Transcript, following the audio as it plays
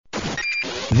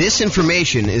This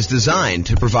information is designed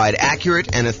to provide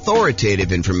accurate and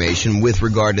authoritative information with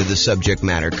regard to the subject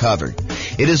matter covered.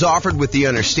 It is offered with the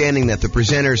understanding that the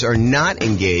presenters are not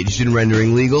engaged in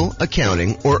rendering legal,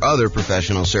 accounting, or other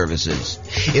professional services.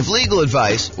 If legal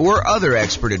advice or other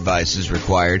expert advice is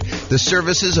required, the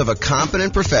services of a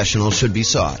competent professional should be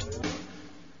sought.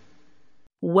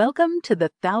 Welcome to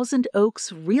the Thousand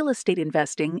Oaks Real Estate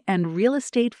Investing and Real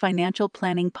Estate Financial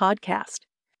Planning Podcast.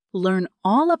 Learn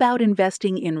all about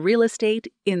investing in real estate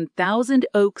in Thousand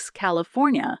Oaks,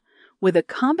 California, with a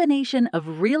combination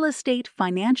of real estate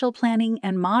financial planning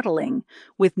and modeling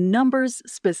with numbers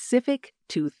specific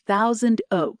to Thousand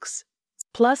Oaks,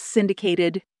 plus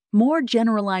syndicated, more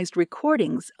generalized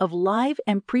recordings of live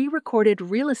and pre-recorded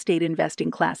real estate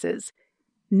investing classes,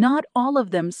 not all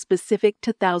of them specific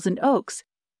to Thousand Oaks.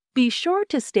 Be sure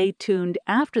to stay tuned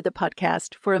after the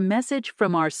podcast for a message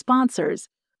from our sponsors.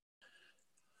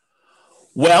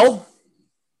 Well,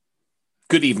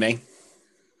 good evening.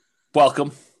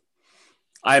 Welcome.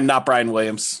 I am not Brian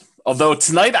Williams. Although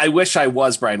tonight I wish I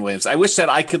was Brian Williams. I wish that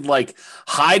I could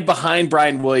hide behind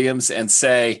Brian Williams and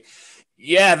say,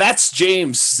 yeah, that's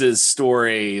James's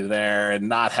story there and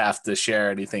not have to share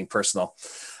anything personal.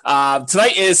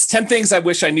 Tonight is 10 things I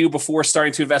wish I knew before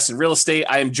starting to invest in real estate.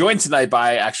 I am joined tonight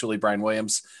by actually Brian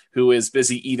Williams, who is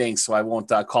busy eating, so I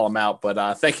won't call him out.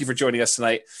 But thank you for joining us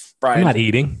tonight, Brian. I'm not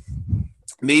eating.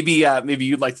 Maybe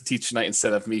you'd like to teach tonight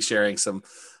instead of me sharing some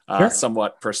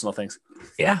somewhat personal things.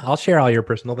 Yeah, I'll share all your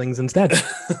personal things instead.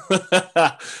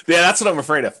 Yeah, that's what I'm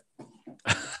afraid of.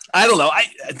 I don't know.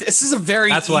 This is a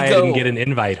very That's why I didn't get an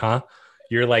invite, huh?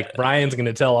 You're like, Brian's going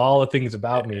to tell all the things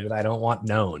about me that I don't want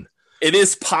known. It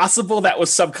is possible that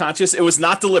was subconscious. It was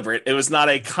not deliberate. It was not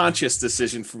a conscious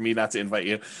decision for me not to invite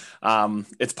you.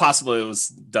 It's possible it was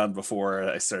done before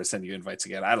I started sending you invites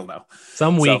again. I don't know.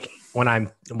 Some week when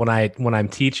I'm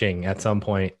teaching at some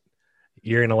point,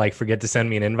 you're gonna forget to send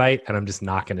me an invite, and I'm just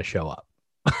not gonna show up.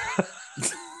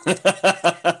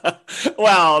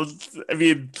 Well, I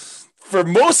mean, for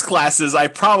most classes, I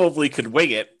probably could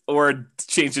wing it or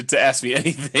change it to ask me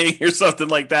anything or something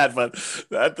like that. But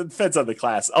that depends on the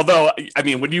class. Although, I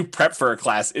mean, when you prep for a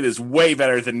class, it is way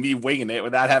better than me winging it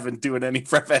without having to do any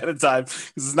prep ahead of time.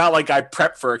 Because it's not like I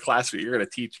prep for a class that you're going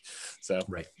to teach. So,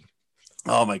 right.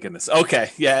 Oh my goodness.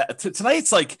 Okay. Yeah. Tonight's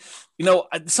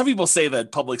some people say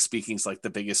that public speaking is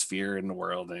the biggest fear in the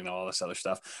world and all this other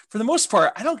stuff. For the most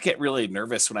part, I don't get really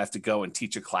nervous when I have to go and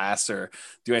teach a class or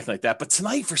do anything like that. But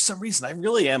tonight, for some reason, I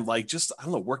really am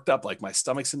worked up. My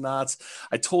stomach's in knots.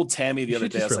 I told Tammy the other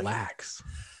day, I was relax.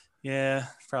 Yeah,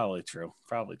 probably true.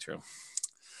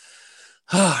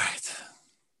 All right.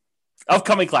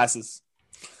 Upcoming classes.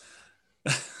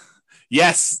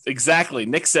 Yes, exactly.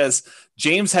 Nick says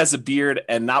James has a beard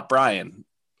and not Brian.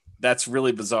 That's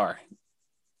really bizarre.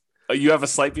 Oh, you have a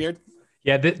slight beard?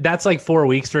 Yeah, that's 4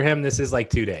 weeks for him. This is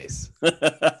 2 days.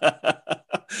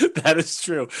 That is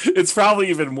true. It's probably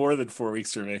even more than 4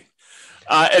 weeks for me.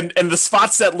 And the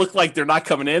spots that look like they're not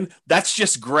coming in, that's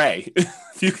just gray.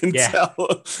 You can tell.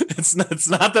 It's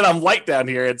not that I'm light down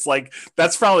here. It's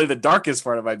that's probably the darkest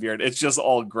part of my beard. It's just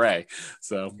all gray.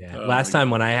 So last time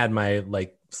when I had my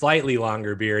slightly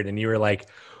longer beard and you were like,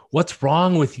 what's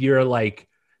wrong with your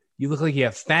you look like you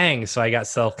have fangs. So I got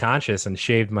self-conscious and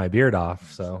shaved my beard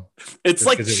off. So it's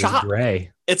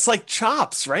gray. It's like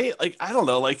chops, right? I don't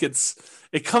know.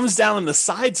 It comes down on the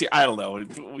sides here. I don't know.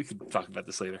 We could talk about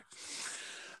this later.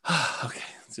 Okay,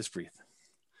 let's just breathe.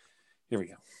 Here we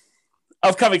go.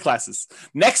 Upcoming classes.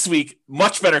 Next week,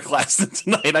 much better class than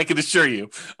tonight, I can assure you.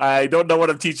 I don't know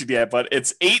what I'm teaching yet, but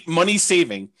it's 8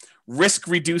 money-saving,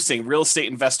 risk-reducing real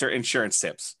estate investor insurance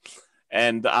tips.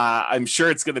 And I'm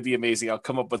sure it's going to be amazing. I'll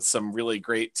come up with some really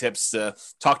great tips to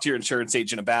talk to your insurance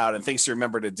agent about and things to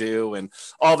remember to do and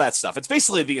all that stuff. It's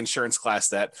basically the insurance class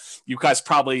that you guys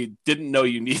probably didn't know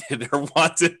you needed or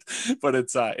wanted, but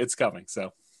it's coming.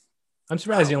 So I'm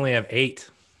surprised you only have 8.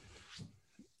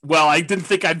 Well, I didn't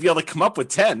think I'd be able to come up with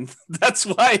 10. That's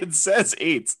why it says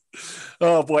 8.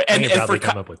 Oh boy. And probably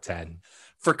come up with 10.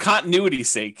 For continuity's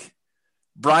sake,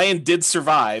 Brian did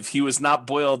survive. He was not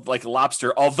boiled like a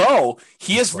lobster, although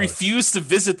he has refused to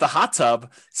visit the hot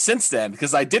tub since then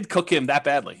because I did cook him that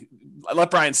badly. I let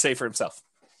Brian say for himself.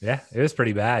 Yeah, it was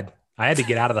pretty bad. I had to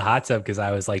get out of the hot tub because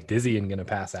I was dizzy and going to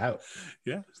pass out.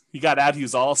 Yeah. He got out. He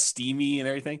was all steamy and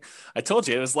everything. I told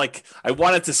you, it was I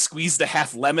wanted to squeeze the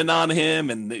half lemon on him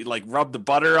and rub the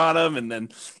butter on him. And then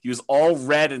he was all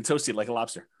red and toasty like a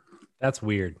lobster. That's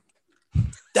weird.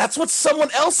 That's what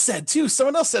someone else said too.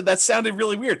 Someone else said that sounded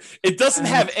really weird. It doesn't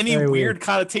have any weird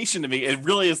connotation to me. It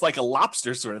really is like a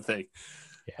lobster sort of thing.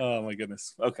 Yeah. Oh my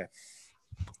goodness. Okay.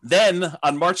 Then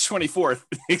on March 24th,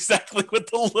 exactly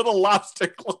with the little lobster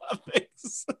claw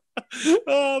things.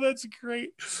 Oh, that's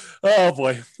great. Oh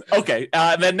boy. Okay.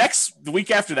 And then the week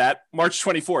after that, March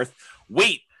 24th,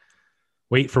 wait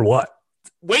for what?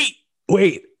 Wait.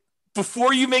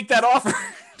 Before you make that offer.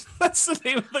 That's the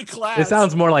name of the class. It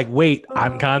sounds more like, wait,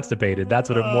 I'm constipated. That's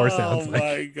what it more sounds like. Oh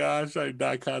my gosh, I'm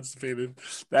not constipated.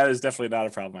 That is definitely not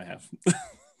a problem I have.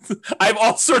 I have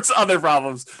all sorts of other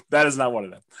problems. That is not one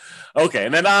of them. Okay,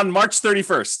 and then on March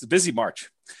 31st, busy March,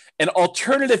 an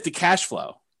alternative to cash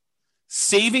flow,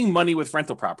 saving money with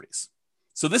rental properties.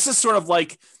 So this is sort of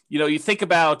like, you think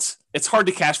about, it's hard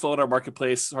to cash flow in our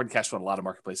marketplace. It's hard to cash flow in a lot of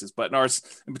marketplaces, but in ours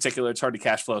in particular, it's hard to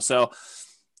cash flow. So,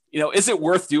 is it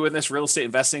worth doing this real estate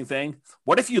investing thing?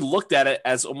 What if you looked at it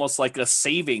as almost like a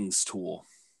savings tool?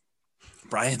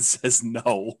 Brian says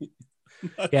no.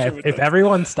 Yeah, if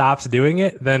everyone stops doing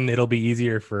it, then it'll be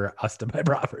easier for us to buy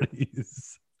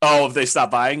properties. Oh, if they stop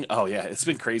buying? Oh, yeah. It's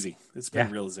been crazy. It's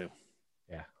been real zoo.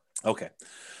 Yeah. Okay.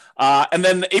 And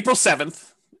then April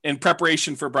 7th, in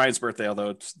preparation for Brian's birthday,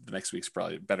 although the next week's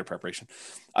probably better preparation,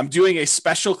 I'm doing a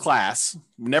special class.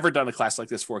 I've never done a class like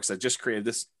this before because I just created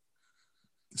this,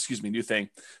 new thing.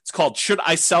 It's called Should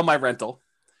I Sell My Rental?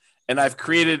 And I've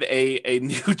created a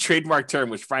new trademark term,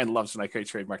 which Brian loves when I create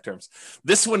trademark terms.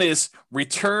 This one is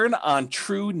return on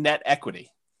true net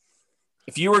equity.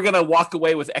 If you were going to walk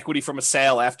away with equity from a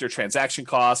sale after transaction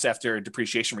costs, after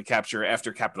depreciation recapture,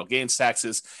 after capital gains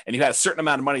taxes, and you had a certain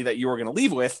amount of money that you were going to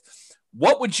leave with,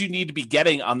 what would you need to be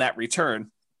getting on that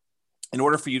return in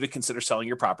order for you to consider selling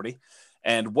your property?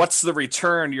 And what's the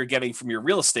return you're getting from your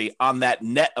real estate on that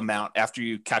net amount after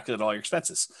you calculate all your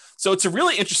expenses? So it's a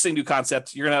really interesting new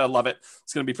concept. You're going to love it.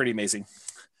 It's going to be pretty amazing.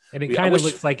 And it kind of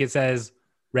looks like it says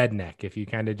redneck. If you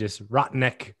kind of just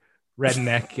redneck.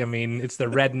 I mean, it's the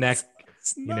redneck,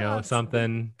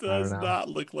 something. It does not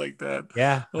look like that.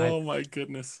 Yeah. Oh my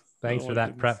goodness. Thanks for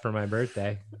that prep for my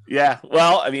birthday. Yeah.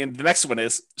 Well, I mean, the next one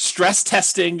is stress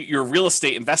testing your real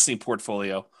estate investing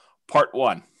portfolio, part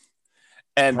 1.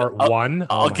 And part 1,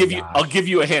 I'll give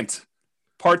you a hint.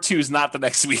 Part 2 is not the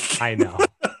next week. I know.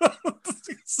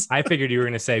 I figured you were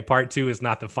going to say part 2 is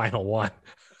not the final one.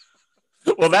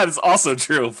 Well, that is also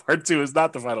true. Part 2 is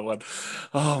not the final one.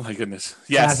 Oh my goodness.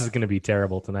 Yes. Class is going to be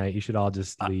terrible tonight. You should all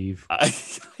just leave. I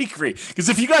agree. Because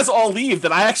if you guys all leave,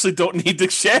 then I actually don't need to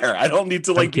share. I don't need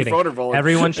to be vulnerable.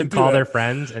 Everyone should call their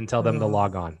friends and tell them to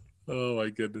log on. Oh my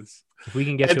goodness. If we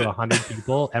can get to 100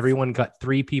 people, everyone got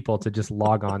 3 people to just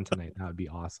log on tonight. That would be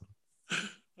awesome.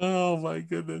 Oh my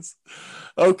goodness.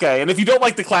 Okay. And if you don't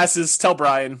like the classes, tell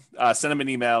Brian, send him an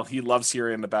email. He loves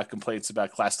hearing about complaints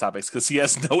about class topics because he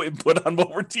has no input on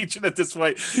what we're teaching at this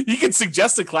point. He can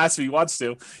suggest a class if he wants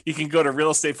to. You can go to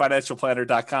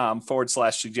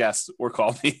realestatefinancialplanner.com/suggest or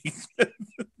call me.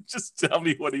 Just tell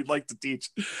me what he'd like to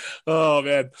teach. Oh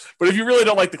man. But if you really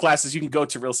don't like the classes, you can go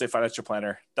to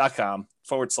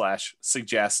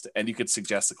realestatefinancialplanner.com/suggest and you could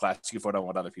suggest a class. You can vote on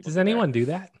what other people Does anyone do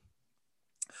that?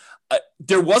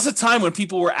 There was a time when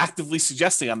people were actively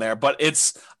suggesting on there, but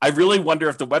I really wonder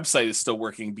if the website is still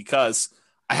working because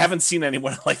I haven't seen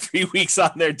anyone in like 3 weeks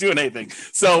on there doing anything.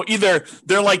 So either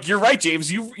they're like, you're right, James,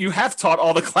 you have taught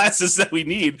all the classes that we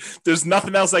need. There's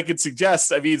nothing else I could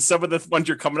suggest. I mean, some of the ones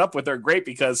you're coming up with are great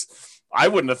because I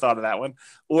wouldn't have thought of that one.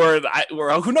 Or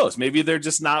who knows? Maybe they're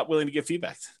just not willing to give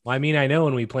feedback. Well, I mean, I know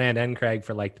when we planned NCRAG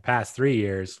for like the past 3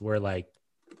 years, we're like,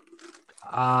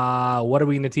 what are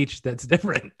we going to teach that's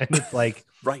different? And it's like,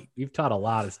 right, you've taught a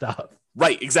lot of stuff.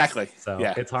 Right, exactly. So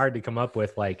it's hard to come up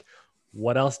with like,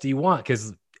 what else do you want?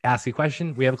 Because ask a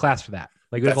question, we have a class for that.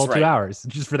 Like we have all 2 hours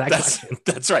just for that question.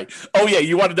 That's right. Oh yeah,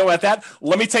 you want to know about that?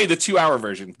 Let me tell you the 2-hour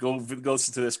version. Go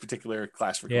listen to this particular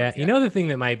class. Yeah, you know the thing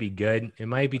that might be good? It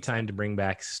might be time to bring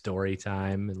back story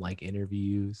time and like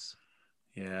interviews.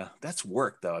 Yeah, that's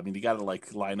work though. I mean, you got to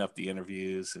like line up the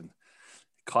interviews and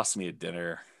it costs me a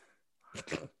dinner.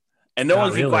 And no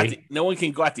one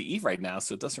can go out to eat right now,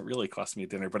 so it doesn't really cost me a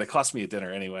dinner, but it costs me a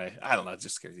dinner anyway. I don't know, it's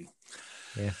just crazy.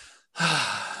 Yeah.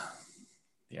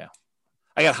 Yeah.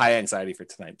 I got high anxiety for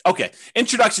tonight. Okay.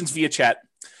 Introductions via chat.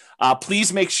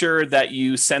 Please make sure that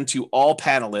you send to all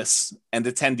panelists and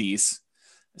attendees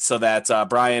so that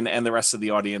Brian and the rest of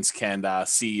the audience can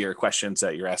see your questions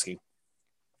that you're asking.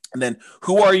 And then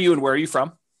who are you and where are you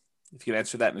from? If you can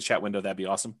answer that in the chat window, that'd be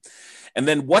awesome. And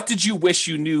then what did you wish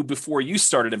you knew before you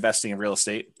started investing in real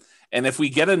estate? And if we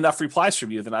get enough replies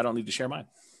from you, then I don't need to share mine.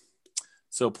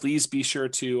 So please be sure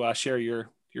to share your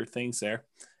things there.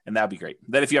 And that'd be great.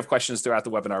 Then if you have questions throughout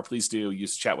the webinar, please do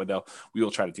use the chat window. We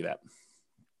will try to do that.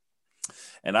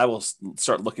 And I will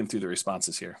start looking through the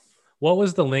responses here. What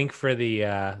was the link for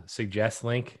the suggest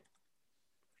link?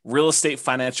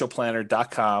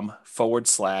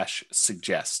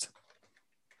 realestatefinancialplanner.com/suggest.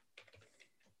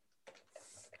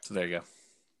 So there you go.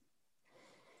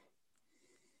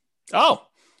 Oh,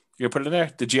 you're going to put it in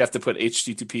there? Did you have to put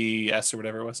HTTPS or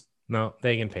whatever it was? No,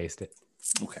 they can paste it.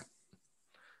 Okay.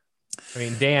 I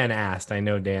mean, Dan asked. I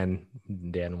know Dan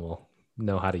will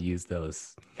know how to use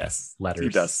those letters. He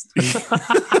does.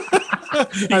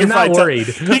 I'm not worried.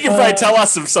 He can probably tell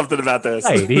us something about this.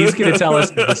 Right. He's going to tell us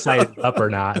if the site's up or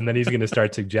not, and then he's going to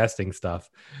start suggesting stuff.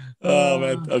 Oh,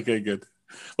 man. Okay, good.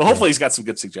 Well, hopefully he's got some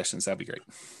good suggestions. That'd be great.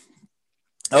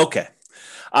 Okay.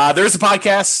 There's a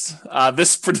podcast.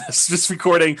 This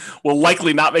recording will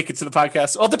likely not make it to the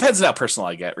podcast. Well, it depends on how personal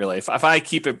I get, really. If I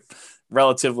keep it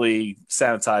relatively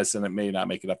sanitized, then it may not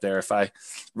make it up there. If I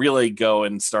really go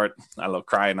and start, I don't know,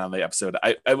 crying on the episode,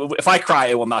 if I cry,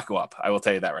 it will not go up. I will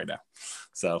tell you that right now.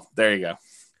 So there you go.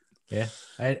 Yeah.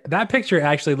 That picture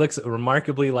actually looks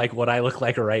remarkably like what I look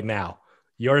like right now.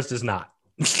 Yours does not.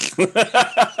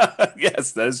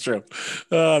 Yes, that is true.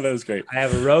 Oh, that was great. I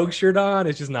have a Rogue shirt on.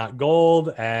 It's just not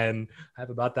gold. And I have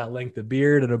about that length of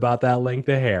beard and about that length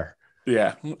of hair.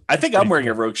 Yeah. I think I'm wearing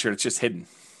a Rogue shirt. It's just hidden.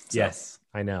 So. Yes,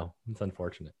 I know. It's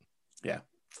unfortunate. Yeah.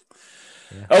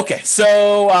 Okay.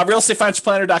 So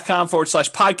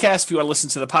realestatefinancialplanner.com/podcast if you want to listen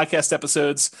to the podcast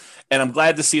episodes. And I'm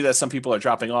glad to see that some people are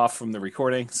dropping off from the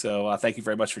recording. So thank you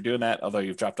very much for doing that. Although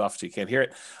you've dropped off so you can't hear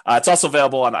it. It's also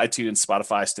available on iTunes,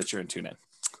 Spotify, Stitcher, and TuneIn.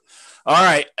 All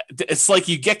right. It's like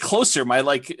you get closer.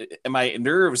 My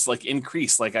nerves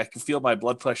increase. Like I can feel my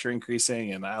blood pressure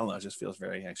increasing, and I don't know, it just feels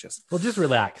very anxious. Well, just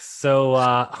relax. So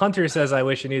Hunter says, I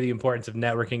wish I knew the importance of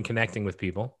networking, connecting with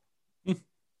people.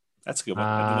 That's a good one.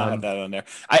 I did not have that on there.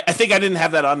 I think I didn't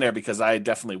have that on there because I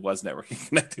definitely was networking,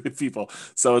 connecting with people.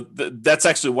 So that's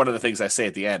actually one of the things I say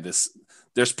at the end is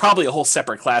there's probably a whole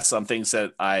separate class on things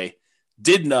that I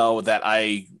did know that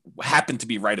I happened to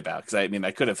be right about. Because I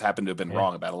could have happened to have been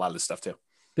wrong about a lot of this stuff too.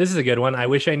 This is a good one. I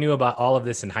wish I knew about all of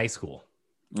this in high school.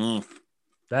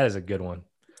 That is a good one.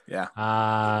 Yeah.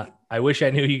 I wish I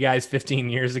knew you guys 15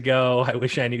 years ago. I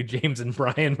wish I knew James and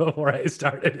Brian before I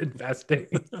started investing.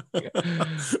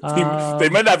 They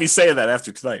might not be saying that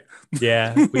after tonight.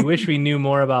 Yeah. We wish we knew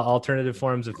more about alternative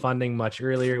forms of funding much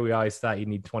earlier. We always thought you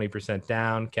need 20%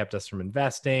 down, kept us from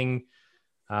investing.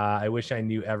 I wish I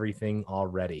knew everything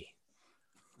already.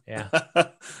 Yeah.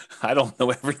 I don't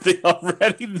know everything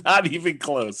already. Not even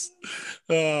close.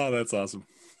 Oh, that's awesome.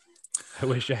 I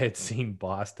wish I had seen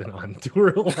Boston on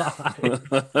tour live.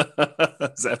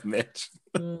 Is that Mitch?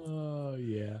 Oh,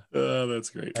 yeah. Oh, that's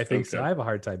great. I think so. I have a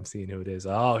hard time seeing who it is.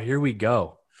 Oh, here we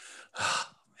go. Oh,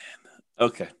 man.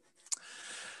 Okay.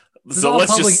 This so is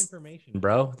all public information,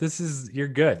 bro. You're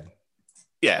good.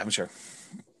 Yeah, I'm sure.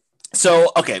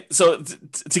 So, okay. So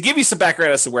to give you some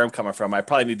background as to where I'm coming from, I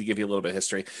probably need to give you a little bit of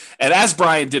history. And as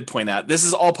Brian did point out, this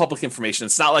is all public information.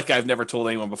 It's not like I've never told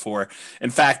anyone before.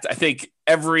 In fact, I think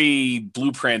every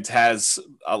blueprint has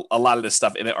a lot of this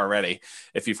stuff in it already,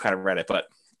 if you've kind of read it. But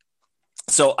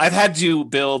so I opted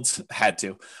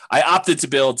to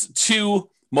build 2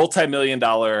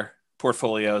 multi-million-dollar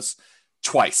portfolios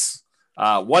twice.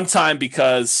 One time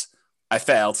because I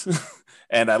failed.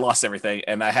 And I lost everything,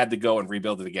 and I had to go and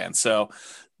rebuild it again. So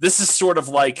this is sort of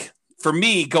like, for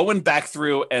me, going back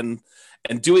through and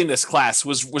doing this class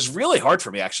was really hard for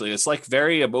me, actually. It's like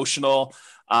very emotional.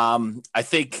 I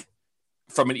think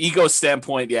from an ego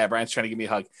standpoint, yeah, Brian's trying to give me a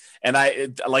hug. And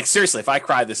seriously, if I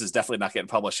cry, this is definitely not getting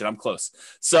published, and I'm close.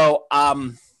 So,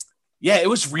 yeah, it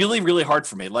was really, really hard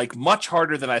for me, like much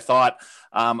harder than I thought.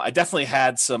 I definitely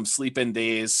had some sleep-in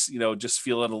days, just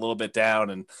feeling a little bit down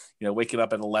and, waking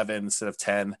up at 11 instead of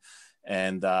 10.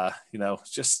 And,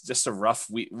 just a rough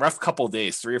couple of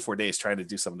days, 3 or 4 days trying to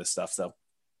do some of this stuff. So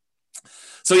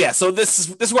yeah, so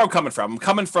this is where I'm coming from. I'm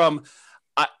coming from,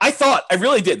 I thought, I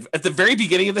really did at the very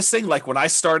beginning of this thing, like when I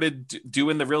started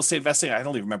doing the real estate investing, I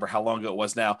don't even remember how long ago it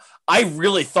was now. I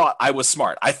really thought I was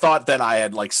smart. I thought that I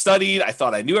had studied. I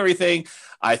thought I knew everything.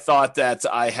 I thought that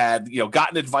I had,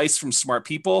 gotten advice from smart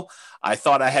people. I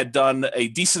thought I had done a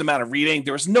decent amount of reading.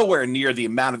 There was nowhere near the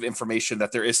amount of information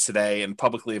that there is today and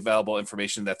publicly available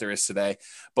information that there is today.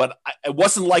 But it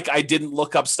wasn't like I didn't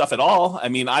look up stuff at all. I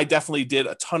mean, I definitely did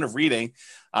a ton of reading.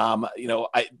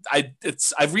 I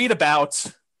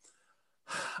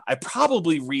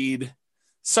probably read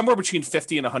somewhere between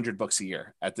 50 and 100 books a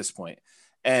year at this point.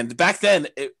 And back then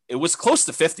it was close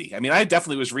to 50. I mean, I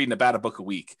definitely was reading about a book a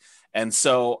week. And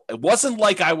so it wasn't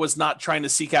like I was not trying to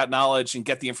seek out knowledge and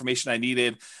get the information I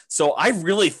needed. So I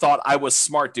really thought I was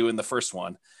smart doing the first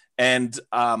one. And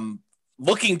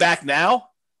looking back now,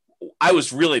 I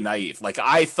was really naive. Like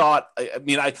I thought,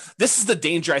 this is the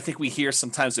danger I think we hear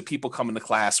sometimes that people come into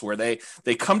class where they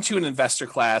come to an investor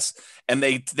class and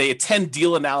they attend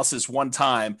deal analysis one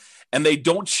time and they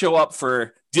don't show up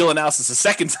for deal analysis a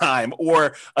second time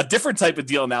or a different type of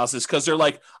deal analysis because they're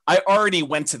like, I already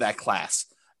went to that class.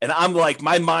 And I'm like,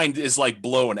 my mind is like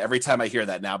blown every time I hear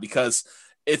that now because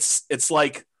it's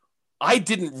like I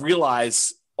didn't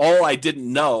realize all I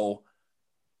didn't know.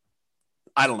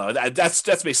 I don't know. That's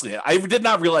basically it. I did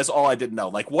not realize all I didn't know.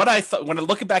 Like what I thought when I'm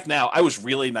looking back now, I was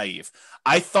really naive.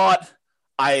 I thought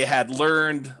I had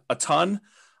learned a ton.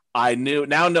 I know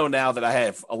that I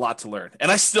have a lot to learn,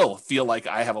 and I still feel like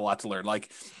I have a lot to learn.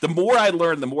 Like the more I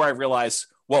learn, the more I realize,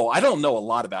 whoa, I don't know a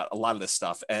lot about a lot of this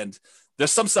stuff. And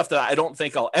there's some stuff that I don't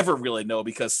think I'll ever really know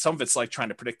because some of it's like trying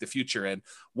to predict the future and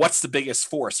what's the biggest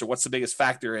force or what's the biggest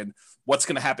factor and what's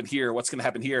going to happen here, what's going to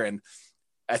happen here. And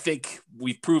I think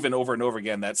we've proven over and over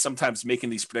again that sometimes making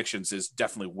these predictions is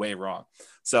definitely way wrong.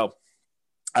 So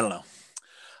I don't know.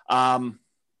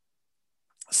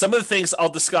 Some of the things I'll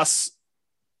discuss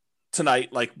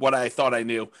tonight, like what I thought I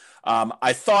knew.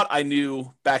 I thought I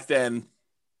knew back then.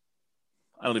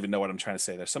 I don't even know what I'm trying to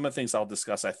say there. Some of the things I'll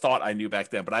discuss, I thought I knew back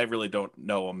then, but I really don't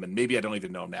know them. And maybe I don't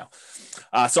even know them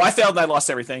now. So I failed and I lost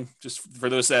everything. Just for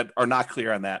those that are not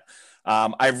clear on that.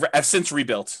 I've since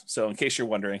rebuilt. So in case you're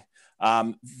wondering,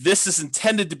 this is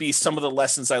intended to be some of the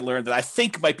lessons I learned that I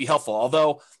think might be helpful,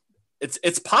 although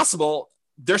it's possible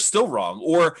they're still wrong,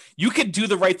 or you could do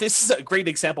the right. This is a great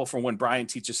example from when Brian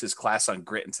teaches his class on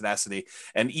grit and tenacity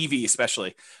and EV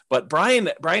especially. But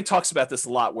Brian talks about this a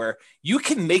lot where you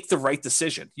can make the right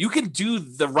decision. You can do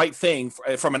the right thing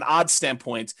from an odds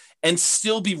standpoint and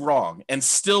still be wrong and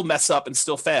still mess up and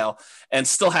still fail and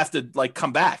still have to like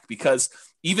come back because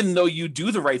even though you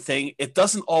do the right thing, it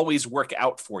doesn't always work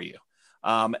out for you.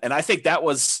 And I think that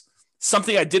was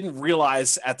something I didn't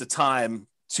realize at the time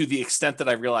to the extent that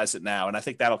I realize it now. And I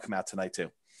think that'll come out tonight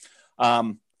too.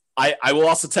 I will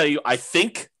also tell you, I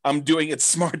think I'm doing it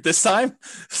smart this time.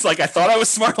 It's like I thought I was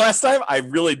smart last time. I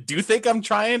really do think I'm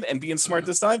trying and being smart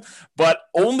this time, but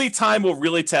only time will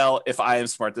really tell if I am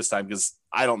smart this time because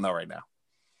I don't know right now.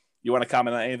 You want to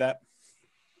comment on any of that?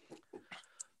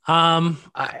 I'm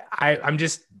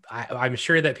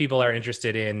sure that people are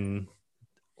interested in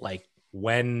like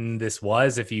when this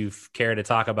was, if you care to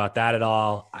talk about that at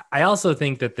all. I also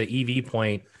think that the EV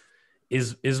point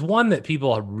is one that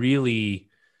people really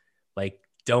like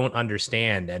don't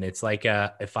understand. And it's like,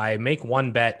 if I make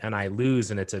one bet and I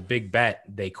lose and it's a big bet,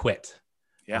 they quit.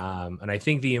 Yeah. And I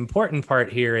think the important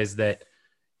part here is that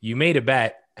you made a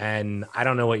bet and I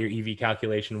don't know what your EV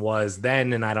calculation was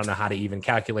then. And I don't know how to even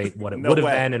calculate what it would have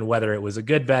been and whether it was a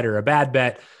good bet or a bad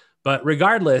bet, but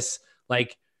regardless,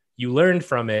 like, you learned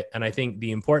from it. And I think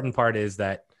the important part is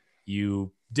that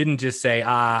you didn't just say,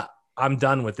 I'm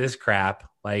done with this crap.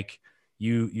 Like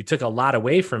you took a lot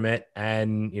away from it.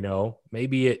 And, you know,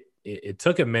 maybe it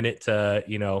took a minute to,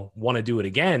 you know, want to do it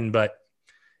again, but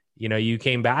you know, you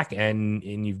came back and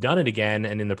you've done it again.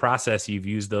 And in the process, you've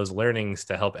used those learnings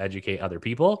to help educate other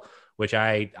people, which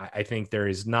I think there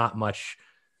is not much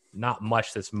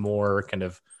that's more kind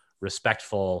of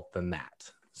respectful than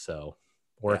that. So,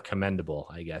 or commendable,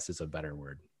 I guess is a better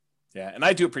word. Yeah. And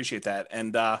I do appreciate that.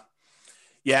 And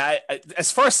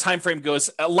as far as time frame goes,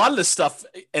 a lot of this stuff,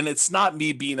 and it's not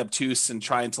me being obtuse and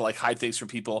trying to like hide things from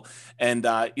people. And,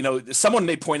 you know, someone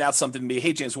may point out something to me,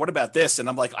 hey, James, what about this? And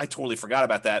I'm like, I totally forgot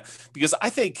about that because I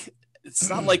think it's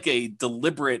not like a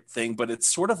deliberate thing, but it's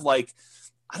sort of like,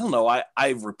 I don't know, I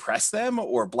repress them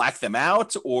or black them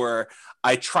out, or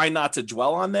I try not to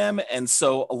dwell on them. And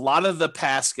so a lot of the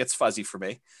past gets fuzzy for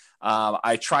me.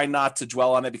 I try not to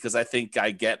dwell on it because I think I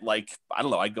get like, I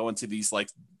don't know, I go into these like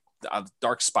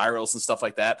dark spirals and stuff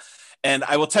like that. And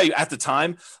I will tell you at the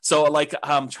time, so like,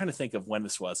 I'm trying to think of when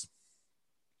this was.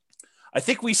 I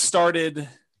think we started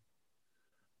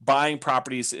buying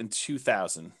properties in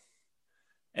 2000.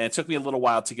 And it took me a little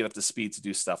while to get up to speed to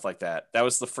do stuff like that. That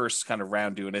was the first kind of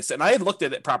round doing this. And I had looked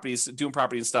at properties, doing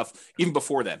property and stuff even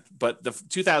before then, but the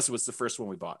 2000 was the first one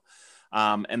we bought.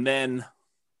 And then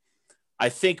I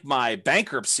think my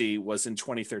bankruptcy was in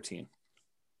 2013.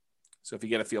 So if you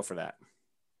get a feel for that.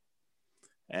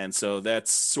 And so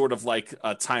that's sort of like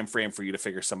a time frame for you to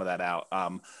figure some of that out.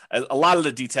 A lot of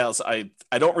the details I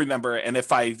don't remember. And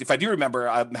if I do remember,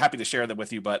 I'm happy to share them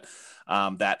with you. But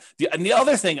and the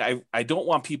other thing I don't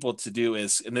want people to do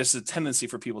is, and there's a tendency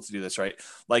for people to do this, right?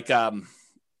 Like, I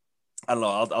don't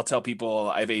know, I'll tell people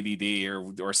I have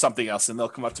ADD or something else, and they'll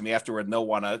come up to me afterward and they'll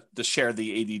want to share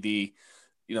the ADD,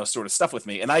 you know, sort of stuff with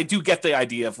me. And I do get the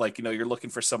idea of like, you know, you're looking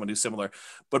for someone who's similar,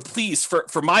 but please,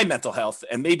 for my mental health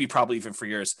and maybe probably even for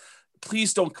yours,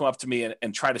 please don't come up to me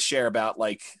and try to share about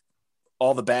like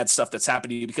all the bad stuff that's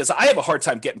happened to you, because I have a hard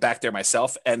time getting back there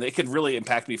myself, and it could really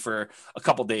impact me for a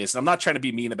couple days. And I'm not trying to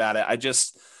be mean about it.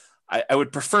 I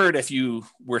would prefer it if you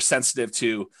were sensitive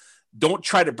to, don't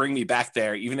try to bring me back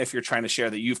there, even if you're trying to share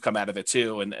that you've come out of it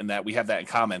too, and that we have that in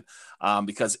common,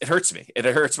 because it hurts me. It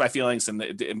hurts my feelings, and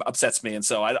it upsets me. And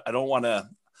so I don't want to,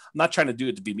 I'm not trying to do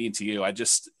it to be mean to you.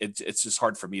 It's just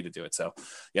hard for me to do it. So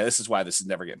yeah, this is why this is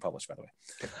never getting published, by the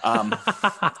way.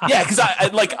 Yeah. Cause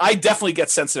I definitely get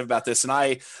sensitive about this. And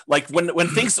I like when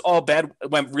things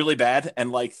went really bad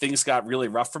and like things got really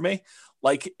rough for me,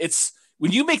 like it's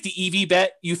when you make the EV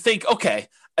bet, you think, okay,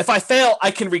 if I fail,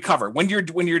 I can recover. When you're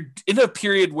in a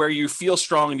period where you feel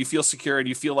strong and you feel secure and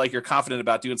you feel like you're confident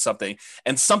about doing something,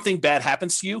 and something bad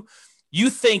happens to you, you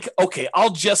think, okay, I'll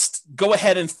just go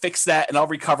ahead and fix that and I'll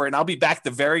recover and I'll be back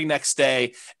the very next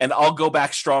day and I'll go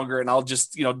back stronger and I'll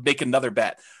just, make another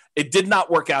bet. It did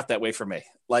not work out that way for me.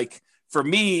 Like for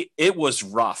me, it was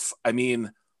rough. I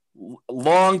mean,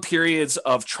 long periods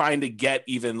of trying to get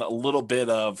even a little bit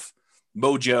of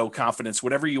mojo, confidence,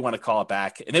 whatever you want to call it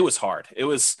back. And it was hard. It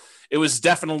was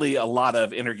definitely a lot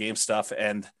of inner game stuff.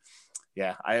 And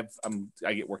yeah, I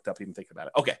get worked up even thinking about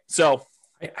it. Okay. So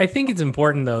I think it's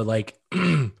important though, like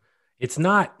it's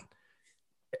not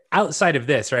outside of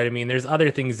this, right? I mean, there's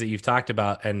other things that you've talked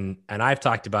about and I've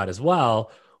talked about as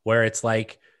well, where it's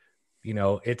like,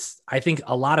 I think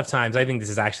a lot of times, I think this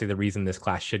is actually the reason this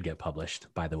class should get published,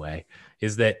 by the way,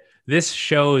 is that this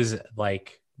shows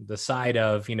like the side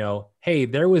of, hey,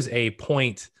 there was a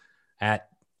point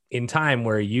in time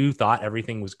where you thought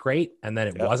everything was great and then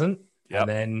it wasn't. Yep. And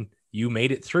then you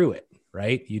made it through it,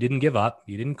 right? You didn't give up.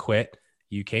 You didn't quit.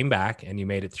 You came back and you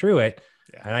made it through it.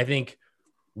 Yeah. And I think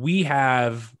we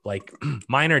have like,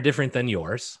 mine are different than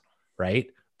yours, right?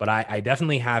 But I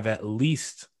definitely have at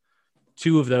least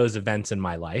 2 of those events in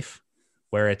my life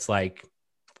where it's like,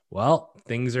 well,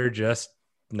 things are just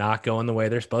not going the way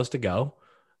they're supposed to go.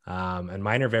 And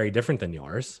mine are very different than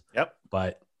yours. Yep.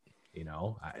 But,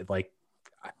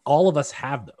 all of us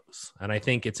have those. And I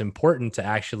think it's important to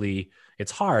actually,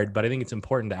 it's hard, but I think it's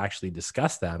important to actually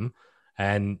discuss them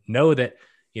and know that,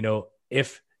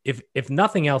 if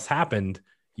nothing else happened,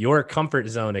 your comfort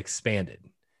zone expanded.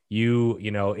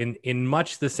 In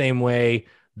much the same way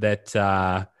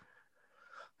that,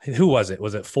 who was it?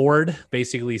 Was it Ford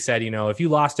basically said, if you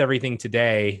lost everything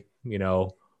today,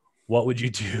 what would you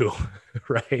do?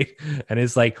 Right. And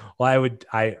it's like, well,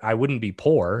 I wouldn't be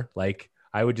poor. Like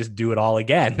I would just do it all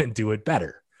again and do it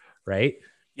better. Right.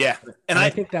 Yeah. And I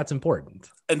think that's important.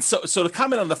 And so to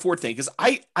comment on the Ford thing, because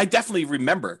I definitely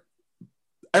remember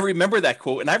that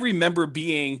quote. And I remember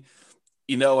being,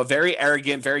 a very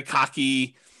arrogant, very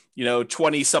cocky,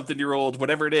 20-something-year-old,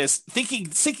 whatever it is, thinking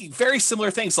very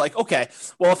similar things like, okay,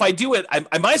 well, if I do it,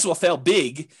 I might as well fail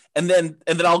big and then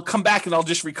I'll come back and I'll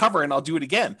just recover and I'll do it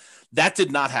again. That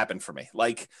did not happen for me.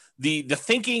 Like the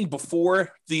thinking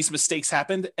before these mistakes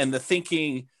happened and the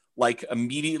thinking like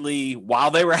immediately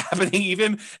while they were happening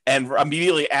even and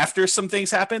immediately after some things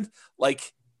happened,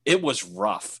 like it was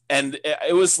rough. And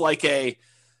it was like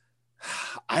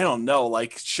I don't know,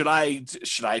 like, should I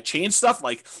change stuff?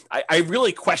 Like, I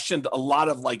really questioned a lot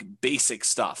of like basic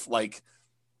stuff, like,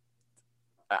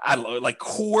 I don't know, like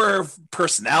core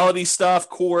personality stuff,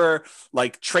 core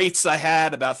like traits I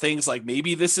had about things like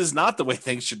maybe this is not the way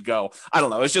things should go. I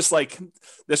don't know. It's just like,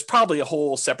 there's probably a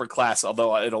whole separate class,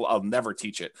 although I'll never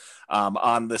teach it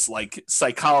on this like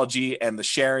psychology and the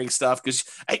sharing stuff. Cause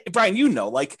Brian,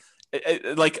 like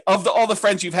of all the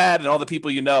friends you've had and all the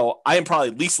people I am probably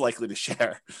least likely to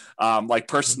share like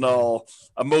personal,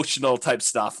 emotional type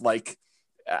stuff. Like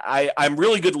I'm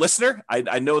really good listener.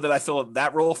 I know that I fill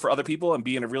that role for other people and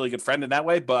being a really good friend in that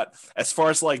way. But as far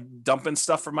as like dumping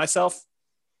stuff for myself,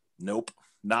 nope,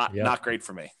 not great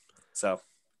for me. So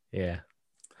yeah.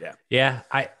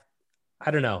 I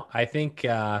don't know. I think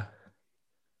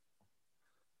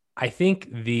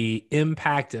the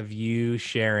impact of you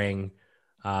sharing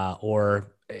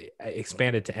or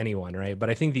expand it to anyone, right? But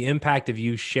I think the impact of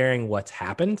you sharing what's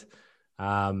happened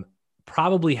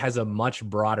probably has a much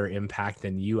broader impact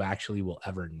than you actually will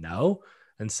ever know.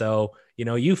 And so,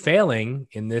 you failing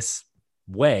in this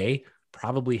way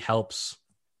probably helps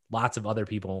lots of other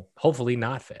people hopefully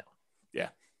not fail. Yeah.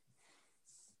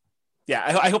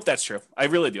 Yeah, I hope that's true. I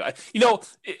really do.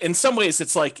 In some ways,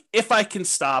 it's like if I can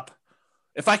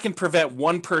prevent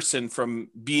one person from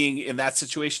being in that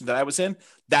situation that I was in,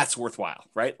 that's worthwhile,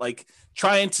 right? Like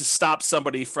trying to stop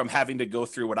somebody from having to go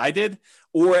through what I did,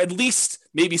 or at least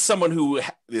maybe someone who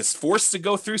is forced to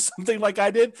go through something like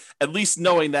I did, at least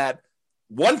knowing that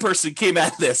one person came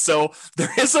at this, so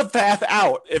there is a path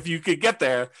out if you could get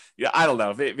there. Yeah, I don't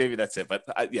know. Maybe that's it, but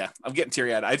yeah, I'm getting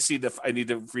teary-eyed. I need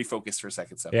to refocus for a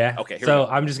second. So yeah, okay. So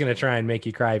I'm just gonna try and make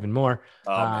you cry even more,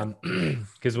 Oh,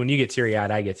 because when you get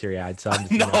teary-eyed, I get teary-eyed. So I'm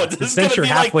just no, since you're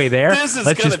halfway there, let's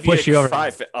just push you over.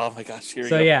 Oh my gosh! Here we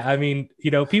so go. Yeah, I mean,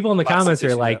 people in the comments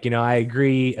are like, I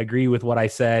agree with what I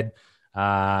said.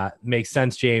 Makes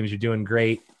sense, James. You're doing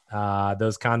great.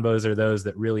 Those convos are those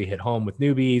that really hit home with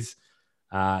newbies.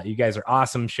 You guys are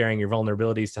awesome. Sharing your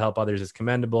vulnerabilities to help others is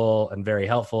commendable and very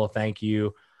helpful. Thank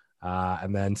you.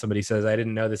 And then somebody says, I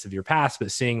didn't know this of your past,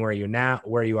 but seeing where you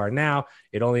are now,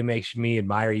 it only makes me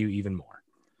admire you even more.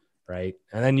 Right.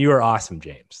 And then you are awesome,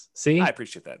 James. See, I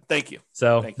appreciate that. Thank you.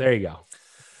 So there you go.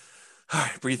 All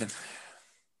right. Breathing.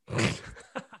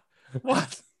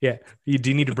 What? Yeah. Do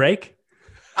you need a break?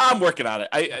 I'm working on it.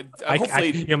 I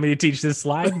hopefully you want me to teach this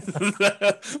slide?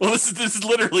 Well, this is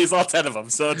literally all 10 of them,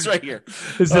 so it's right here.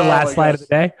 This is the last slide of the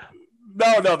day.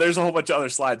 No, there's a whole bunch of other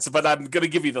slides, but I'm going to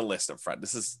give you the list up front.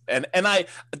 This is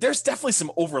there's definitely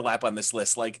some overlap on this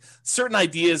list. Like certain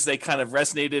ideas, they kind of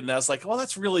resonated, and I was like, well,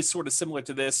 that's really sort of similar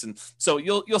to this, and so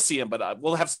you'll see them. But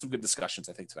we'll have some good discussions,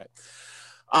 I think, tonight.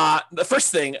 The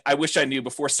first thing I wish I knew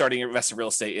before starting investing in real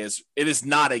estate is it is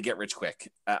not a get rich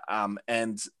quick,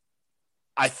 and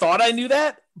I thought I knew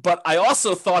that, but I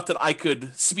also thought that I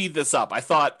could speed this up. I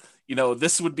thought,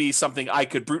 this would be something I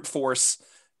could brute force,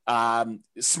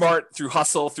 smart, through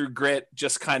hustle, through grit,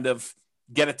 just kind of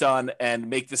get it done and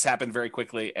make this happen very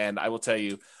quickly. And I will tell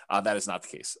you that is not the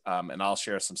case. And I'll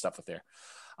share some stuff with there.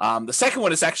 The second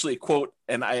one is actually a quote,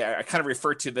 and I kind of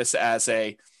refer to this as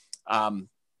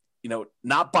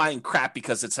not buying crap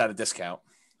because it's at a discount.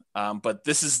 But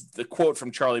this is the quote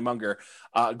from Charlie Munger.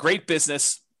 Great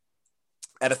business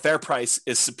at a fair price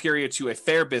is superior to a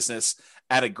fair business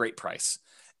at a great price.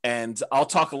 And I'll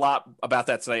talk a lot about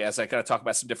that tonight as I kind of talk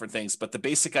about some different things. But the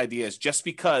basic idea is just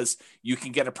because you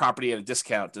can get a property at a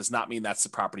discount does not mean that's the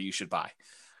property you should buy.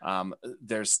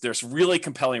 There's really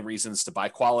compelling reasons to buy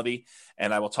quality.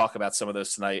 And I will talk about some of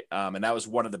those tonight. And that was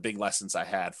one of the big lessons I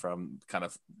had from kind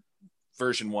of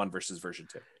version 1 versus version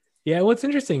 2. Yeah. What's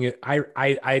interesting,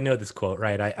 I know this quote,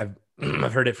 right?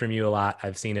 I've heard it from you a lot.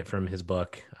 I've seen it from his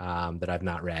book that I've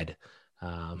not read.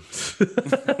 But,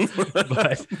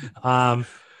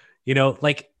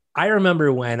 I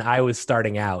remember when I was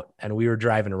starting out and we were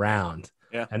driving around,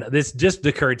 and this just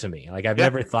occurred to me. Like I've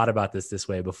never thought about this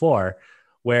way before,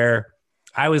 where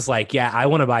I was like, I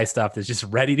want to buy stuff that's just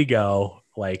ready to go.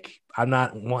 Like I'm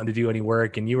not wanting to do any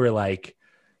work. And you were like,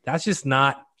 that's just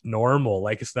not normal.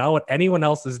 Like it's not what anyone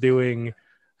else is doing.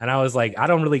 And I was like, I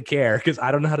don't really care because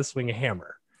I don't know how to swing a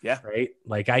hammer. Yeah. Right.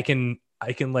 Like I can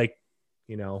like,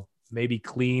 maybe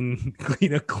clean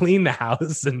the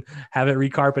house and have it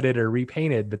recarpeted or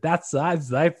repainted, but that's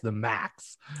the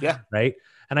max. Yeah. Right.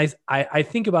 And I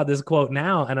think about this quote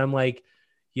now and I'm like,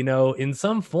 in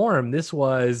some form,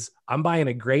 I'm buying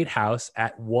a great house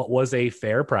at what was a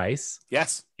fair price.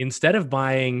 Yes. Instead of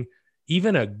buying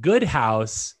even a good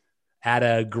house at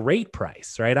a great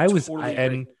price. Right.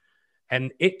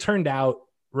 And it turned out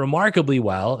remarkably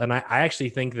well. And I actually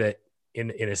think that in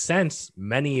a sense,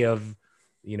 many of,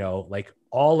 like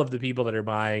all of the people that are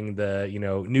buying the,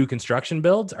 new construction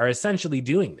builds are essentially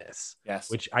doing this. Yes.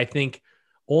 Which I think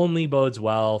only bodes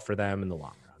well for them in the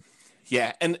long run.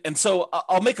 Yeah. And so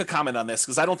I'll make a comment on this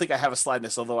because I don't think I have a slide in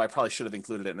this, although I probably should have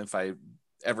included it. And if I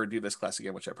ever do this class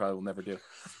again, which I probably will never do.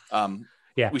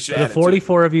 We should add the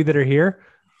 44 of you that are here.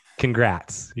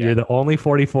 Congrats. Yeah. You're the only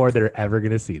 44 that are ever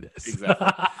going to see this.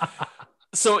 Exactly.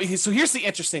 So here's the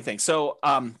interesting thing. So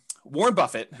Warren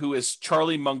Buffett, who is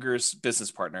Charlie Munger's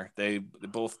business partner, they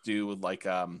both do like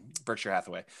Berkshire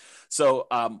Hathaway. So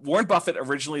Warren Buffett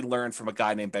originally learned from a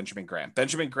guy named Benjamin Graham.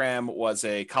 Benjamin Graham was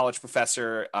a college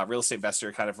professor, real estate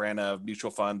investor, kind of ran a mutual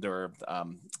fund or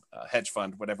hedge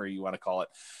fund, whatever you want to call it.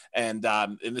 And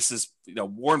this is,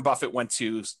 Warren Buffett went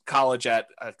to college at,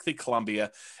 I think,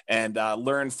 Columbia and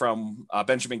learned from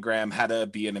Benjamin Graham how to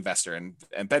be an investor.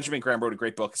 And Benjamin Graham wrote a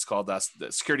great book. It's called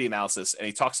The Security Analysis. And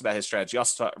he talks about his strategy. He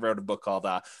also wrote a book called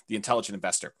The Intelligent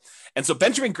Investor. And so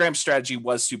Benjamin Graham's strategy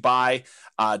was to buy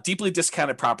deeply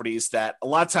discounted properties that a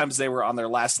lot of times they were on their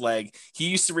last leg. He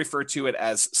used to refer to it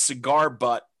as cigar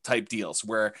butt type deals,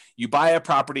 where you buy a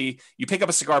property, you pick up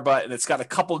a cigar butt and it's got a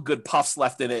couple good puffs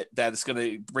left in it that is going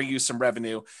to bring you some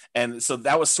revenue. And so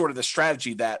that was sort of the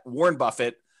strategy that Warren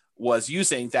Buffett was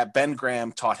using that Ben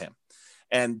Graham taught him.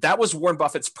 And that was Warren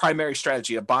Buffett's primary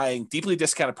strategy of buying deeply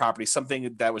discounted property,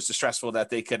 something that was distressful, that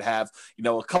they could have,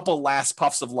 a couple last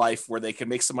puffs of life where they could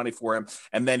make some money for him.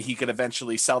 And then he could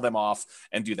eventually sell them off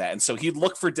and do that. And so he'd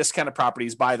look for discounted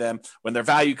properties, buy them when their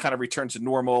value kind of returned to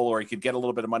normal, or he could get a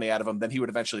little bit of money out of them. Then he would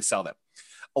eventually sell them.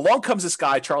 Along comes this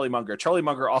guy, Charlie Munger. Charlie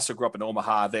Munger also grew up in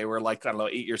Omaha. They were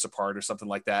 8 years apart or something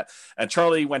like that. And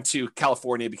Charlie went to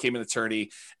California, became an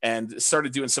attorney, and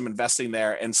started doing some investing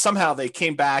there. And somehow they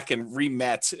came back and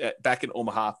re-met back in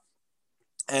Omaha.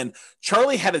 And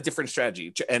Charlie had a different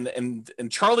strategy. And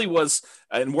Charlie was,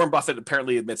 and Warren Buffett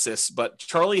apparently admits this, but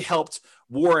Charlie helped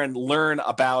Warren learn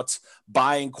about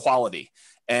buying quality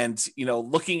and,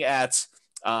 looking at,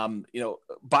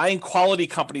 buying quality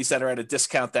companies that are at a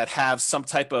discount that have some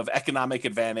type of economic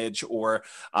advantage or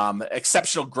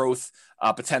exceptional growth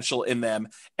potential in them,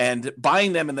 and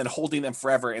buying them and then holding them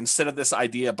forever, instead of this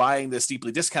idea of buying this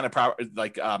deeply discounted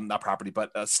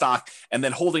stock and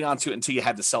then holding on to it until you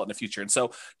had to sell it in the future. And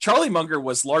so Charlie Munger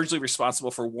was largely responsible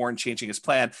for Warren changing his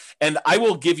plan. And I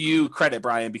will give you credit,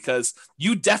 Brian, because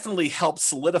you definitely helped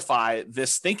solidify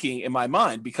this thinking in my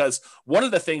mind, because one of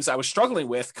the things I was struggling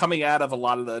with coming out of a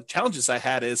lot of the challenges I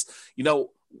had is,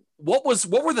 what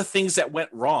were the things that went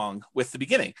wrong with the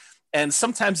beginning? And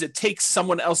sometimes it takes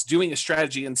someone else doing a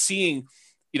strategy and seeing,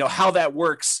 how that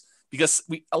works, because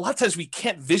a lot of times we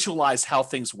can't visualize how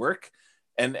things work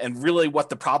and really what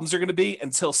the problems are going to be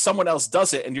until someone else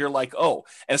does it. And you're like, oh,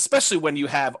 and especially when you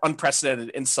have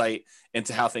unprecedented insight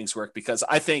into how things work, because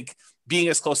I think being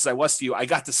as close as I was to you, I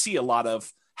got to see a lot of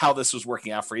how this was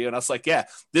working out for you. And I was like, yeah,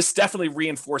 this definitely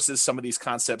reinforces some of these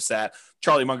concepts that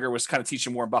Charlie Munger was kind of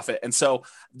teaching Warren Buffett. And so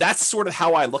that's sort of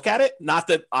how I look at it. Not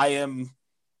that I am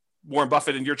Warren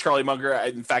Buffett and you're Charlie Munger.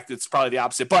 In fact, it's probably the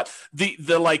opposite, but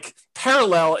the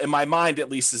parallel in my mind,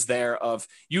 at least, is there of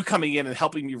you coming in and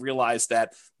helping me realize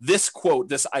that this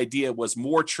idea was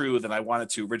more true than I wanted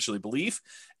to originally believe,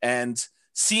 and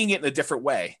seeing it in a different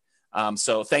way.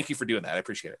 So thank you for doing that. I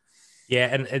appreciate it.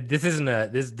 Yeah. And this isn't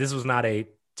this was not a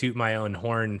toot my own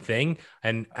horn thing.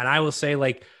 And I will say,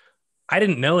 I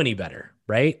didn't know any better,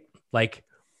 right?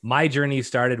 My journey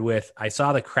started with, I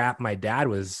saw the crap my dad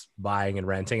was buying and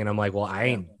renting. And I'm like, well, I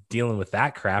ain't dealing with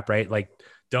that crap, right?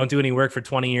 Don't do any work for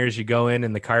 20 years. You go in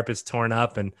and the carpet's torn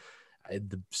up and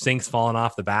the sink's falling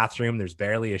off the bathroom. There's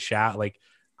barely a shower.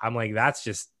 I'm like, that's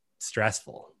just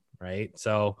stressful. Right.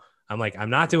 So I'm like, I'm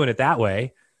not doing it that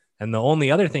way. And the only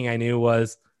other thing I knew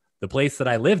was the place that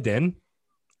I lived in.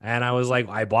 And I was like,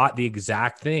 I bought the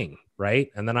exact thing.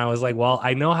 Right. And then I was like, well,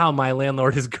 I know how my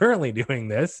landlord is currently doing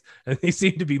this, and they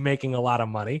seem to be making a lot of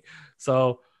money.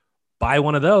 So buy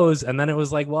one of those. And then it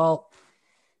was like, well,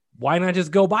 why not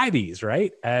just go buy these?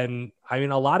 Right. And I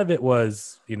mean, a lot of it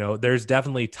was, there's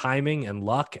definitely timing and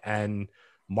luck and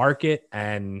market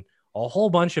and a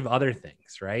whole bunch of other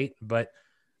things. Right. But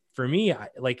for me,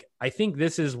 I think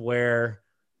this is where,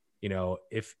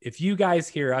 if you guys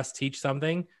hear us teach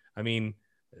something, I mean,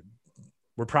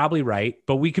 we're probably right,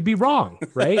 but we could be wrong,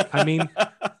 right? I mean,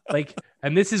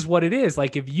 and this is what it is.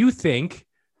 If you think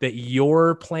that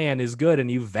your plan is good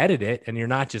and you vetted it and you're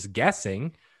not just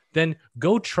guessing, then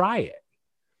go try it,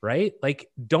 right?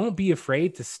 Don't be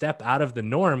afraid to step out of the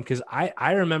norm. Cause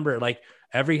I remember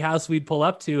every house we'd pull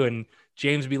up to, and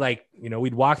James would be like,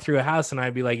 we'd walk through a house and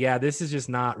I'd be like, yeah, this is just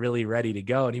not really ready to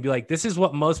go. And he'd be like, this is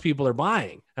what most people are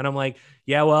buying. And I'm like,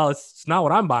 yeah, well, it's not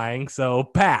what I'm buying. So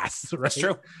pass. Right? That's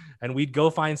true. And we'd go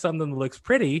find something that looks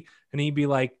pretty. And he'd be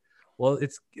like, well,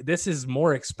 this is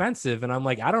more expensive. And I'm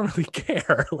like, I don't really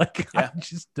care. I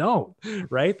just don't.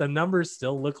 Right. The numbers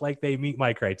still look like they meet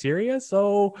my criteria.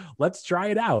 So let's try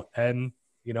it out. And,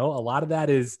 a lot of that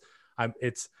is,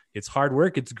 it's hard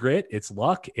work. It's grit. It's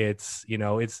luck.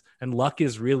 And luck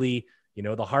is really,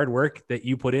 the hard work that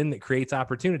you put in that creates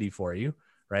opportunity for you.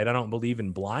 Right. I don't believe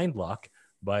in blind luck,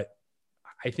 but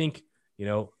I think,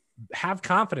 have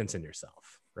confidence in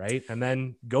yourself. Right. And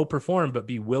then go perform, but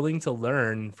be willing to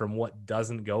learn from what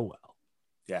doesn't go well.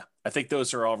 Yeah, I think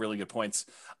those are all really good points.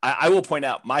 I will point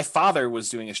out my father was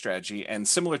doing a strategy, and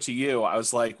similar to you, I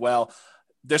was like, well,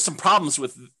 there's some problems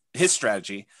with his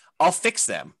strategy. I'll fix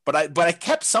them. But I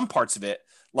kept some parts of it,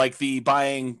 like the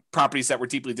buying properties that were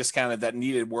deeply discounted that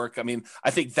needed work. I mean,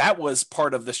 I think that was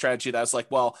part of the strategy that I was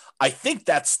like, well, I think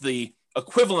that's the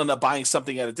equivalent of buying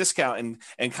something at a discount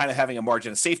and kind of having a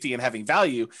margin of safety and having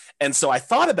value. And so I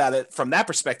thought about it from that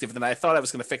perspective, and then I thought I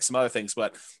was going to fix some other things,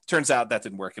 but turns out that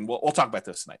didn't work. And we'll talk about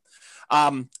this tonight.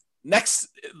 Next,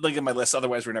 look at my list.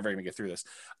 Otherwise, we're never going to get through this.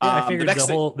 I figured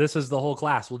this is the whole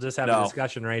class. We'll just have a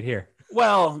discussion right here.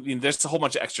 Well, there's a whole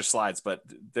bunch of extra slides, but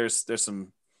there's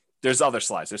other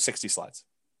slides. There's 60 slides.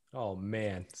 Oh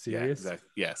man, serious? Yeah, exactly.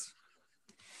 Yes.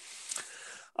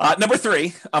 Number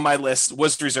 3 on my list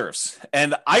was reserves.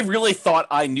 And I really thought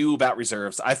I knew about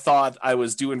reserves. I thought I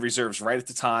was doing reserves right at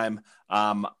the time.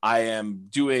 I am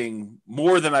doing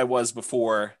more than I was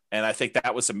before. And I think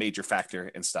that was a major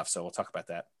factor and stuff. So we'll talk about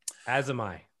that. As am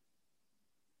I.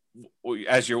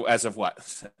 As of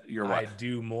what? You're what? I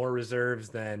do more reserves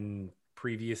than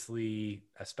previously,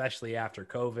 especially after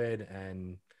COVID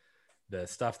and the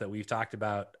stuff that we've talked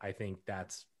about. I think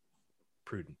that's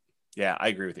prudent. Yeah, I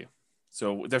agree with you.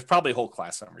 So there's probably a whole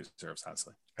class on reserves,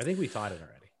 honestly. I think we taught it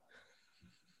already.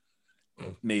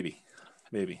 Maybe.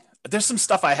 There's some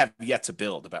stuff I have yet to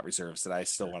build about reserves that I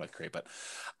still want to create, but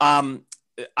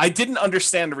I didn't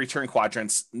understand the return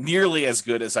quadrants nearly as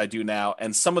good as I do now,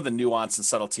 and some of the nuance and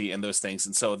subtlety in those things.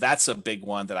 And so that's a big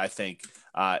one that I think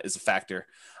is a factor.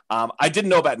 I didn't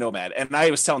know about Nomad, and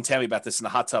I was telling Tammy about this in the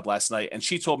hot tub last night, and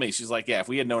she told me, she's like, yeah, if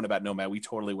we had known about Nomad, we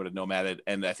totally would have nomaded,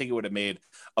 and I think it would have made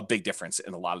a big difference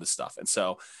in a lot of the stuff. And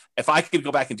so if I could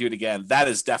go back and do it again, that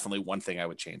is definitely one thing I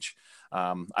would change.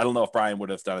 I don't know if Brian would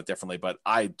have done it differently, but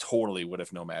I totally would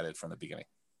have nomaded from the beginning.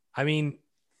 I mean,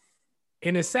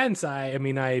 in a sense, I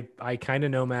kind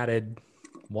of nomaded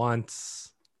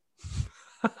once.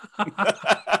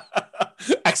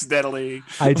 Accidentally.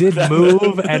 I did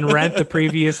move and rent the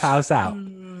previous house out.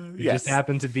 It just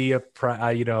happened to be a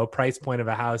price point of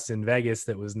a house in Vegas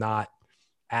that was not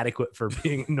adequate for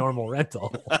being a normal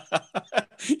rental.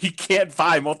 You can't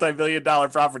buy multi-million-dollar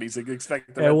properties and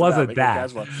expect it wasn't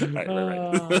that.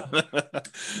 Right.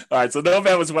 All right, so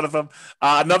Nomad was one of them.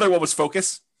 Another one was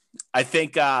Focus. I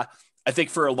think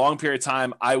for a long period of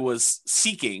time, I was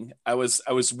seeking. I was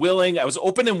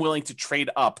open and willing to trade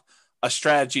up a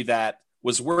strategy that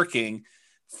was working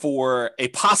for a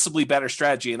possibly better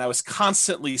strategy. And I was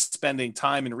constantly spending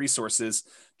time and resources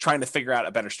trying to figure out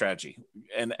a better strategy.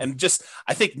 And just,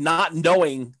 I think not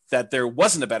knowing that there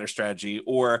wasn't a better strategy,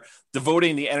 or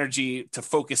devoting the energy to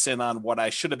focus in on what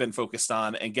I should have been focused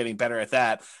on and getting better at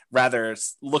that, rather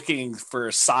looking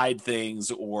for side things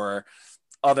or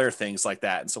other things like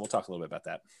that. And so we'll talk a little bit about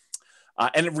that.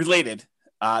 And related,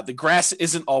 the grass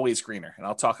isn't always greener. And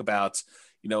I'll talk about,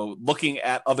 looking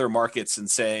at other markets and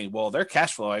saying, well, they're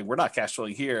cash flowing, we're not cash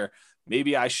flowing here.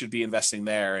 Maybe I should be investing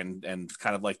there, and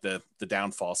kind of like the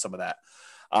downfall, some of that.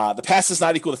 The past does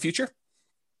not equal the future.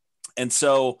 And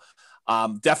so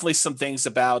definitely some things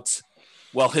about,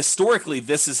 well, historically,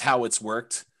 this is how it's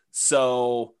worked.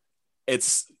 So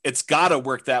it's got to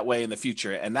work that way in the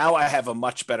future. And now I have a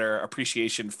much better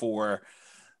appreciation for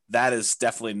that is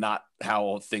definitely not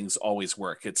how things always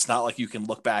work. It's not like you can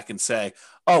look back and say,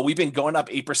 oh, we've been going up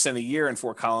 8% a year in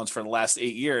Fort Collins for the last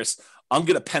 8 years. I'm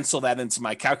going to pencil that into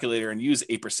my calculator and use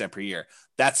 8% per year.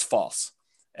 That's false.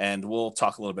 And we'll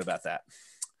talk a little bit about that.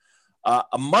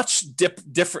 A much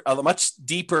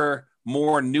deeper,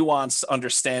 more nuanced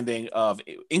understanding of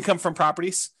income from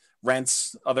properties,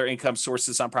 rents, other income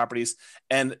sources on properties,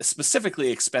 and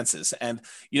specifically expenses. And,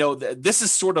 this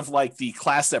is sort of like the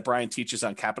class that Brian teaches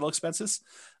on capital expenses.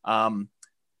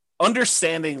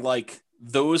 Understanding like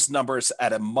those numbers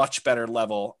at a much better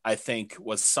level, I think,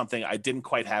 was something I didn't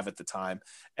quite have at the time.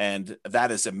 And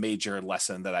that is a major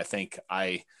lesson that I think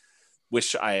I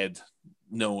wish I had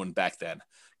known back then.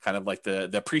 Kind of like the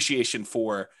appreciation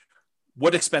for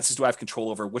what expenses do I have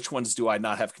control over? Which ones do I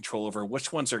not have control over?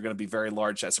 Which ones are going to be very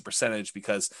large as a percentage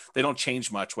because they don't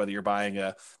change much, whether you're buying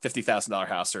a $50,000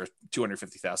 house or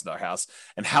 $250,000 house,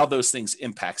 and how those things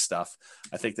impact stuff.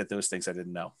 I think that those things I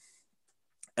didn't know.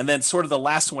 And then sort of the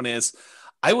last one is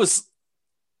I was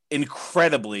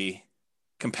incredibly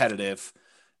competitive,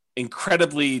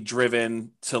 incredibly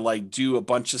driven to like do a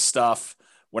bunch of stuff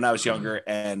when I was younger.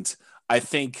 And I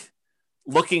think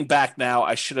looking back now,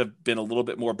 I should have been a little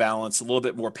bit more balanced, a little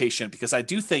bit more patient, because I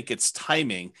do think it's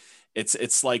timing.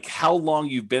 It's like how long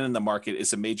you've been in the market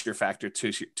is a major factor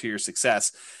to your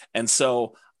success. And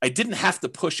so I didn't have to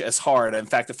push as hard. In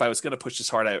fact, if I was going to push as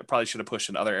hard, I probably should have pushed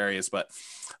in other areas, but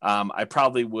I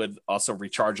probably would also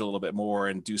recharge a little bit more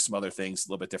and do some other things a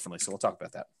little bit differently. So we'll talk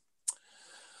about that.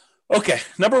 Okay.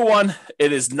 Number 1,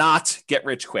 it is not get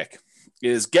rich quick. It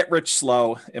is get rich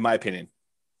slow, in my opinion.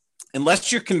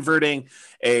 Unless you're converting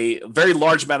a very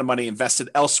large amount of money invested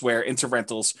elsewhere into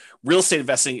rentals, real estate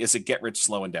investing is a get rich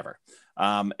slow endeavor.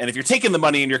 And if you're taking the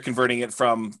money and you're converting it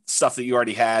from stuff that you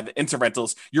already had into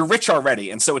rentals, you're rich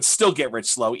already. And so it's still get rich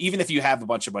slow, even if you have a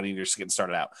bunch of money and you're just getting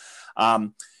started out.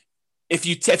 If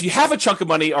you have a chunk of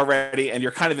money already and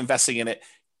you're kind of investing in it,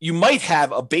 you might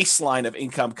have a baseline of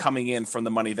income coming in from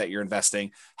the money that you're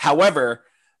investing. However,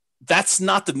 that's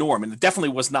not the norm. And it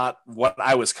definitely was not what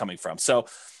I was coming from. So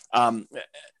I'm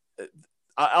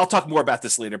I'll talk more about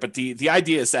this later, but the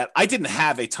idea is that I didn't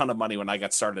have a ton of money when I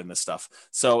got started in this stuff.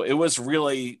 So it was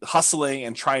really hustling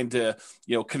and trying to,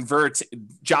 convert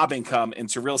job income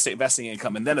into real estate investing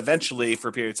income. And then eventually, for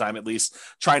a period of time, at least,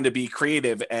 trying to be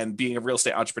creative and being a real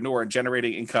estate entrepreneur and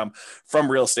generating income from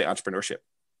real estate entrepreneurship.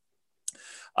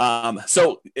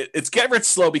 So it's get rich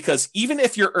slow, because even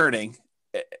if you're earning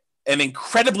an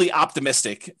incredibly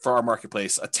optimistic, for our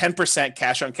marketplace, a 10%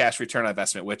 cash on cash return on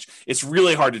investment, which it's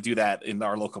really hard to do that in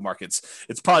our local markets.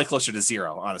 It's probably closer to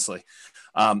zero, honestly.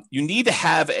 You need to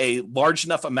have a large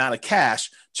enough amount of cash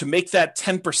to make that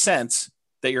 10%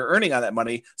 that you're earning on that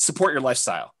money support your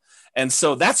lifestyle. And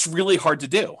so that's really hard to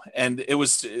do. And it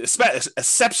was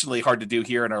exceptionally hard to do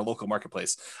here in our local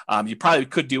marketplace. You probably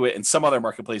could do it in some other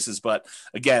marketplaces, but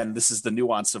again, this is the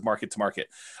nuance of market to market.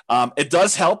 It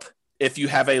does help if you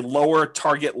have a lower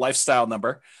target lifestyle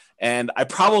number. And I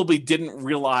probably didn't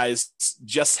realize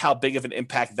just how big of an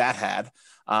impact that had.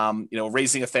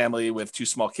 Raising a family with 2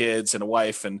 small kids and a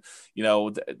wife, and,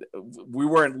 we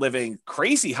weren't living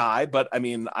crazy high, but I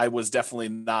mean, I was definitely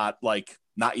not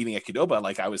eating at Qdoba.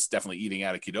 Like, I was definitely eating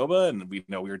out at Qdoba, and we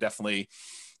were definitely,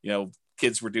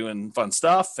 kids were doing fun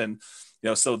stuff. And,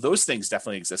 so those things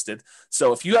definitely existed.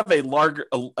 So if you have a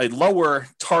lower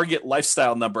target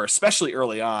lifestyle number, especially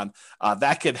early on,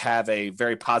 that could have a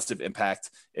very positive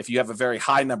impact. If you have a very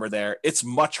high number there, it's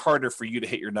much harder for you to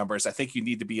hit your numbers. I think you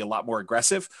need to be a lot more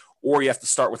aggressive, or you have to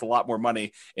start with a lot more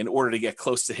money in order to get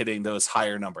close to hitting those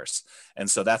higher numbers. And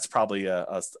so that's probably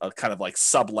a kind of like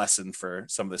sub lesson for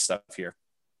some of this stuff here.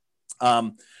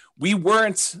 We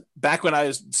weren't, back when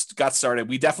I got started,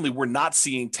 we definitely were not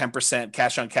seeing 10%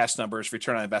 cash on cash numbers,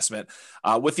 return on investment,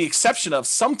 with the exception of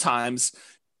sometimes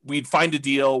we'd find a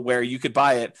deal where you could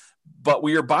buy it, but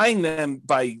we were buying them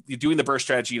by doing the burst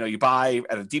strategy. You buy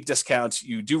at a deep discount,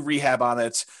 you do rehab on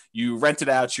it, you rent it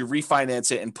out, you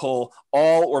refinance it and pull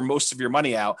all or most of your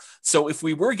money out. So if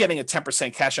we were getting a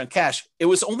 10% cash on cash, it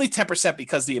was only 10%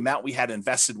 because the amount we had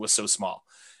invested was so small.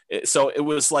 So it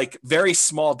was like very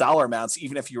small dollar amounts,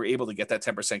 even if you were able to get that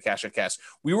 10% cash on cash.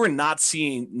 We were not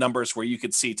seeing numbers where you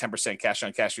could see 10% cash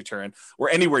on cash return or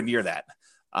anywhere near that,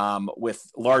 with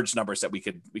large numbers that we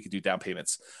could do down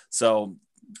payments. So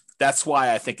that's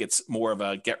why I think it's more of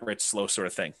a get rich slow sort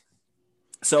of thing.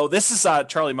 So this is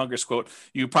Charlie Munger's quote.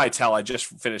 You can probably tell I just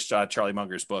finished Charlie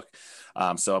Munger's book.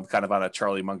 So I'm kind of on a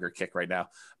Charlie Munger kick right now.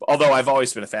 Although I've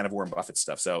always been a fan of Warren Buffett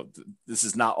stuff. So this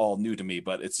is not all new to me,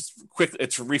 but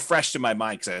it's refreshed in my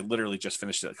mind because I literally just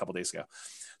finished it a couple days ago.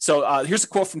 So here's a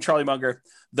quote from Charlie Munger.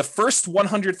 "The first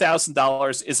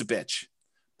 $100,000 is a bitch,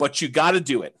 but you got to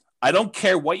do it. I don't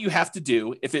care what you have to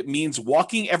do. If it means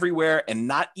walking everywhere and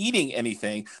not eating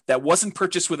anything that wasn't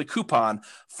purchased with a coupon,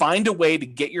 find a way to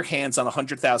get your hands on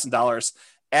 $100,000.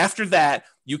 After that,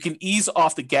 you can ease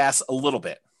off the gas a little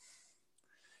bit."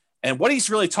 And what he's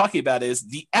really talking about is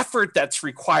the effort that's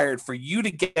required for you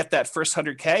to get that first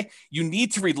 100K. You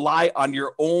need to rely on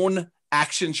your own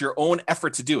actions, your own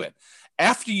effort to do it.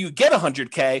 After you get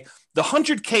 100K, the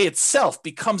 100K itself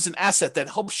becomes an asset that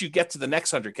helps you get to the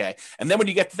next 100K. And then when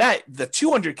you get to that, the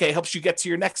 200K helps you get to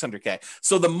your next 100K.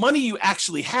 So the money you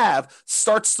actually have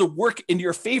starts to work in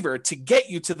your favor to get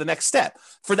you to the next step.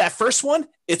 For that first one,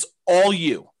 it's all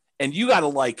you. And you got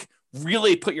to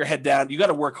really put your head down. You got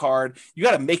to work hard. You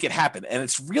got to make it happen. And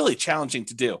it's really challenging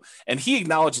to do. And he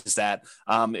acknowledges that.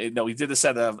 He did this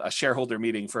at a shareholder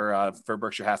meeting for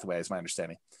Berkshire Hathaway, is my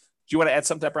understanding. Do you want to add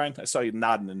something to that, Brian? I saw you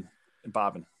nodding and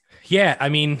bobbing. Yeah, I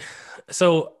mean,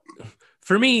 so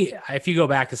for me, if you go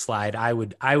back a slide, I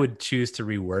would choose to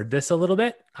reword this a little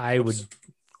bit.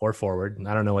 Or forward.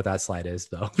 I don't know what that slide is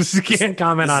though. Can't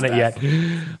comment on it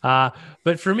yet.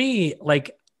 But for me,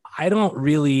 I don't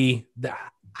really,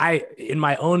 in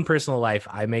my own personal life,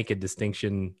 I make a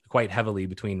distinction quite heavily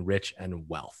between rich and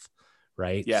wealth,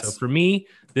 right? Yes. So for me,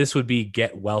 this would be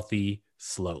get wealthy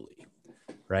slowly,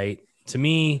 right? To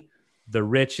me, the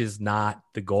rich is not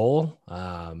the goal.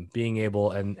 Being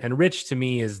able, and rich to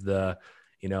me is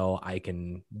I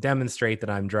can demonstrate that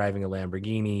I'm driving a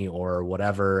Lamborghini or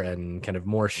whatever, and kind of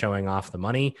more showing off the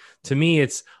money. To me,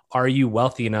 it's, are you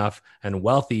wealthy enough? And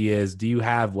wealthy is, do you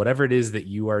have whatever it is that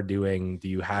you are doing? Do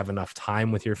you have enough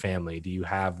time with your family? Do you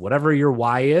have whatever your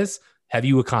why is? Have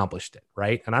you accomplished it?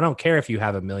 Right. And I don't care if you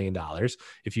have $1 million.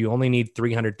 If you only need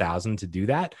 300,000 to do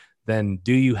that, then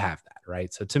do you have that?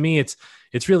 Right. So to me, it's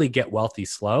really get wealthy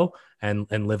slow and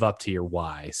live up to your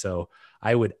why. So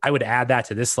I would add that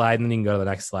to this slide, and then you can go to the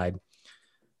next slide.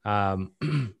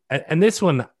 And this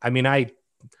one, I mean, I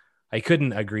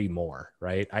couldn't agree more.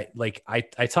 Right.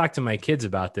 I talked to my kids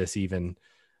about this even.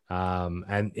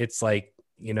 And it's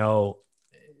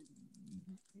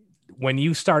when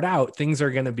you start out, things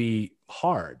are going to be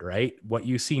hard, right? What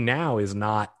you see now is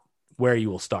not where you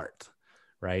will start,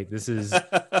 right? This is,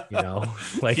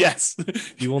 like, yes,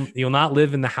 you'll not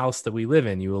live in the house that we live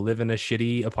in. You will live in a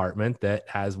shitty apartment that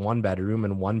has 1 bedroom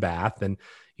and 1 bath. And,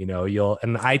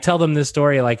 and I tell them this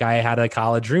story. Like, I had a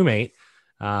college roommate,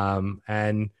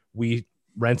 and we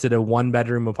rented a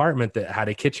 1-bedroom apartment that had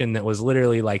a kitchen that was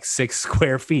literally like 6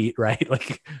 square feet, right?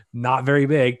 Like, not very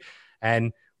big.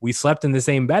 And we slept in the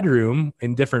same bedroom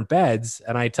in different beds.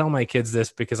 And I tell my kids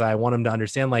this because I want them to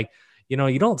understand, like,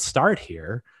 you don't start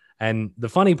here. And the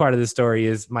funny part of the story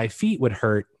is my feet would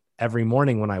hurt every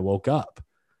morning when I woke up,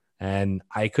 and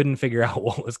I couldn't figure out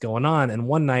what was going on. And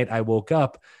one night I woke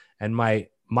up and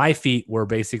my feet were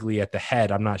basically at the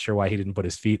head. I'm not sure why he didn't put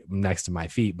his feet next to my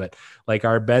feet, but like,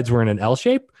 our beds were in an L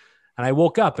shape. And I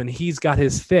woke up and he's got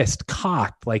his fist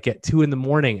cocked like at 2 a.m.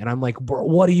 And I'm like, bro,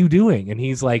 what are you doing? And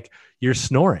he's like, you're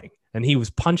snoring. And he was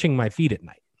punching my feet at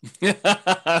night.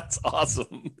 That's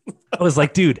awesome. I was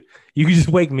like, dude, you can just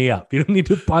wake me up. You don't need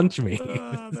to punch me.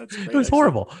 That's great, it was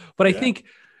horrible. But I think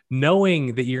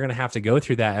knowing that you're going to have to go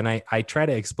through that. And I try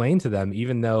to explain to them,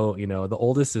 even though, the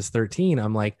oldest is 13,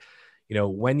 I'm like,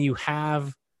 when you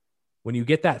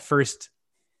get that first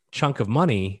chunk of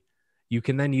money, you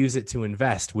can then use it to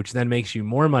invest, which then makes you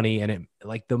more money. And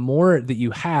the more that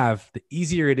you have, the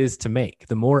easier it is to make,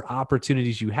 the more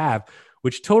opportunities you have,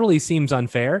 which totally seems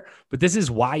unfair, but this is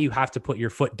why you have to put your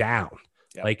foot down,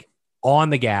 like on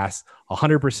the gas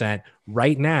 100%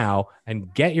 right now,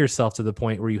 and get yourself to the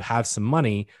point where you have some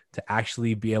money to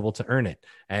actually be able to earn it.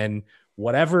 And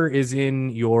whatever is in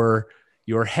your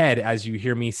head as you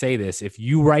hear me say this, if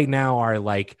you right now are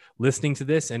like listening to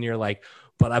this and you're like,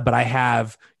 but I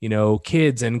have,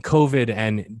 kids and COVID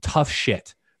and tough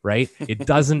shit, right? It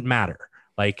doesn't matter.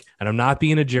 Like, and I'm not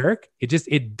being a jerk.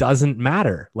 It doesn't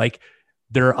matter. Like,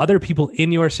 there are other people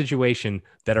in your situation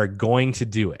that are going to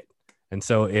do it. And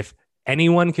so if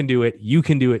anyone can do it, you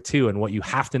can do it too. And what you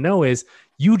have to know is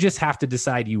you just have to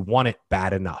decide you want it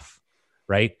bad enough,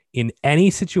 right? In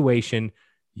any situation,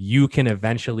 you can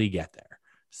eventually get there.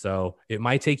 So it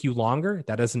might take you longer.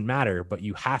 That doesn't matter, but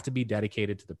you have to be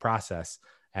dedicated to the process.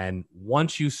 And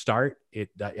once you start it,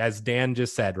 as Dan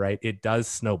just said, right, it does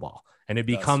snowball, and it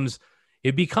becomes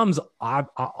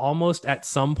almost at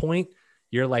some point,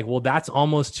 you're like, well, that's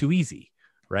almost too easy,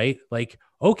 right? Like,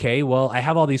 okay, well, I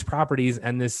have all these properties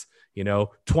and this,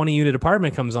 20-unit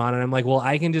apartment comes on, and I'm like, well,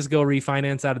 I can just go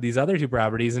refinance out of these other 2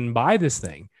 properties and buy this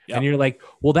thing. Yep. And you're like,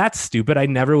 well, that's stupid. I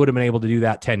never would have been able to do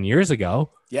that 10 years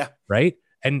ago. Yeah. Right.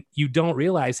 And you don't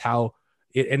realize how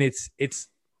it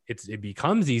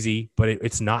becomes easy, but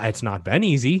it's not been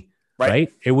easy. Right.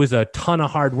 It was a ton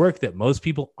of hard work that most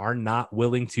people are not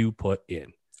willing to put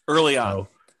in early on. So,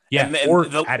 yeah. And or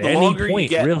at any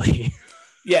point, really.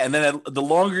 Yeah. And then the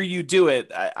longer you do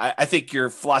it, I think your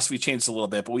philosophy changes a little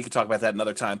bit, but we can talk about that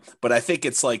another time. But I think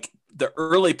it's like the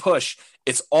early push,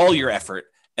 it's all your effort.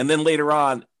 And then later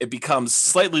on, it becomes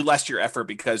slightly less your effort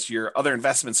because your other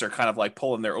investments are kind of like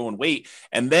pulling their own weight.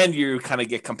 And then you kind of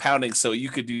get compounding. So you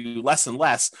could do less and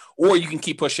less, or you can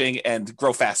keep pushing and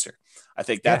grow faster. I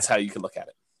think that's how you can look at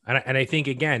it. And I think,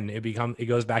 again, it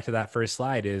goes back to that first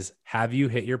slide is, have you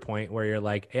hit your point where you're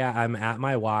like, yeah, I'm at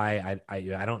my why.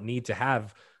 I don't need to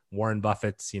have Warren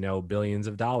Buffett's, billions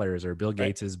of dollars, or Bill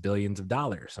Gates's billions of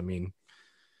dollars. I mean,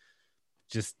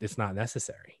 just, it's not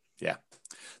necessary. Yeah.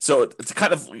 So to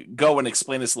kind of go and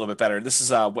explain this a little bit better, this is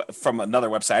from another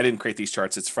website. I didn't create these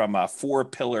charts. It's from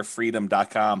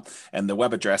 4pillarfreedom.com, and the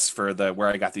web address for where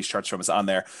I got these charts from is on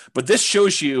there. But this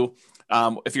shows you,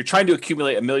 if you're trying to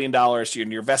accumulate $1 million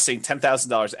and you're investing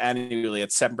 $10,000 annually at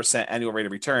 7% annual rate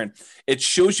of return, it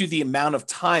shows you the amount of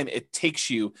time it takes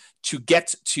you to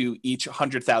get to each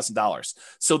 $100,000.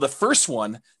 So the first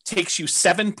one takes you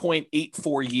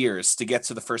 7.84 years to get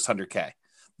to the first 100K.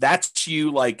 That's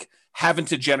you like having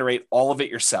to generate all of it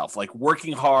yourself, like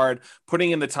working hard,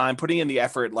 putting in the time, putting in the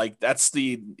effort. Like that's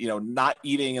the, not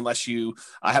eating unless you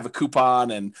have a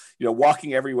coupon, and,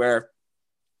 walking everywhere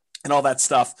and all that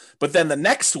stuff. But then the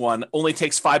next one only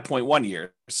takes 5.1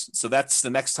 years. So that's the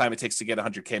next time it takes to get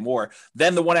 100K more.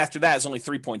 Then the one after that is only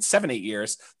 3.78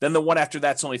 years. Then the one after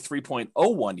that's only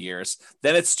 3.01 years.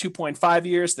 Then it's 2.5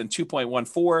 years, then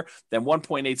 2.14, then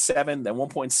 1.87, then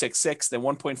 1.66, then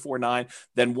 1.49,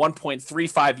 then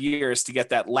 1.35 years to get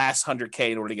that last 100K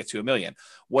in order to get to $1 million.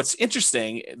 What's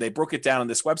interesting, they broke it down on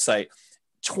this website,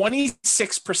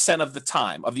 26% of the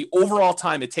time, of the overall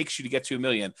time it takes you to get to $1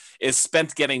 million, is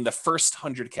spent getting the first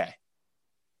 100K.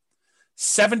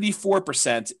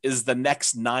 74% is the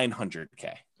next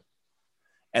 900K.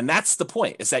 And that's the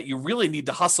point, is that you really need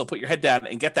to hustle, put your head down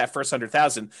and get that first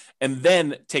 100,000 and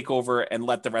then take over and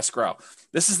let the rest grow.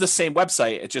 This is the same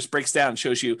website. It just breaks down and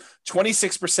shows you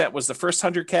 26% was the first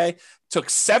 100K, took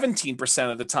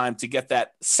 17% of the time to get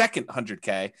that second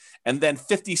 100K, and then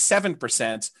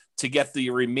 57% to get the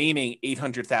remaining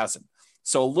 800,000.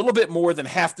 So a little bit more than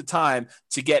half the time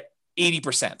to get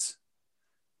 80%.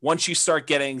 Once you start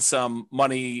getting some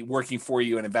money working for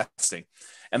you and investing.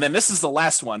 And then this is the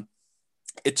last one.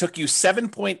 It took you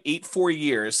 7.84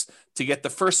 years to get the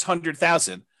first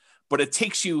 100,000, but it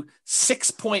takes you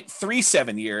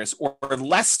 6.37 years or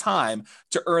less time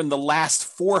to earn the last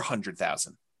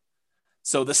 400,000.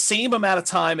 So the same amount of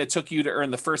time it took you to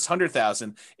earn the first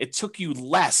 100,000, it took you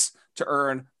less to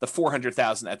earn the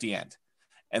 400,000 at the end.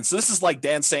 And so this is like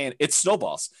Dan saying it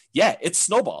snowballs. Yeah, it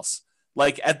snowballs.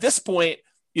 Like at this point,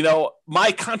 you know,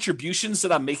 my contributions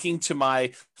that I'm making to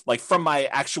my, like from my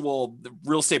actual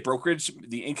real estate brokerage,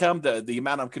 the income, the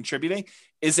amount I'm contributing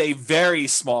is a very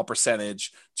small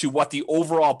percentage to what the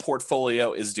overall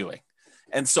portfolio is doing.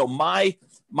 And so my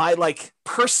like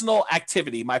personal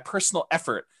activity, my personal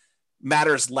effort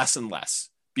matters less and less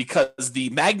because the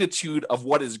magnitude of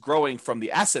what is growing from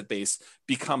the asset base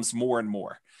becomes more and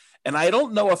more. And I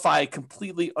don't know if I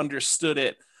completely understood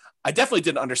it. I definitely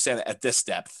didn't understand it at this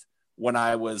depth when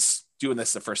I was doing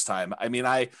this the first time. I mean,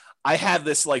 I had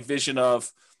this like vision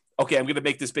of, okay, I'm going to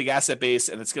make this big asset base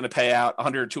and it's going to pay out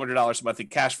 $100 or $200 a month in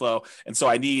cash flow. And so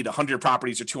I need 100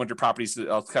 properties or 200 properties.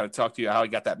 I'll kind of talk to you how I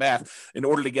got that math in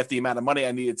order to get the amount of money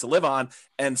I needed to live on.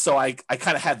 And so I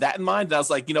kind of had that in mind. And I was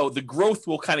like, you know, the growth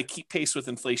will kind of keep pace with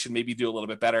inflation, maybe do a little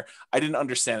bit better. I didn't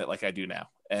understand it like I do now.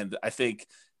 And I think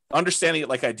understanding it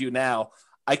like I do now,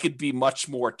 I could be much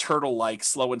more turtle-like,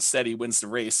 slow and steady wins the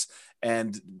race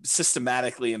and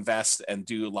systematically invest and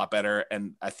do a lot better.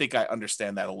 And I think I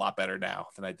understand that a lot better now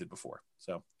than I did before.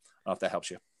 So I don't know if that helps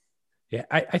you. Yeah.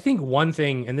 I think one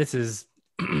thing, and this is,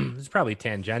 this is probably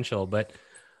tangential, but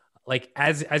like,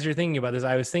 as you're thinking about this,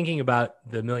 I was thinking about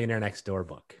the Millionaire Next Door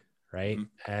book, right?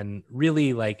 Mm-hmm. And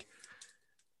really like,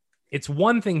 it's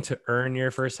one thing to earn your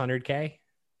first 100K.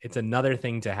 It's another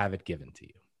thing to have it given to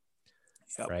you.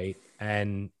 Yep. Right.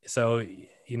 And so,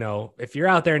 you know, if you're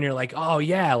out there and you're like, oh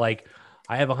yeah, like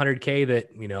I have 100K that,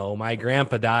 you know, my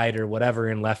grandpa died or whatever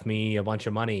and left me a bunch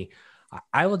of money.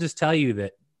 I will just tell you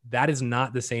that that is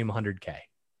not the same 100K.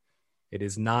 It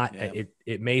is not, yeah.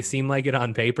 It may seem like it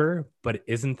on paper, but it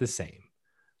isn't the same.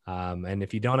 And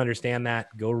if you don't understand that,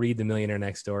 go read The Millionaire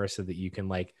Next Door so that you can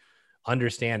like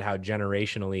understand how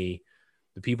generationally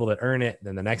the people that earn it,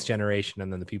 then the next generation,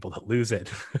 and then the people that lose it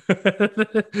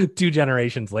 2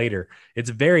 generations later. It's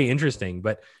very interesting,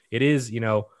 but it is, you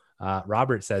know,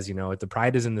 Robert says, you know, the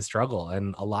pride is in the struggle.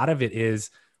 And a lot of it is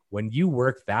when you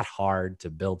work that hard to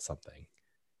build something,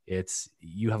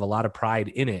 you have a lot of pride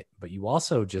in it, but you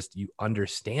also you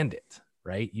understand it,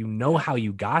 right? You know how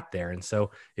you got there. And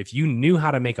so if you knew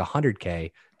how to make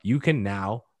 100K, you can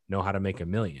now know how to make $1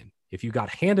 million. If you got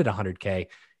handed 100K,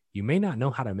 you may not know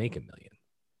how to make $1 million.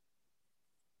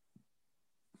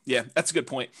 Yeah, that's a good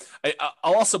point.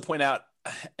 I'll also point out,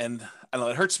 and I don't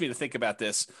know, it hurts me to think about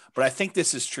this, but I think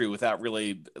this is true without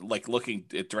really like looking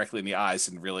it directly in the eyes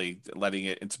and really letting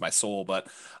it into my soul. But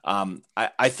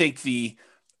I think the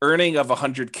earning of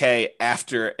 100K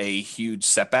after a huge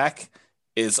setback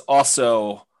is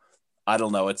also, I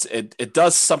don't know, it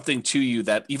does something to you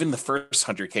that even the first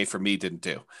 100K for me didn't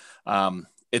do.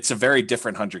 It's a very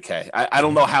different 100K. I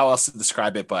don't know how else to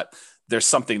describe it, but there's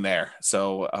something there.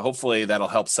 So hopefully that'll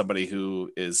help somebody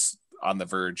who is on the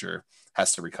verge or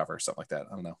has to recover or something like that.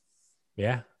 I don't know.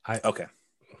 Yeah. Okay.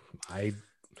 I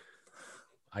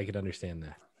could understand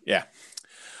that. Yeah.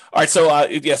 All right. So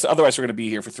yes, otherwise we're going to be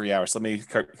here for 3 hours. Let me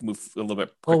move a little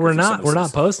bit. Well, we're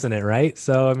not posting it, right?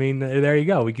 So, I mean, there you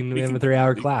go. We have a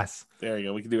 3-hour class. There you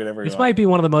go. We can do whatever. This might be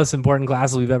one of the most important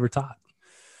classes we've ever taught.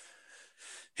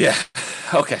 Yeah.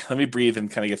 Okay. Let me breathe and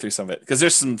kind of get through some of it because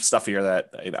there's some stuff here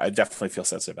that I definitely feel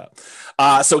sensitive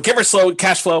about. So Giver Slow,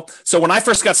 cash flow. So when I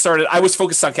first got started, I was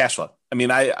focused on cash flow. I mean,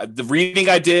 the reading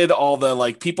I did, all the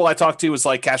like people I talked to was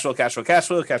like cash flow, cash flow, cash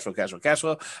flow, cash flow, cash flow, cash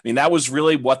flow. I mean, that was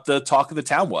really what the talk of the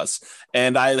town was.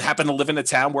 And I happened to live in a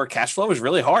town where cash flow was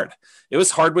really hard. It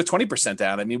was hard with 20%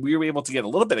 down. I mean, we were able to get a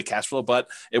little bit of cash flow, but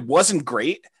it wasn't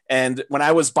great. And when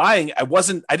I was buying, I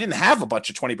didn't have a bunch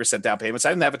of 20% down payments. I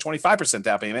didn't have a 25%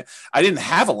 down payment. I didn't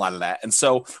have a lot of that. And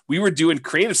so we were doing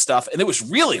creative stuff and it was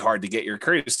really hard to get your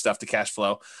creative stuff to cash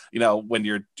flow, you know, when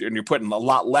you're putting a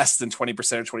lot less than 20%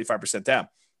 or 25% down.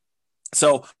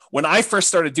 So when I first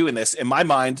started doing this in my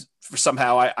mind,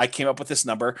 somehow I came up with this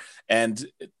number and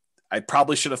I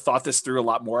probably should have thought this through a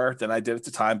lot more than I did at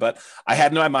the time, but I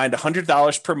had in my mind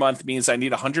 $100 per month means I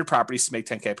need 100 properties to make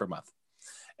 10K per month.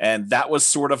 And that was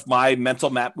sort of my mental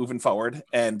map moving forward.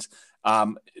 And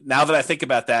now that I think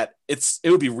about that, it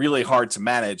would be really hard to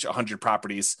manage 100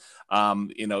 properties.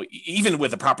 Even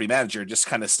with a property manager, just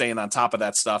kind of staying on top of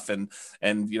that stuff and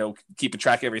keeping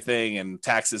track of everything and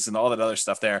taxes and all that other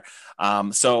stuff there.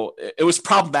 So it was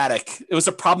problematic. It was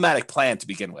a problematic plan to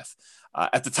begin with.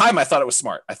 At the time, I thought it was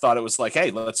smart. I thought it was like,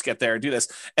 hey, let's get there and do this.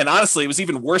 And honestly, it was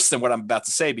even worse than what I'm about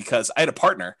to say, because I had a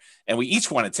partner and we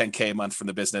each wanted 10K a month from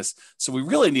the business. So we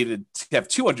really needed to have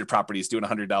 200 properties doing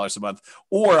 $100 a month,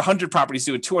 or 100 properties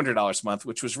doing $200 a month,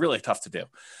 which was really tough to do.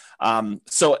 And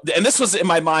this was in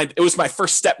my mind, it was my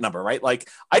first step number, right? Like,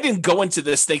 I didn't go into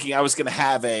this thinking I was going to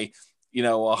have a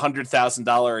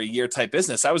 $100,000 a year type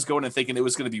business. I was going and thinking it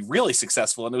was going to be really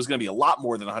successful, and it was going to be a lot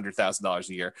more than $100,000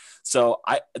 a year. So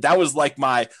that was like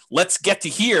let's get to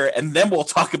here, and then we'll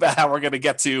talk about how we're going to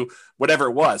get to whatever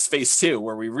it was, phase 2,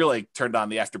 where we really turned on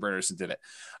the afterburners and did it.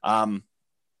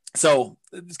 So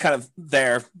it's kind of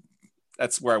there.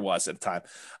 That's where I was at the time.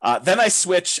 Then I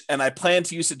switched, and I planned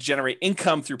to use it to generate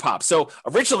income through POP. So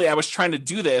originally I was trying to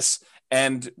do this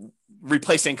and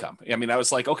replace income. I mean, I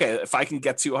was like, okay, if I can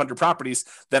get to 100 properties,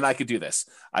 then I could do this.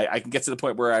 I can get to the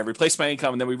point where I replace my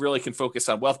income, and then we really can focus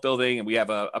on wealth building, and we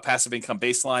have a passive income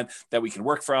baseline that we can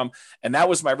work from. And that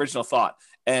was my original thought.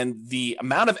 And the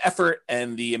amount of effort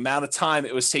and the amount of time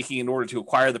it was taking in order to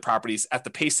acquire the properties at the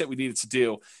pace that we needed to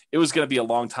do, it was going to be a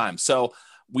long time. So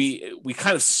we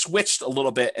kind of switched a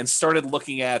little bit and started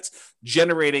looking at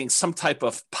generating some type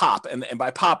of POP. And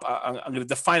by POP, I'm going to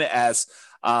define it as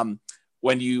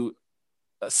when you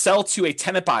sell to a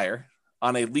tenant buyer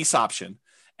on a lease option,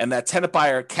 and that tenant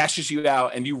buyer cashes you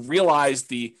out, and you realize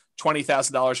the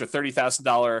 $20,000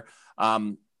 or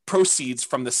 $30,000 proceeds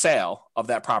from the sale of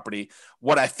that property.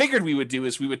 What I figured we would do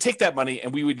is we would take that money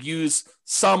and we would use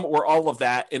some or all of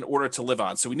that in order to live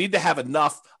on. So we need to have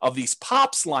enough of these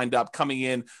POPs lined up coming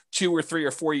in 2 or 3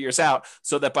 or 4 years out,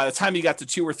 so that by the time you got to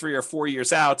 2 or 3 or 4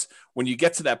 years out, when you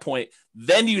get to that point,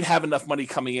 then you'd have enough money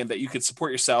coming in that you could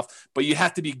support yourself, but you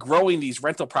have to be growing these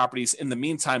rental properties in the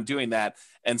meantime doing that.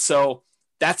 And so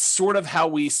that's sort of how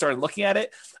we started looking at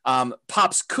it.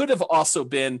 POPs could have also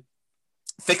been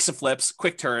fix and flips,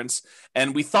 quick turns.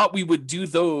 And we thought we would do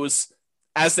those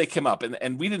as they came up.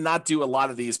 And we did not do a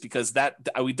lot of these, because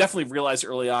we definitely realized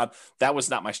early on that was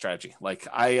not my strategy. Like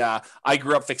I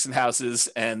grew up fixing houses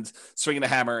and swinging a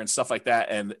hammer and stuff like that,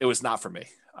 and it was not for me.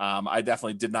 I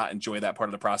definitely did not enjoy that part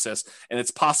of the process, and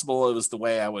it's possible it was the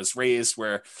way I was raised,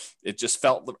 where it just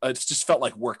felt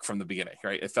like work from the beginning,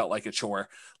 right? It felt like a chore.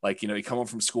 Like, you come home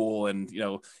from school and,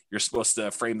 you're supposed to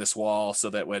frame this wall so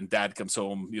that when dad comes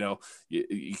home,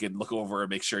 you can look over and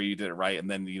make sure you did it right. And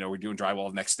then, we're doing drywall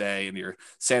the next day, and you're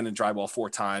sanding drywall 4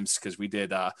 times, because we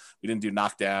didn't do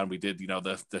knockdown. We did,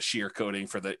 the shear coating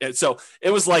for so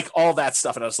it was like all that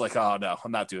stuff. And I was like, oh no,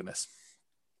 I'm not doing this.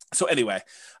 So anyway,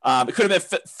 it could have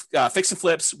been fix and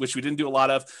flips, which we didn't do a lot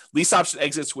of, lease option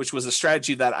exits, which was a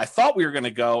strategy that I thought we were going to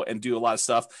go and do a lot of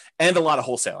stuff, and a lot of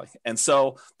wholesaling. And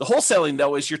so the wholesaling,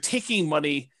 though, is you're taking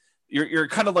money, you're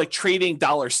kind of like trading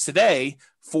dollars today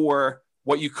for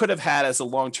what you could have had as a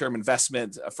long-term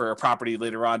investment for a property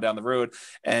later on down the road.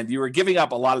 And you were giving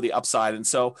up a lot of the upside. And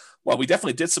so while we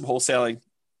definitely did some wholesaling,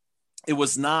 it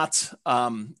was not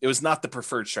the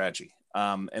preferred strategy.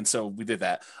 And so we did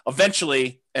that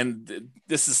eventually. And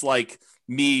this is like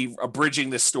me abridging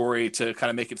this story to kind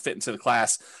of make it fit into the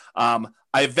class. I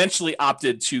eventually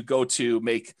opted to go to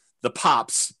make the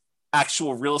POPs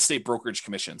actual real estate brokerage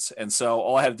commissions. And so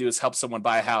all I had to do is help someone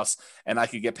buy a house, and I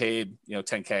could get paid,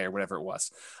 $10K or whatever it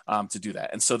was, to do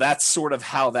that. And so that's sort of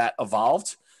how that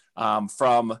evolved,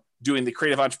 from doing the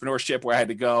creative entrepreneurship, where I had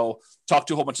to go talk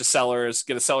to a whole bunch of sellers,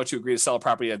 get a seller to agree to sell a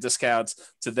property at discounts,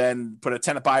 to then put a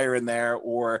tenant buyer in there,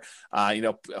 or,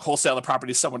 wholesale the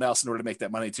property to someone else in order to make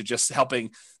that money, to just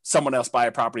helping someone else buy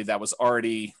a property that was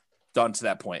already done to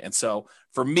that point. And so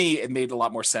for me, it made a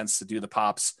lot more sense to do the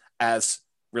POPs as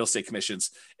real estate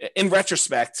commissions. In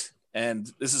retrospect,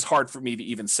 and this is hard for me to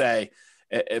even say,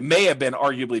 it may have been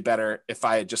arguably better if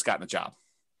I had just gotten a job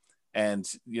and,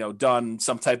 done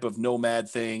some type of nomad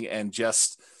thing and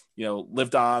just,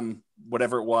 lived on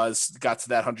whatever it was, got to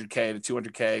that 100K to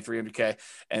 200K, 300K,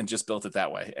 and just built it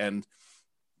that way. And,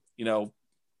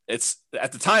 it's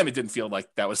at the time, it didn't feel like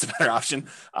that was the better option,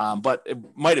 but it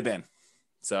might've been.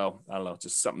 So I don't know,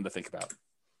 just something to think about.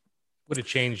 Would have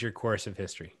changed your course of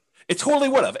history. It totally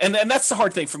would have. And that's the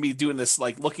hard thing for me doing this,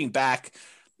 like looking back,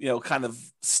 kind of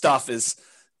stuff is,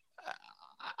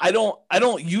 I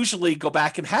don't usually go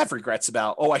back and have regrets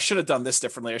about, oh, I should have done this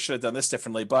differently. I should have done this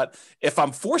differently. But if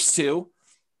I'm forced to,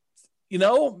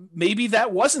 maybe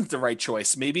that wasn't the right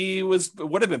choice. Maybe it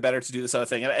would have been better to do this other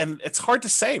thing. And it's hard to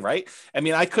say, right? I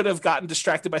mean, I could have gotten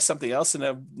distracted by something else and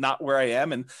I'm not where I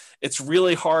am. And it's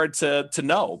really hard to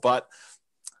know, but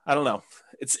I don't know.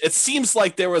 It seems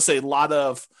like there was a lot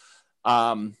of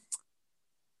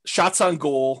shots on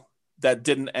goal that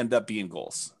didn't end up being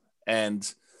goals.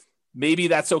 And maybe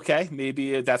that's okay.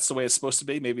 Maybe that's the way it's supposed to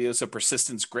be. Maybe it was a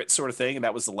persistence grit sort of thing. And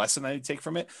that was the lesson I take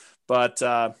from it. But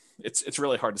it's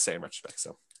really hard to say in retrospect.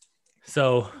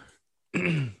 So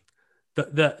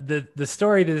the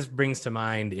story that this brings to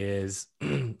mind is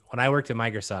when I worked at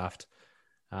Microsoft,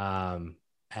 and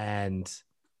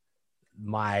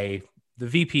the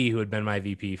VP who had been my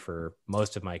VP for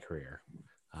most of my career,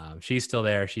 she's still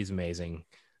there. She's amazing.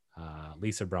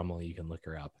 Lisa Brummel, you can look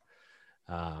her up.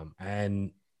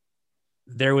 And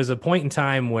there was a point in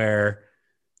time where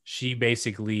she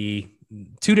basically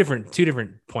two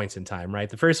different points in time, right?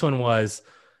 The first one was,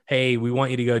 hey, we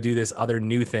want you to go do this other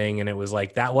new thing. And it was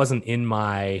like, that wasn't in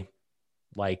my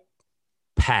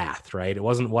path, right? It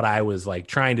wasn't what I was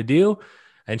trying to do.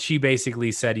 And she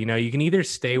basically said, you can either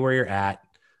stay where you're at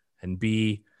and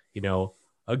be,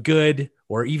 a good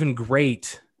or even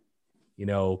great,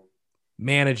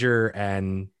 manager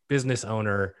and business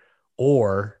owner,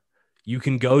 or you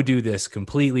can go do this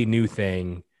completely new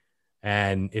thing.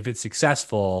 And if it's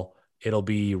successful, it'll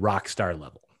be rock star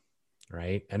level.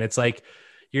 Right. And it's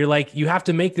you have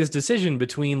to make this decision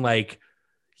between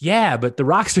yeah, but the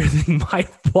rock star thing might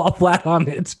fall flat on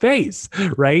its face,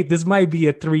 right? This might be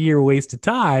a 3-year waste of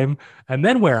time. And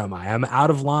then where am I? I'm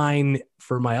out of line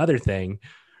for my other thing.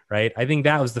 Right. I think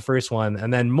that was the first one.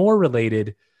 And then more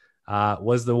related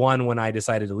was the one when I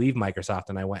decided to leave Microsoft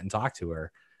and I went and talked to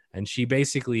her. And she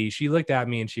looked at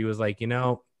me and she was like, and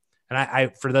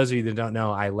I, for those of you that don't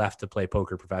know, I left to play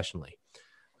poker professionally.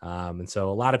 And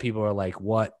so a lot of people are like,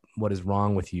 what is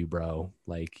wrong with you, bro?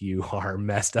 You are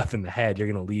messed up in the head.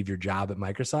 You're going to leave your job at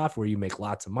Microsoft where you make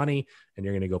lots of money and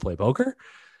you're going to go play poker.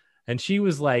 And she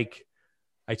was like,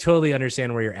 I totally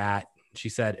understand where you're at. She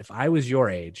said, if I was your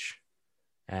age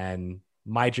and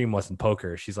my dream wasn't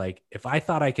poker, she's like, if I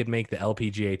thought I could make the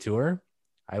LPGA tour,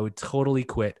 I would totally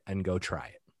quit and go try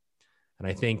it. And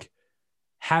I think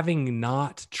having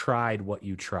not tried what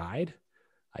you tried,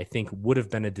 I think would have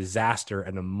been a disaster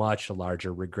and a much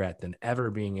larger regret than ever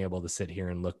being able to sit here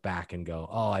and look back and go,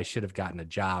 oh, I should have gotten a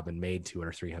job and made 200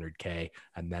 or 300K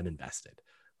and then invested.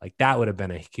 That would have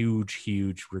been a huge,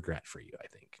 huge regret for you, I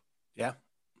think. Yeah,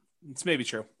 it's maybe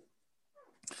true.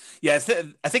 Yeah,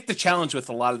 I think the challenge with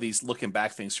a lot of these looking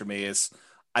back things for me is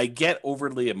I get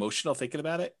overly emotional thinking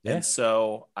about it. Yeah. And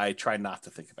so I try not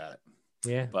to think about it.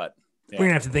 Yeah. But we're going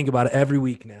to have to think about it every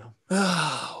week now.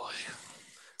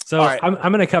 So right. I'm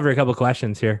going to cover a couple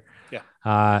questions here. Yeah.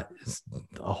 A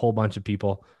whole bunch of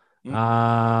people.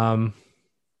 I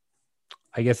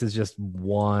guess it's just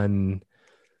one.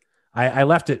 I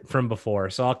left it from before,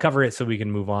 so I'll cover it so we can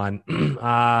move on.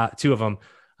 Two of them.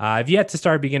 I've yet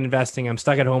to begin investing. I'm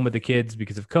stuck at home with the kids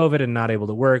because of COVID and not able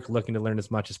to work, looking to learn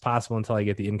as much as possible until I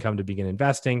get the income to begin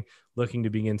investing, looking to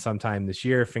begin sometime this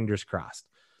year, fingers crossed.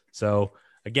 So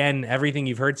again, everything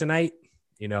you've heard tonight,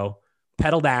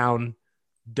 pedal down.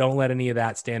 Don't let any of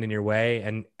that stand in your way.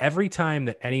 And every time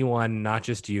that anyone, not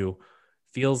just you,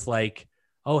 feels like,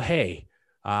 oh, hey,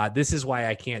 this is why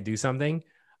I can't do something,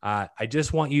 I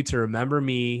just want you to remember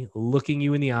me looking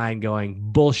you in the eye and going,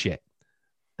 bullshit.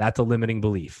 That's a limiting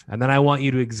belief. And then I want you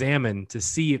to examine to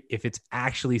see if it's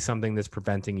actually something that's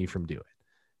preventing you from doing it,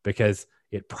 because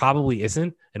it probably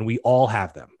isn't. And we all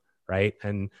have them, right?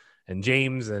 And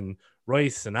James and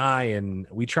Royce and and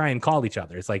we try and call each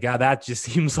other. It's like, that just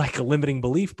seems like a limiting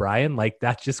belief, Brian.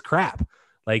 That's just crap.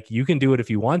 You can do it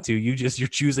if you want to, you're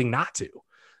choosing not to.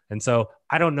 And so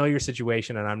I don't know your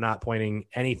situation and I'm not pointing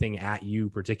anything at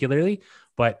you particularly,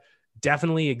 but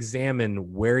definitely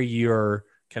examine where your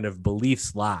kind of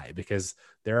beliefs lie, because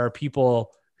there are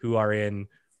people who are in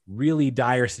really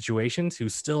dire situations who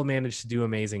still manage to do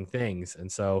amazing things. And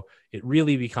so it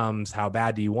really becomes, how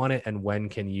bad do you want it? And when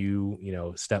can you,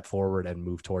 step forward and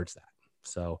move towards that?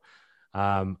 So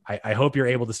I hope you're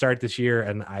able to start this year.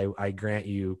 And I grant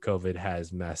you, COVID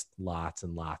has messed lots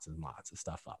and lots and lots of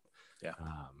stuff up. Yeah.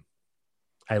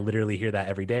 I literally hear that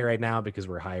every day right now because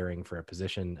we're hiring for a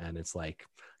position and it's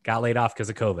got laid off because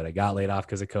of COVID. I got laid off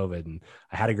because of COVID and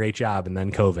I had a great job and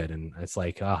then COVID. And it's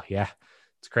oh yeah,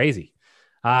 it's crazy.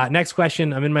 Next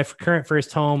question. I'm in my current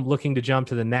first home looking to jump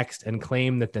to the next and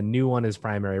claim that the new one is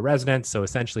primary residence. So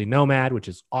essentially nomad, which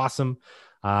is awesome.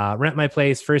 Rent my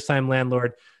place, first time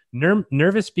landlord.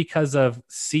 Nervous because of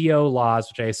CO laws,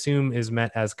 which I assume is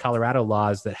meant as Colorado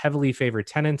laws that heavily favor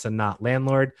tenants and not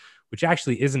landlord, which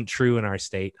actually isn't true in our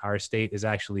state. Our state is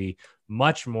actually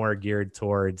much more geared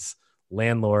towards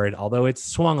landlord, although it's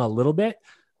swung a little bit,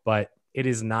 but it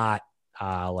is not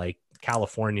like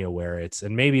California where it's,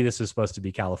 and maybe this is supposed to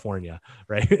be California,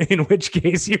 right? In which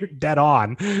case you're dead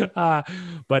on.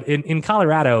 But in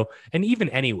Colorado and even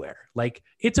anywhere, like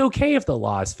it's okay if the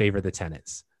laws favor the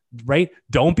tenants, right?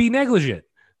 Don't be negligent.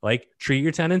 Like treat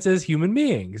your tenants as human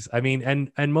beings. I mean,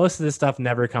 and most of this stuff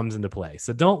never comes into play.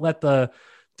 So don't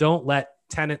let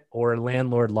tenant or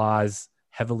landlord laws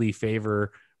heavily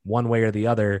favor one way or the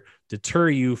other deter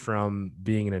you from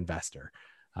being an investor.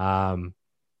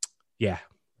 Yeah.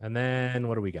 And then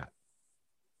what do we got?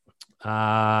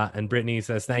 And Brittany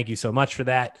says, thank you so much for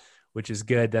that, which is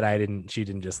good that she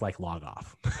didn't just like log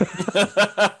off.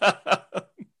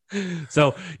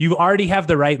 So you already have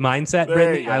the right mindset,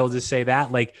 Brittany. I will just say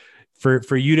that, like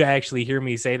for you to actually hear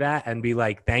me say that and be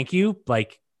like, thank you.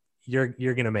 Like you're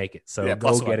going to make it. So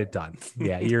go get it done.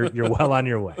 Yeah. You're well on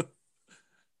your way.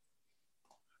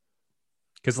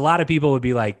 Cause a lot of people would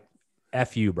be like,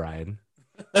 F you, Brian.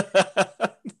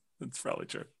 That's probably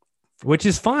true. Which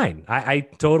is fine. I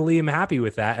totally am happy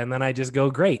with that. And then I just go,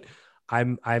 great.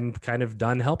 I'm kind of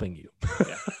done helping you.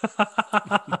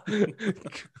 Yeah.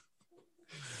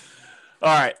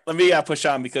 All right. Let me push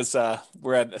on because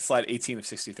we're at slide 18 of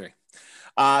 63.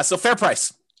 So fair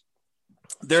price.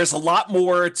 There's a lot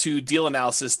more to deal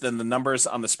analysis than the numbers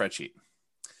on the spreadsheet.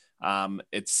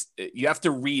 You have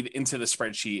to read into the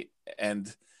spreadsheet,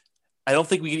 and I don't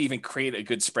think we can even create a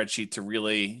good spreadsheet to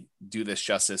really do this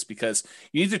justice, because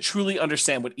you need to truly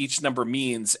understand what each number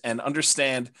means and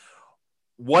understand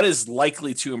what is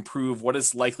likely to improve, what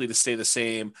is likely to stay the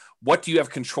same, what do you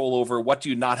have control over, what do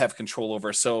you not have control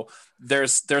over. So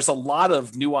there's a lot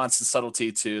of nuance and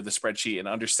subtlety to the spreadsheet and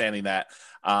understanding that.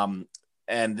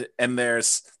 And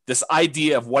there's this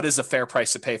idea of what is a fair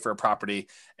price to pay for a property.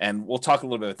 And we'll talk a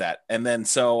little bit about that. And then,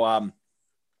 so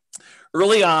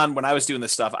early on when I was doing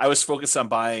this stuff, I was focused on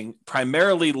buying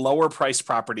primarily lower priced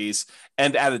properties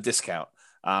and at a discount.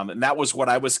 And that was what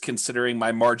I was considering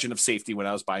my margin of safety when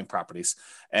I was buying properties.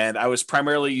 And I was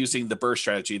primarily using the BRRRR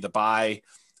strategy, the buy,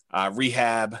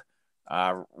 rehab,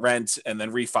 rent, and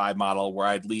then refi model, where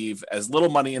I'd leave as little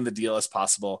money in the deal as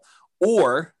possible.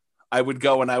 Or I would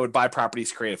go and I would buy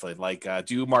properties creatively, like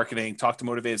do marketing, talk to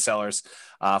motivated sellers,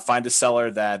 find a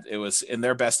seller that it was in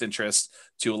their best interest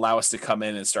to allow us to come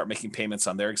in and start making payments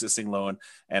on their existing loan.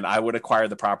 And I would acquire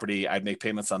the property. I'd make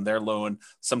payments on their loan.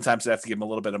 Sometimes I'd have to give them a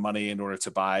little bit of money in order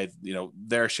to buy,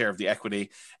 their share of the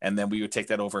equity. And then we would take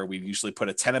that over. We'd usually put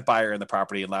a tenant buyer in the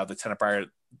property, allow the tenant buyer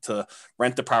to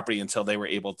rent the property until they were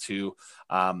able to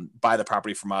buy the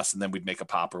property from us. And then we'd make a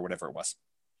pop or whatever it was.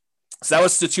 So that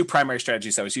was the two primary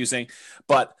strategies I was using,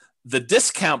 but the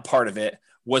discount part of it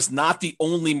was not the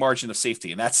only margin of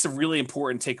safety. And that's the really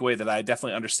important takeaway that I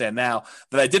definitely understand now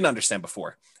that I didn't understand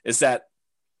before, is that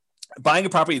buying a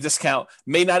property at discount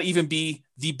may not even be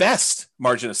the best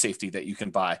margin of safety that you can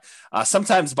buy.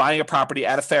 Sometimes buying a property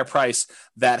at a fair price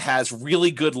that has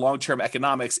really good long-term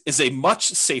economics is a much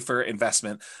safer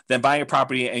investment than buying a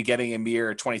property and getting a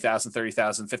mere $20,000,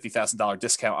 $30,000, $50,000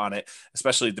 discount on it,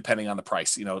 especially depending on the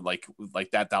price,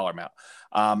 like that dollar amount.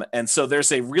 And so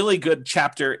there's a really good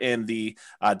chapter in the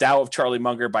Tao of Charlie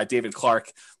Munger by David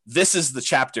Clark. This is the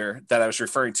chapter that I was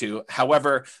referring to.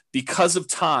 However, because of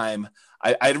time,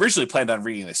 I originally planned on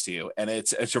reading this to you, and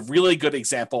it's a really good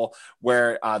example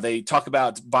where they talk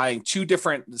about buying two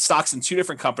different stocks in two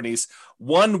different companies,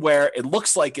 one where it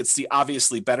looks like it's the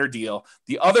obviously better deal,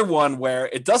 the other one where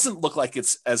it doesn't look like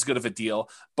it's as good of a deal,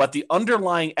 but the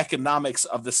underlying economics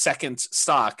of the second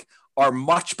stock are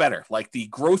much better. Like the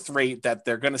growth rate that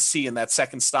they're going to see in that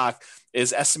second stock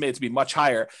is estimated to be much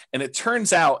higher. And it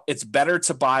turns out it's better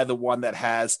to buy the one that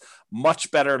has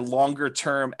much better longer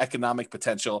term economic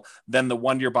potential than the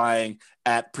one you're buying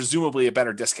at presumably a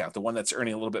better discount, the one that's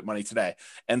earning a little bit of money today.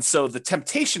 And so the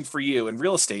temptation for you in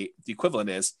real estate, the equivalent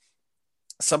is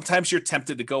sometimes you're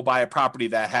tempted to go buy a property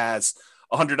that has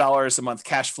 $100 a month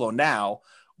cash flow now,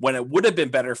 when it would have been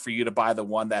better for you to buy the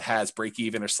one that has break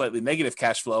even or slightly negative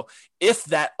cash flow if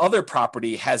that other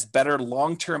property has better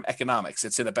long-term economics.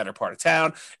 It's in a better part of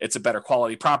town. It's a better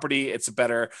quality property. It's a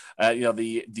better,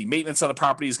 the maintenance on the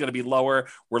property is going to be lower.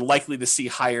 We're likely to see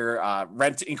higher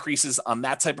rent increases on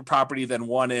that type of property than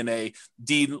one in a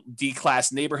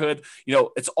D-class neighborhood.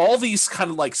 It's all these kind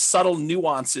of like subtle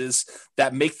nuances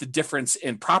that make the difference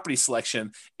in property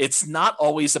selection. It's not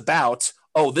always about,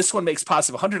 oh, this one makes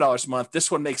positive $100 a month.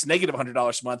 This one makes negative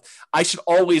 $100 a month. I should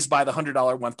always buy the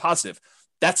 $100 one positive.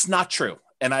 That's not true.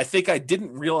 And I think I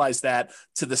didn't realize that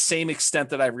to the same extent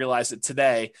that I realized it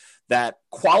today, that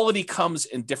quality comes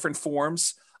in different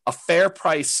forms. A fair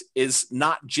price is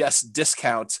not just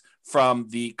discount from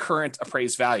the current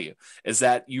appraised value, is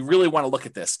that you really want to look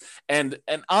at this. And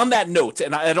on that note,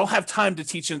 and I don't have time to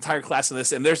teach an entire class on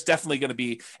this, and there's definitely going to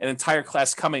be an entire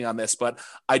class coming on this, but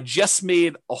I just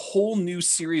made a whole new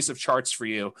series of charts for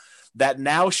you that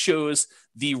now shows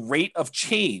the rate of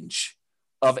change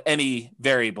of any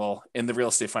variable in the real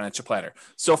estate financial planner.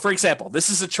 So for example,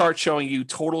 this is a chart showing you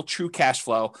total true cash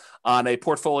flow on a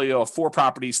portfolio of 4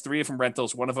 properties, 3 of them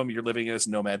rentals, 1 of them you're living as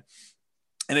nomad.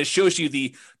 And it shows you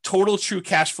the total true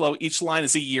cash flow. Each line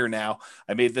is a year now.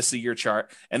 I made this a year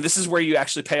chart. And this is where you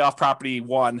actually pay off property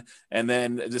 1. And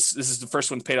then this is the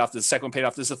first one paid off. The second one paid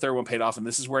off. This is the third one paid off. And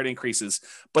this is where it increases.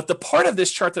 But the part of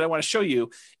this chart that I want to show you,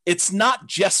 it's not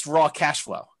just raw cash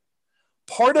flow.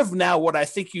 Part of now what I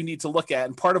think you need to look at,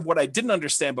 and part of what I didn't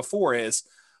understand before, is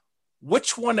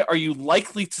which one are you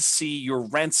likely to see your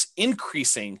rents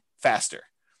increasing faster?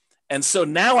 And so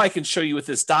now I can show you with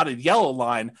this dotted yellow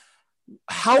line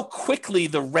how quickly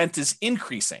the rent is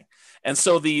increasing. And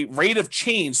so the rate of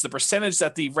change, the percentage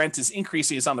that the rent is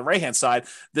increasing, is on the right-hand side.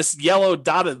 This yellow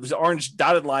dotted, this orange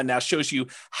dotted line now shows you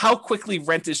how quickly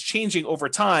rent is changing over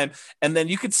time. And then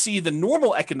you could see the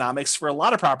normal economics for a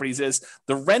lot of properties is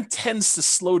the rent tends to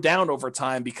slow down over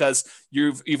time because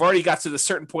you've already got to the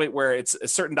certain point where it's a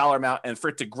certain dollar amount, and for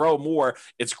it to grow more,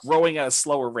 it's growing at a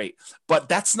slower rate. But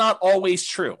that's not always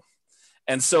true.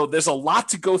 And so there's a lot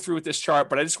to go through with this chart,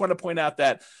 but I just want to point out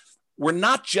that we're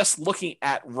not just looking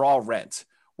at raw rent.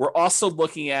 We're also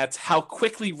looking at how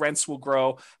quickly rents will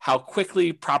grow, how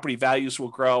quickly property values will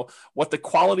grow, what the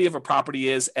quality of a property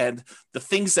is, and the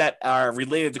things that are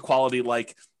related to quality,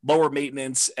 like lower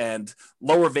maintenance and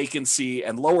lower vacancy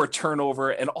and lower turnover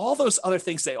and all those other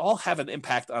things. They all have an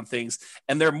impact on things,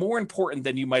 and they're more important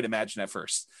than you might imagine at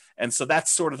first. And so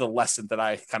that's sort of the lesson that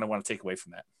I kind of want to take away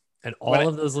from that. And all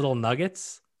of those little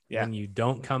nuggets, when you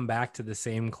don't come back to the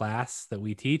same class that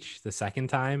we teach the second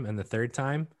time and the third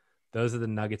time, those are the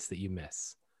nuggets that you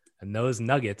miss. And those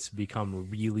nuggets become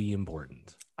really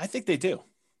important. I think they do.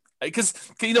 Because,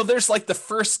 there's like the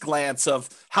first glance of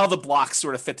how the blocks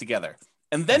sort of fit together.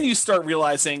 And then you start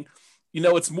realizing,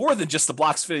 it's more than just the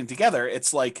blocks fitting together.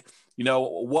 It's like,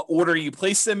 what order you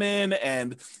place them in,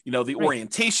 and, the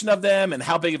orientation of them, and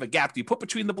how big of a gap do you put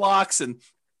between the blocks. And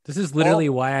this is literally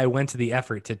why I went to the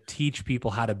effort to teach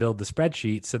people how to build the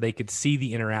spreadsheet so they could see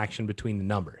the interaction between the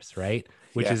numbers, right?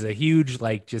 Which is a huge,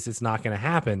 it's not going to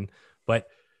happen, but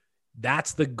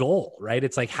that's the goal, right?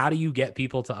 It's like, how do you get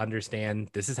people to understand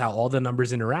this is how all the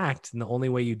numbers interact? And the only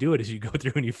way you do it is you go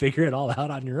through and you figure it all out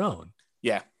on your own.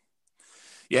 Yeah.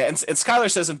 Yeah, and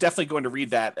Skylar says, I'm definitely going to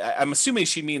read that. I'm assuming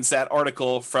she means that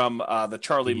article from the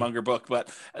Charlie Munger book, but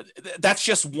that's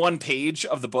just one page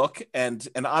of the book. And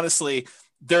honestly,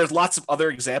 there's lots of other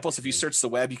examples. If you search the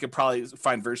web, you could probably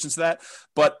find versions of that.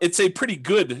 But it's a pretty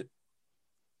good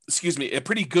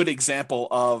example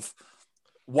of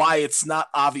why it's not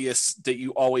obvious that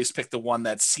you always pick the one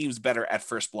that seems better at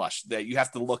first blush, that you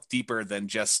have to look deeper than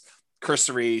just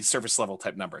cursory surface level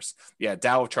type numbers. Yeah,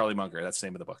 Tao of Charlie Munger, that's the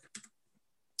name of the book.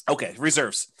 Okay,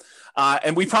 reserves.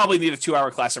 And we probably need a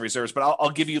 2-hour class on reserves, but I'll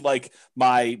give you like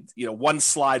my, one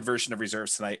slide version of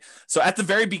reserves tonight. So at the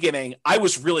very beginning, I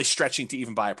was really stretching to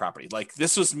even buy a property. Like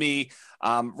this was me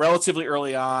relatively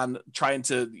early on trying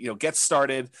to, get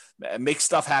started, make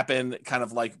stuff happen, kind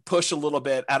of like push a little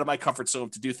bit out of my comfort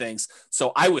zone to do things.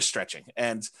 So I was stretching,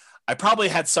 and I probably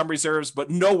had some reserves,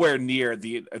 but nowhere near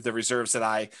the reserves that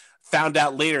I found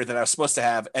out later that I was supposed to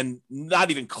have, and not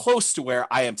even close to where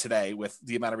I am today with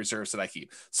the amount of reserves that I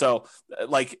keep. So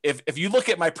like, if you look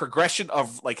at my progression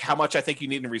of like how much I think you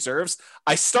need in reserves,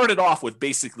 I started off with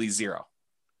basically 0.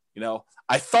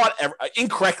 I thought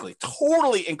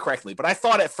totally incorrectly, but I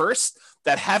thought at first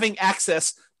that having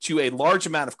access to a large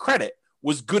amount of credit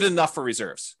was good enough for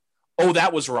reserves. Oh,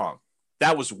 that was wrong.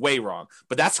 That was way wrong.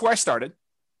 But that's where I started.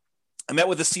 I met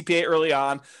with a CPA early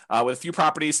on with a few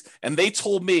properties, and they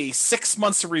told me 6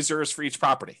 months of reserves for each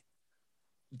property.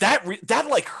 That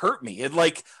like hurt me. It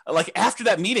like after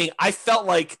that meeting, I felt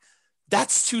like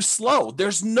that's too slow.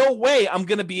 There's no way I'm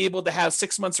going to be able to have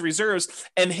 6 months of reserves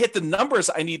and hit the numbers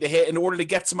I need to hit in order to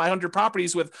get to my 100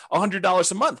 properties with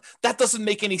 $100 a month. That doesn't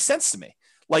make any sense to me.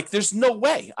 Like, there's no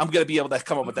way I'm going to be able to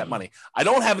come up with that money. I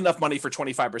don't have enough money for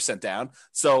 25% down.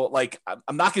 So like,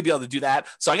 I'm not going to be able to do that.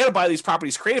 So I got to buy these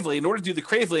properties creatively in order to do the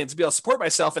creatively and to be able to support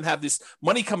myself and have this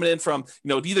money coming in from,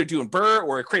 either doing BRRRR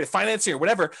or creative financing or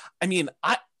whatever. I mean,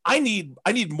 I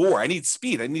need more. I need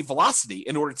speed. I need velocity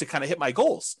in order to kind of hit my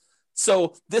goals.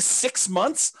 So this 6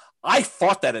 months, I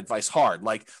fought that advice hard.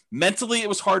 Like mentally, it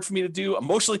was hard for me to do.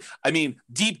 Emotionally, I mean,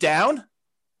 deep down,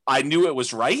 I knew it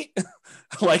was right.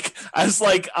 Like I was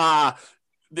like,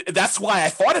 that's why I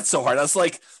fought it so hard. I was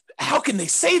like, how can they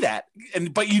say that?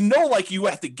 But like you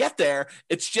have to get there.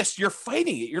 It's just, you're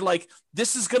fighting it. You're like,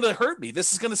 this is going to hurt me.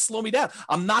 This is going to slow me down.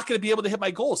 I'm not going to be able to hit my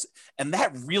goals. And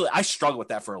that really, I struggled with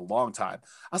that for a long time.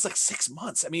 I was like 6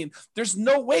 months. I mean, there's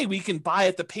no way we can buy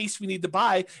at the pace we need to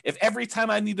buy. If every time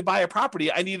I need to buy a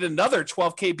property, I need another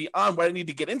 12K beyond what I need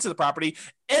to get into the property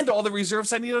and all the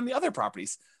reserves I need on the other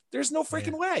properties. There's no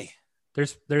freaking way.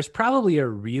 There's probably a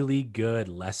really good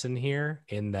lesson here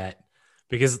in that,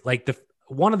 because like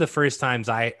one of the first times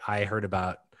I heard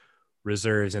about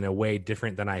reserves in a way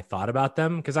different than I thought about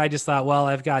them, because I just thought, well,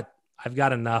 I've got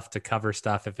enough to cover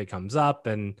stuff if it comes up,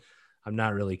 and I'm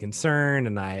not really concerned,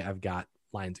 and I've got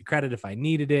lines of credit if I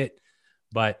needed it.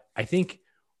 But I think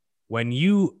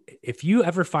if you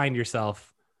ever find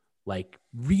yourself like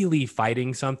really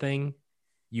fighting something,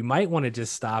 you might want to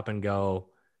just stop and go,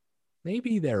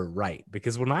 maybe they're right.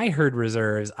 Because when I heard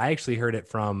reserves, I actually heard it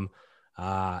from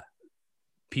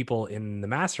people in the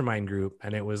mastermind group,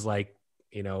 and it was like,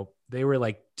 they were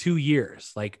like 2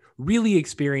 years, like really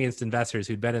experienced investors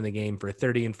who'd been in the game for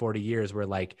 30 and 40 years were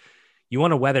like, you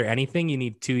want to weather anything, you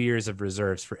need 2 years of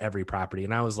reserves for every property.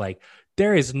 And I was like,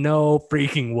 there is no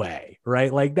freaking way,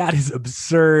 right? Like that is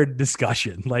absurd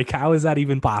discussion. Like, how is that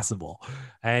even possible?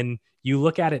 And you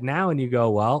look at it now and you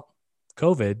go, well,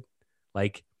 COVID,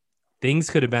 like things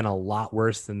could have been a lot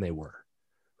worse than they were,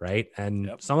 right?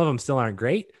 And some of them still aren't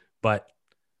great, but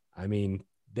I mean,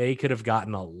 they could have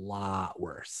gotten a lot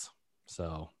worse.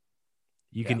 So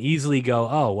you can easily go,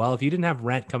 oh, well, if you didn't have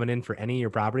rent coming in for any of your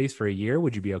properties for a year,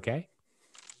 would you be okay?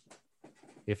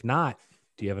 If not,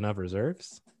 do you have enough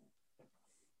reserves?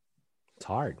 It's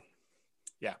hard.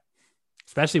 Yeah.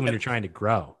 Especially when you're trying to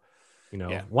grow.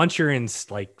 Once you're in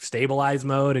like stabilized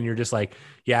mode and you're just like,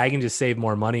 I can just save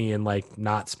more money and like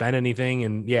not spend anything.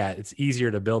 And it's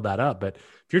easier to build that up. But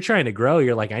if you're trying to grow,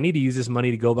 you're like, I need to use this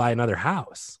money to go buy another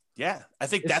house. Yeah. I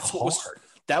think that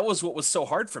was what was so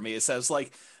hard for me, is I was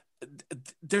like,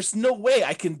 there's no way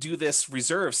I can do this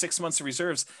 6 months of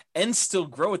reserves and still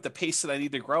grow at the pace that I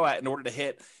need to grow at in order to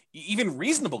hit even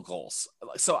reasonable goals.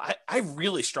 So I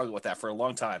really struggled with that for a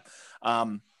long time.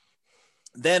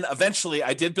 Then eventually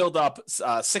I did build up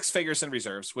 6 figures in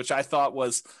reserves, which I thought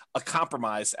was a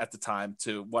compromise at the time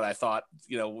to what I thought,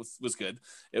 was good.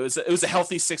 It was a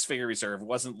healthy 6-figure reserve. It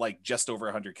wasn't like just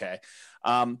over 100K.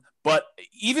 But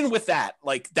even with that,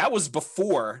 like that was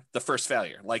before the first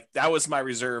failure. Like that was my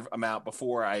reserve amount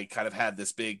before I kind of had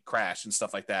this big crash and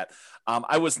stuff like that.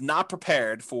 I was not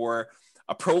prepared for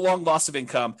a prolonged loss of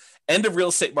income and a real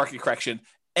estate market correction,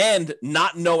 and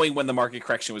not knowing when the market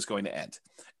correction was going to end.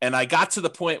 And I got to the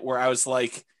point where I was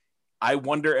like, I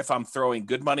wonder if I'm throwing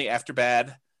good money after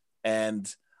bad.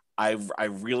 And I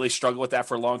really struggled with that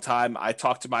for a long time. I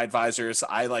talked to my advisors.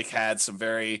 I like had some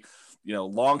very,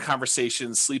 long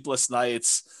conversations, sleepless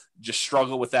nights, just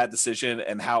struggle with that decision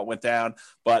and how it went down.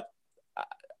 But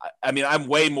I mean, I'm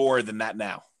way more than that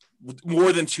now,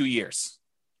 more than 2 years,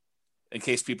 in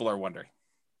case people are wondering.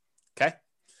 Okay.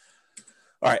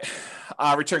 All right,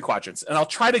 return quadrants. And I'll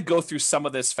try to go through some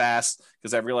of this fast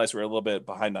because I realize we're a little bit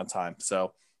behind on time.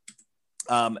 So,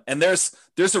 and there's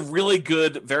a really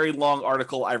good, very long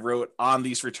article I wrote on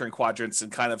these return quadrants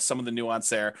and kind of some of the nuance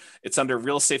there. It's under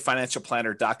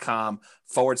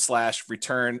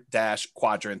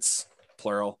realestatefinancialplanner.com/return-quadrants,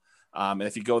 plural. And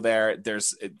if you go there,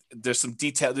 there's some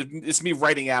detail. It's me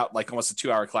writing out like almost a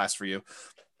 2-hour class for you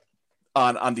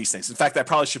on these things. In fact, I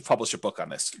probably should publish a book on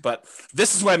this, but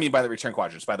this is what I mean by the return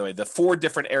quadrants, by the way. The 4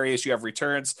 different areas you have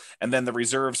returns, and then the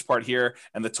reserves part here,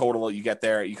 and the total you get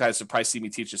there. You guys have probably seen me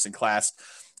teach this in class.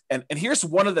 And here's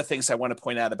one of the things I want to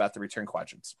point out about the return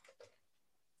quadrants.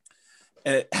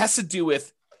 And it has to do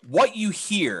with what you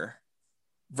hear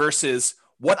versus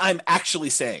what I'm actually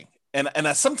saying. And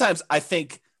sometimes I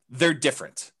think they're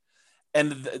different.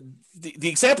 And the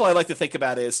example I like to think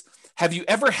about is, have you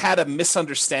ever had a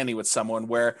misunderstanding with someone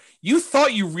where you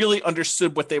thought you really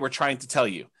understood what they were trying to tell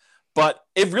you, but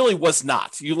it really was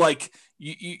not? You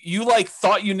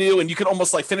thought you knew, and you could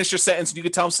almost like finish your sentence and you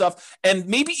could tell them stuff, and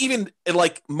maybe even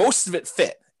like most of it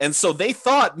fit. And so they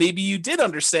thought maybe you did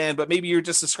understand, but maybe you're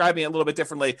just describing it a little bit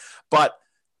differently. But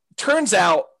turns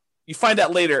out, you find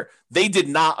out later, they did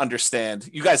not understand.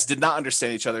 You guys did not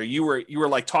understand each other. You were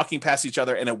like talking past each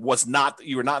other, and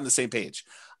you were not on the same page.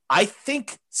 I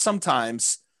think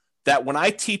sometimes that when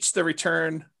I teach the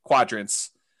return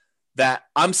quadrants, that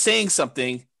I'm saying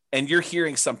something and you're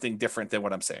hearing something different than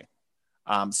what I'm saying.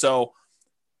 So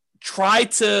try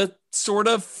to sort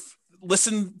of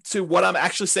listen to what I'm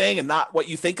actually saying and not what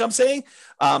you think I'm saying,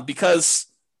 because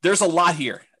there's a lot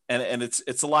here, and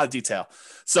it's a lot of detail.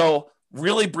 So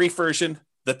really brief version,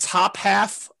 the top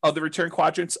half of the return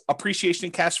quadrants, appreciation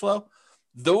and cash flow,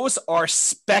 those are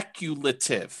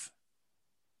speculative.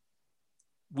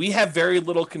 We have very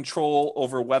little control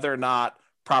over whether or not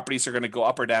properties are going to go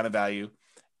up or down in value.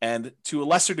 And to a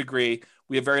lesser degree,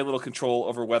 we have very little control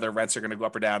over whether rents are going to go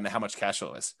up or down and how much cash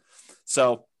flow is.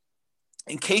 So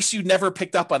in case you never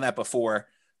picked up on that before,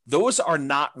 those are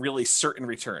not really certain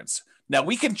returns. Now,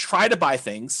 we can try to buy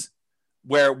things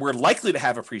where we're likely to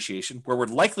have appreciation, where we're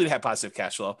likely to have positive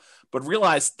cash flow, but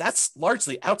realize that's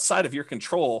largely outside of your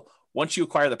control once you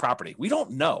acquire the property. We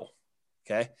don't know,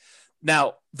 okay?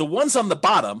 Now, the ones on the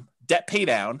bottom, debt pay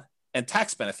down and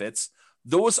tax benefits,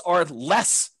 those are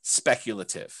less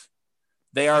speculative.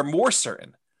 They are more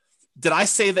certain. Did I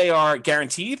say they are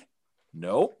guaranteed?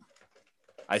 No.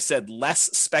 I said less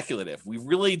speculative. We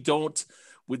really don't,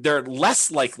 they're less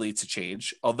likely to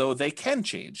change, although they can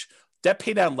change. Debt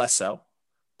pay down less so,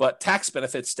 but tax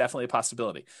benefits definitely a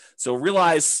possibility. So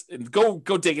realize, and go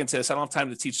dig into this. I don't have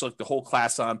time to teach like the whole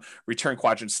class on return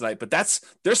quadrants tonight, but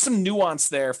there's some nuance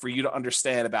there for you to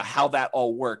understand about how that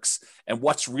all works and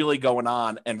what's really going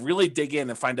on, and really dig in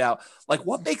and find out like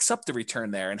what makes up the return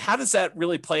there and how does that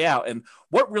really play out and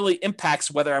what really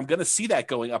impacts whether I'm going to see that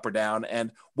going up or down,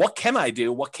 and what can I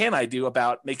do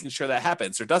about making sure that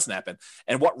happens or doesn't happen,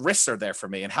 and what risks are there for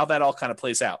me and how that all kind of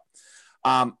plays out.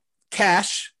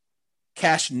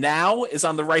 Cash now is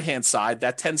on the right-hand side.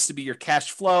 That tends to be your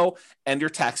cash flow and your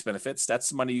tax benefits. That's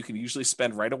the money you can usually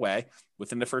spend right away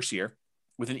within the first year,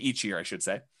 within each year, I should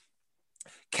say.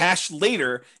 Cash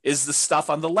later is the stuff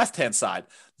on the left-hand side.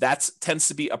 That tends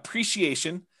to be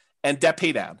appreciation and debt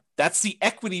pay down. That's the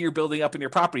equity you're building up in your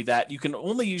property that you can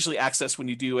only usually access when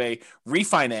you do a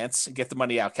refinance and get the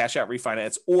money out, cash out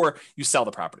refinance, or you sell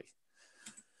the property.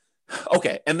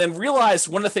 Okay, and then realize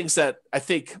one of the things that I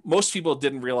think most people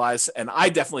didn't realize, and I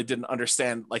definitely didn't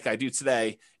understand like I do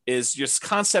today, is this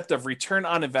concept of return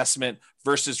on investment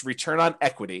versus return on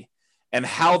equity and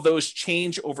how those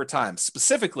change over time.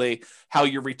 Specifically, how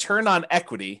your return on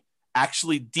equity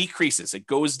actually decreases. It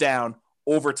goes down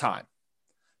over time.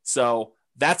 So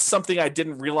that's something I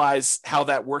didn't realize how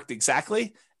that worked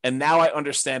exactly, and now I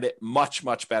understand it much,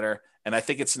 much better, and I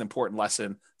think it's an important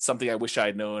lesson, something I wish I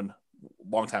had known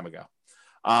long time ago.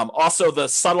 Also, the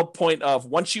subtle point of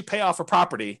once you pay off a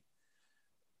property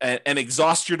and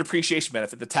exhaust your depreciation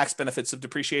benefit, the tax benefits of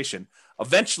depreciation,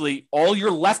 eventually all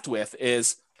you're left with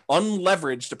is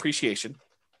unleveraged depreciation,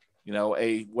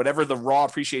 whatever the raw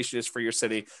appreciation is for your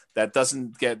city that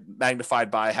doesn't get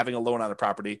magnified by having a loan on a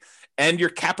property, and your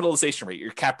capitalization rate, your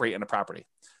cap rate on a property.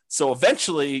 So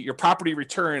eventually your property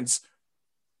returns,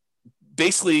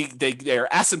 basically they are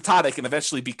asymptotic and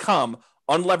eventually become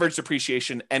unleveraged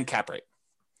depreciation and cap rate.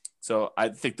 So I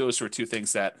think those were two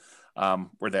things that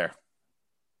were there.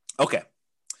 Okay.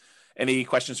 Any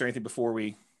questions or anything before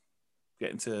we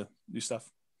get into new stuff?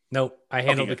 Nope. I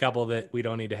handled a couple that we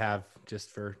don't need to have just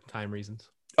for time reasons.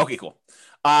 Okay, cool.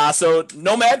 So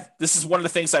Nomad, this is one of the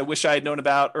things I wish I had known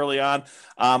about early on.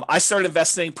 I started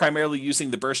investing primarily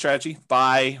using the BRRRR strategy,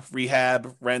 buy,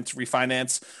 rehab, rent,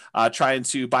 refinance, trying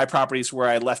to buy properties where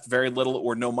I left very little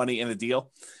or no money in a deal.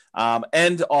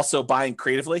 And also buying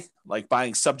creatively, like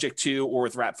buying subject to or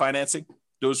with wrap financing.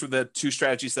 Those were the two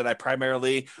strategies that I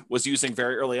primarily was using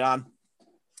very early on.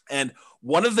 And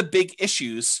one of the big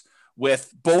issues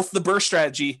with both the BRRRR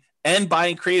strategy and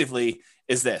buying creatively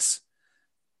is this: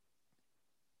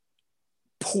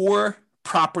 poor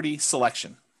property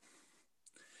selection.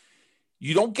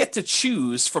 You don't get to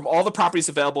choose from all the properties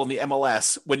available in the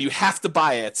MLS when you have to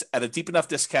buy it at a deep enough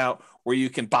discount where you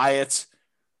can buy it,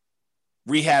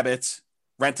 rehab it,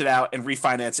 rent it out, and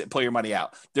refinance it and pull your money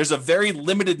out. There's a very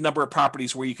limited number of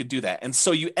properties where you could do that. And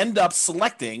so you end up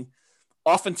selecting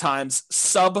oftentimes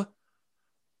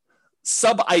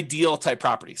sub-ideal type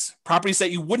properties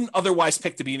that you wouldn't otherwise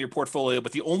pick to be in your portfolio,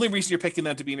 but the only reason you're picking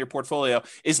them to be in your portfolio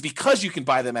is because you can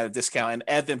buy them at a discount and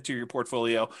add them to your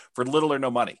portfolio for little or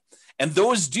no money. And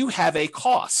those do have a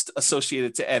cost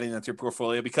associated to adding them to your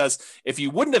portfolio, because if you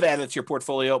wouldn't have added it to your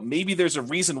portfolio, maybe there's a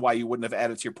reason why you wouldn't have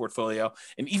added to your portfolio.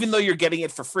 And even though you're getting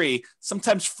it for free,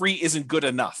 sometimes free isn't good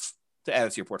enough to add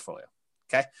it to your portfolio.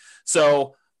 Okay.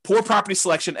 So poor property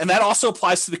selection. And that also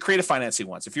applies to the creative financing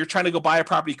ones. If you're trying to go buy a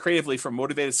property creatively from a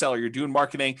motivated seller, you're doing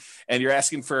marketing and you're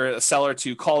asking for a seller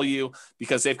to call you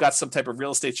because they've got some type of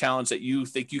real estate challenge that you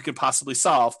think you can possibly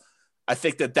solve. I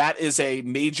think that is a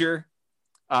major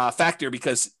factor,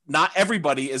 because not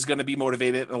everybody is going to be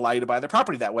motivated and allow you to buy their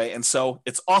property that way. And so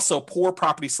it's also poor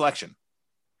property selection.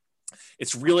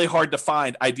 It's really hard to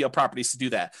find ideal properties to do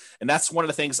that. And that's one of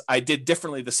the things I did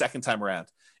differently the second time around,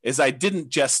 is I didn't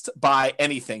just buy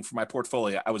anything for my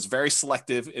portfolio. I was very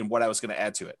selective in what I was going to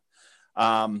add to it.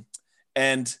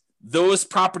 And those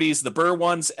properties, the BRRRR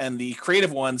ones and the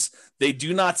creative ones, they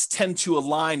do not tend to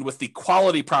align with the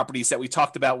quality properties that we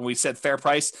talked about when we said fair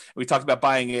price. We talked about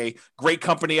buying a great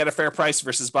company at a fair price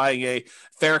versus buying a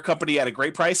fair company at a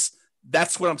great price.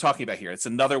 That's what I'm talking about here. It's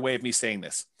another way of me saying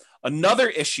this. Another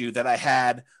issue that I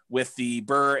had with the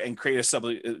BRRRR and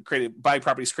creative buying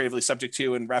properties creatively subject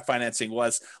to and wrap financing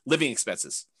was living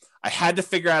expenses. I had to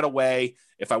figure out a way,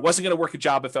 if I wasn't going to work a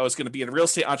job, if I was going to be a real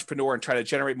estate entrepreneur and try to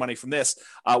generate money from this,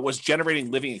 was generating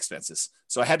living expenses.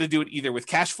 So I had to do it either with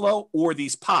cash flow or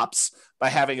these pops by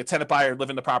having a tenant buyer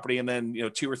live in the property. And then,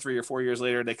 2 or 3 or 4 years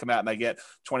later, they come out and I get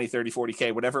 20, 30,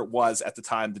 40K, whatever it was at the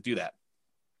time to do that.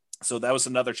 So that was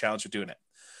another challenge of doing it.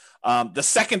 The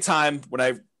second time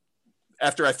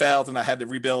after I failed and I had to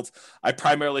rebuild, I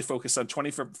primarily focused on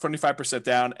 25%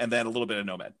 down and then a little bit of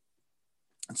Nomad.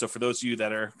 And so for those of you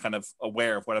that are kind of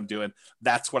aware of what I'm doing,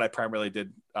 that's what I primarily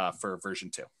did for version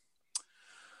 2.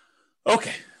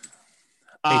 Okay.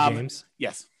 Hey, James.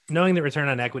 Yes. Knowing that return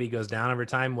on equity goes down over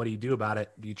time, what do you do about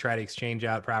it? Do you try to exchange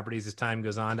out properties as time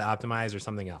goes on to optimize or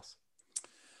something else?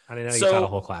 I know you taught a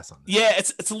whole class on this. Yeah,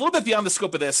 it's a little bit beyond the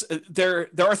scope of this. There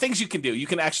are things you can do. You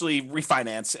can actually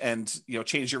refinance and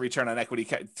change your return on equity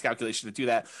calculation to do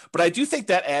that. But I do think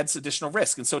that adds additional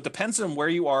risk, and so it depends on where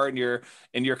you are in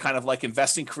your kind of like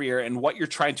investing career and what you're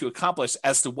trying to accomplish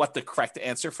as to what the correct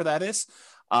answer for that is.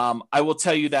 I will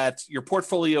tell you that your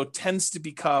portfolio tends to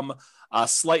become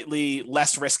slightly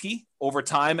less risky over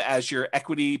time as your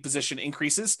equity position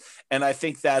increases. And I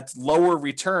think that lower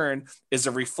return is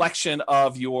a reflection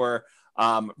of your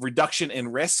reduction in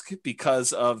risk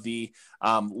because of the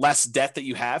less debt that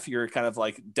you have. Your kind of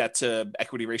like debt to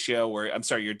equity ratio,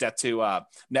 your debt to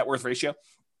net worth ratio.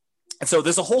 And so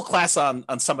there's a whole class on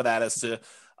some of that as to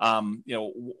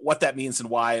what that means and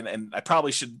why. And I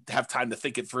probably should have time to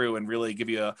think it through and really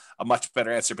give you a much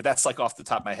better answer. But that's like off the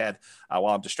top of my head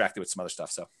while I'm distracted with some other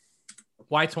stuff. So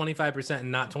why 25%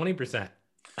 and not 20%?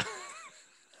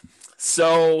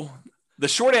 So the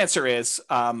short answer is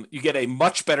you get a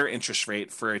much better interest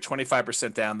rate for a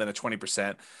 25% down than a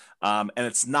 20%. And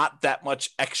it's not that much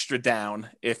extra down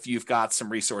if you've got some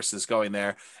resources going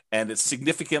there, and it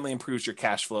significantly improves your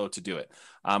cash flow to do it.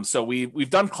 So we've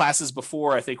done classes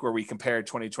before, I think, where we compared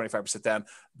 20 to 25% down.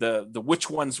 The which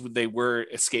ones they were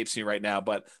escapes me right now,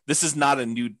 but this is not a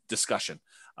new discussion.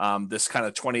 This kind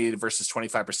of 20 versus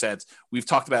 25%, we've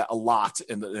talked about a lot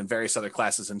in various other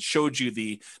classes and showed you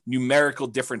the numerical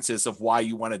differences of why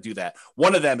you want to do that.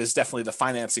 One of them is definitely the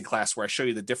financing class, where I show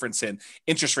you the difference in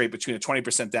interest rate between a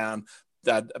 20% down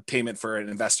payment for an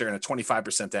investor and a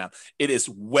 25% down. It is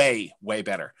way, way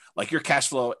better. Like your cash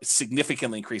flow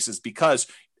significantly increases because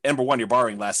number one, you're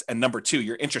borrowing less. And number two,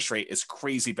 your interest rate is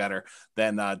crazy better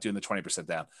than doing the 20%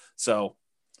 down. So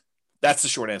that's the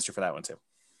short answer for that one too.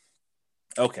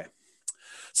 Okay.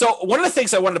 So one of the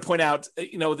things I wanted to point out,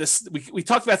 we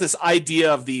talked about this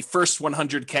idea of the first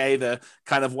 100K, the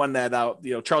kind of one that,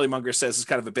 Charlie Munger says is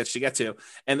kind of a bitch to get to.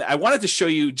 And I wanted to show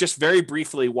you just very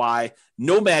briefly why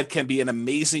Nomad can be an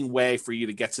amazing way for you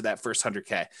to get to that first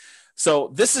 100K.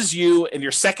 So this is you in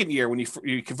your second year when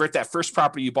you convert that first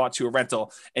property you bought to a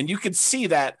rental. And you can see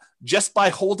that just by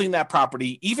holding that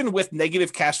property, even with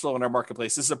negative cash flow in our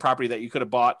marketplace, this is a property that you could have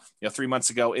bought 3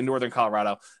 months ago in Northern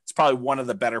Colorado. It's probably one of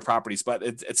the better properties, but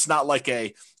it's not like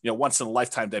a once in a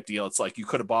lifetime type deal. It's like you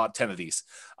could have bought 10 of these.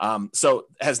 So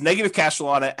it has negative cash flow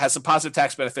on it, has some positive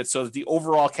tax benefits, so that the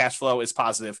overall cash flow is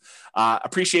positive.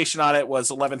 Appreciation on it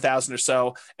was 11,000 or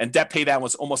so, and debt pay down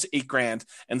was almost $8,000.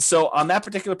 And so on that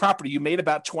particular property, you made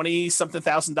about $20-something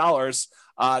thousand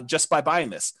just by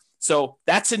buying this. So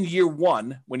that's in year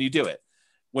one when you do it.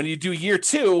 When you do year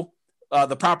two,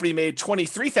 the property made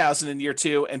 $23,000 in year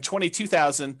two and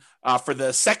 $22,000 for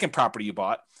the second property you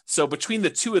bought. So between the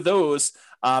two of those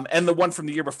and the one from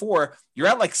the year before, you're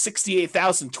at like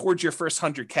 $68,000 towards your first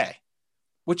 100K,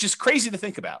 which is crazy to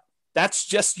think about. That's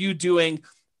just you doing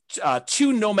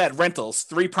 2 Nomad rentals,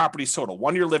 3 properties total,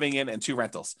 1 you're living in and 2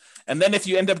 rentals. And then if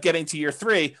you end up getting to year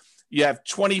 3, you have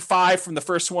 25 from the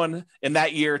first one in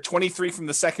that year, 23 from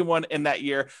the second one in that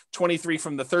year, 23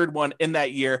 from the third one in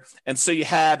that year. And so you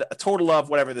had a total of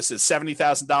whatever this is,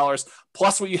 $70,000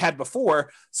 plus what you had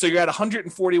before. So you're at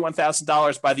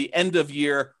 $141,000 by the end of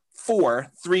year 4,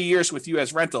 3 years with you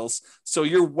as rentals. So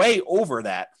you're way over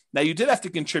that. Now you did have to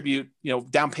contribute,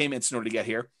 down payments in order to get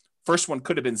here. First one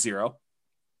could have been 0.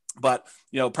 but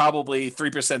probably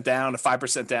 3% down to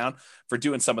 5% down for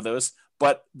doing some of those.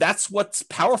 But that's what's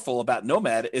powerful about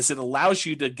Nomad is it allows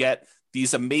you to get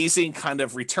these amazing kind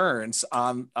of returns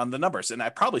on the numbers. And I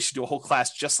probably should do a whole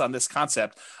class just on this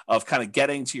concept of kind of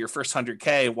getting to your first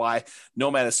 100K, why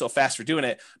Nomad is so fast for doing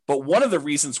it. But one of the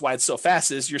reasons why it's so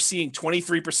fast is you're seeing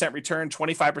 23% return,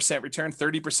 25% return,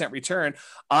 30% return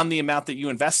on the amount that you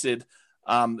invested,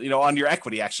 on your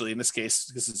equity, actually, in this case,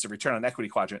 because it's a return on equity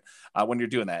quadrant when you're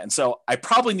doing that. And so I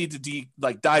probably need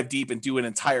to dive deep and do an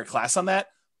entire class on that.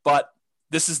 But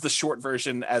this is the short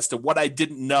version as to what I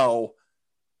didn't know,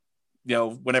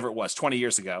 whenever it was 20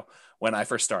 years ago when I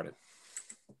first started.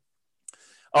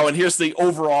 Oh, and here's the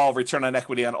overall return on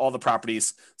equity on all the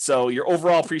properties. So your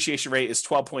overall appreciation rate is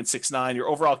 12.69. Your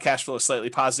overall cash flow is slightly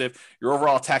positive. Your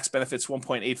overall tax benefits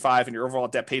 1.85, and your overall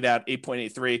debt pay down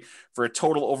 8.83 for a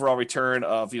total overall return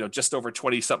of just over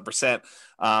 20-something%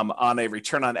 on a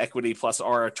return on equity plus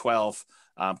R12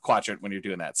 quadrant when you're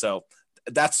doing that. So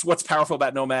that's what's powerful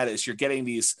about Nomad is you're getting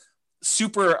these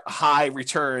super high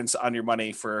returns on your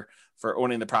money for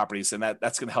owning the properties, and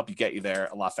that's going to help you get you there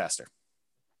a lot faster.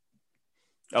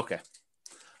 Okay.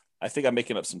 I think I'm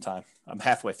making up some time. I'm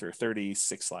halfway through,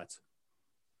 36 slides.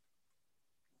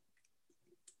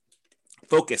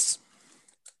 Focus.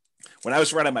 When I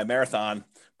was running my marathon,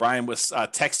 Brian was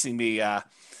texting me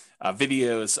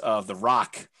videos of The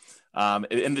Rock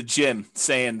in the gym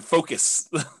saying focus.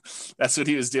 That's what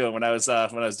he was doing when I was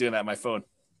doing that on my phone.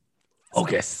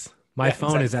 Focus. My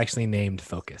phone is actually named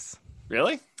Focus.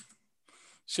 Really?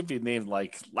 Should be named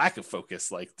like lack of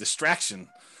focus, like distraction.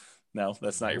 No,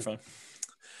 that's not your phone.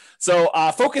 So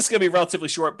focus is going to be relatively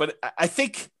short, but I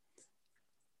think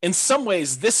in some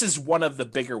ways, this is one of the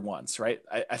bigger ones, right?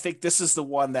 I think this is the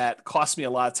one that cost me a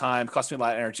lot of time, cost me a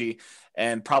lot of energy,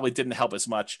 and probably didn't help as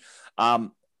much.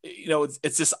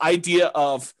 It's this idea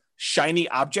of shiny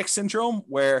object syndrome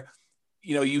where,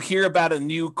 you hear about a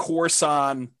new course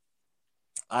on,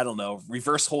 I don't know,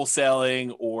 reverse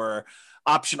wholesaling or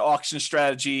option auction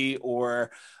strategy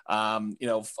or,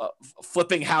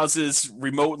 flipping houses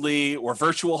remotely or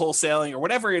virtual wholesaling or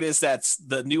whatever it is that's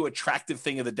the new attractive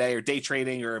thing of the day, or day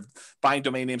trading or buying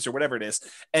domain names or whatever it is.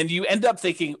 And you end up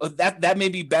thinking that may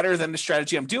be better than the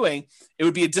strategy I'm doing. It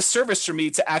would be a disservice for me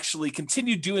to actually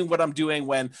continue doing what I'm doing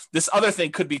when this other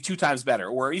thing could be 2 times better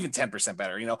or even 10%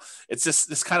 better. It's just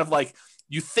this kind of like,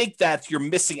 you think that you're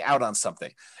missing out on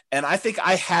something. And I think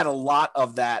I had a lot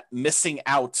of that missing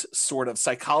out sort of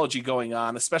psychology going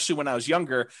on, especially when I was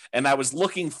younger, and I was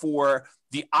looking for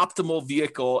the optimal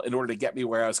vehicle in order to get me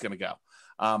where I was going to go.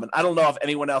 And I don't know if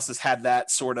anyone else has had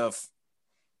that sort of,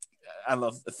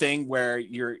 thing where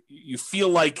you feel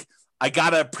like I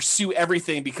got to pursue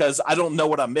everything because I don't know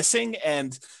what I'm missing.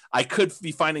 And I could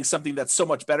be finding something that's so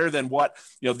much better than what,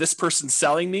 this person's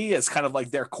selling me as kind of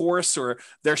like their course or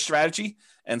their strategy.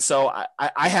 And so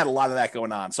I had a lot of that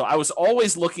going on. So I was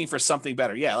always looking for something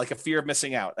better. Yeah. Like a fear of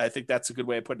missing out. I think that's a good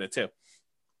way of putting it too.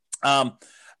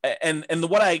 And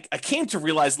what I came to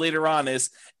realize later on is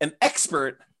an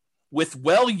expert with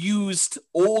well-used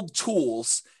old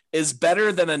tools is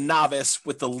better than a novice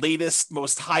with the latest,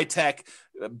 most high-tech,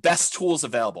 best tools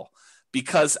available,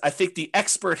 because I think the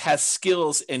expert has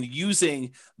skills in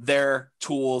using their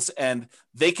tools and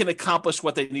they can accomplish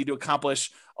what they need to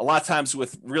accomplish a lot of times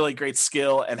with really great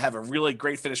skill and have a really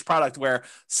great finished product, where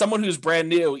someone who's brand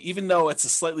new, even though it's a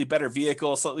slightly better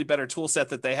vehicle, slightly better tool set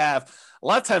that they have, a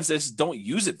lot of times they just don't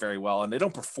use it very well and they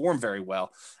don't perform very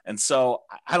well. And so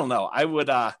I don't know, I would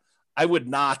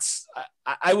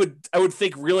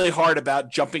think really hard about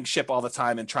jumping ship all the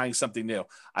time and trying something new.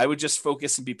 I would just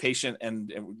focus and be patient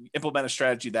and implement a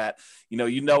strategy that,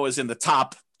 is in the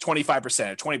top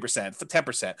 25%, 20%,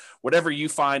 10%, whatever you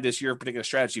find is your particular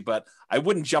strategy. But I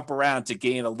wouldn't jump around to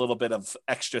gain a little bit of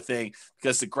extra thing,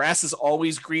 because the grass is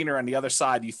always greener on the other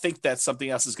side. You think that something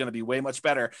else is going to be way much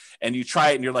better, and you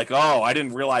try it and you're like, oh, I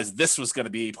didn't realize this was going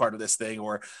to be part of this thing,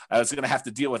 or I was going to have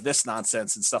to deal with this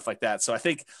nonsense and stuff like that. So I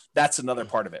think that's another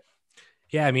part of it.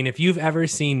 Yeah. I mean, if you've ever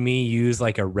seen me use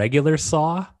like a regular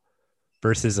saw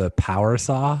versus a power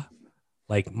saw,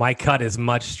 like my cut is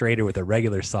much straighter with a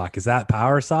regular saw, because that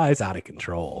power saw is out of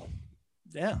control.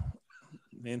 Yeah.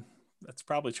 I mean, that's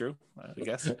probably true, I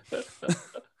guess.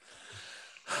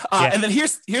 And then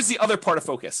here's the other part of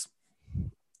focus.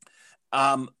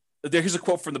 Here's a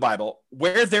quote from the Bible: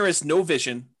 "Where there is no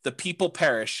vision, the people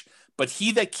perish, but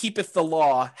he that keepeth the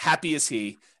law, happy is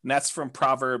he." And that's from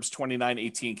Proverbs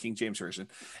 29:18, King James Version.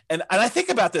 And I think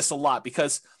about this a lot,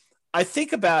 because I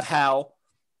think about how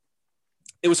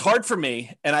it was hard for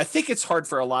me, and I think it's hard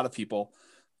for a lot of people,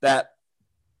 that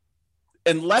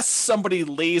unless somebody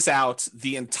lays out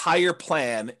the entire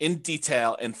plan in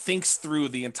detail and thinks through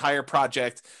the entire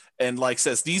project and like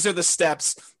says, these are the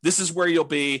steps, this is where you'll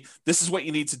be, this is what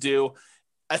you need to do.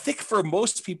 I think for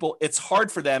most people, it's hard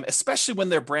for them, especially when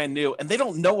they're brand new and they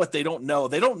don't know what they don't know.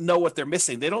 They don't know what they're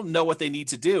missing. They don't know what they need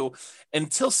to do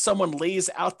until someone lays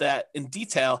out that in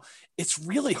detail. It's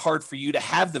really hard for you to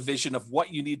have the vision of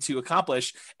what you need to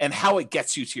accomplish and how it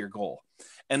gets you to your goal.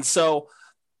 And so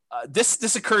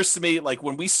this occurs to me, like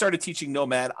when we started teaching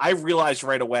Nomad, I realized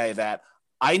right away that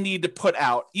I need to put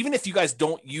out, even if you guys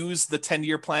don't use the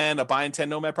 10-year plan of buying 10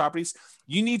 Nomad properties,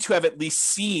 you need to have at least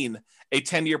seen a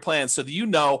 10-year plan so that you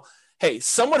know, hey,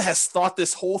 someone has thought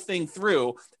this whole thing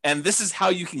through, and this is how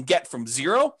you can get from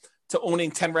 0 to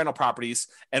owning 10 rental properties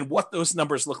and what those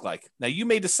numbers look like. Now, you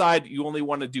may decide you only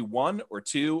want to do 1 or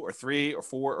 2 or 3 or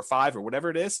 4 or 5 or whatever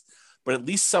it is, but at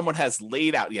least someone has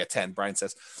laid out, 10, Brian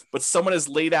says, but someone has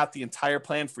laid out the entire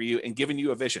plan for you and given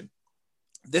you a vision.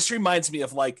 This reminds me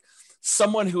of like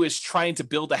someone who is trying to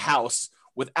build a house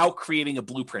without creating a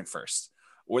blueprint first,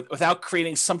 or without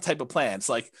creating some type of plan. It's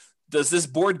like, does this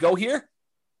board go here?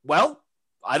 Well,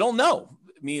 I don't know.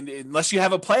 I mean, unless you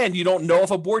have a plan, you don't know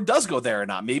if a board does go there or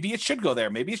not. Maybe it should go there.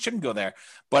 Maybe it shouldn't go there.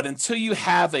 But until you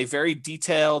have a very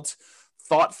detailed,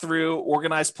 thought through,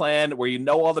 organized plan where you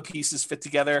know all the pieces fit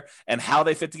together and how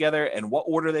they fit together and what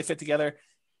order they fit together,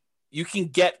 you can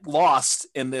get lost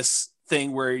in this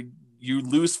thing where you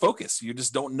lose focus. You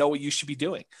just don't know what you should be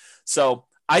doing. So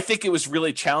I think it was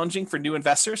really challenging for new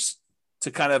investors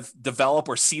to kind of develop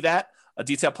or see that a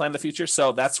detailed plan in the future.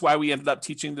 So that's why we ended up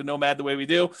teaching the Nomad the way we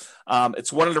do.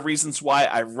 It's one of the reasons why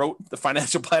I wrote the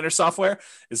financial planner software,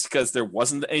 is because there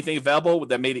wasn't anything available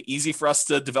that made it easy for us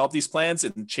to develop these plans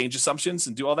and change assumptions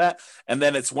and do all that. And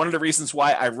then it's one of the reasons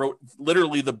why I wrote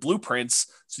literally the blueprints,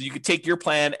 so you could take your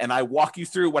plan and I walk you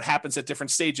through what happens at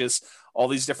different stages, all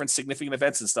these different significant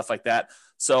events and stuff like that.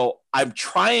 So I'm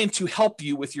trying to help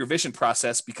you with your vision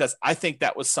process, because I think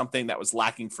that was something that was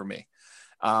lacking for me.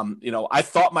 I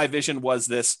thought my vision was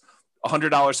this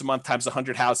 $100 a month times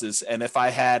 100 houses. And if I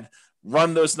had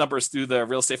run those numbers through the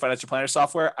real estate financial planner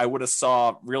software, I would have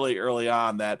saw really early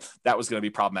on that that was going to be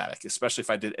problematic, especially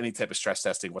if I did any type of stress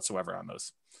testing whatsoever on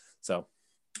those. So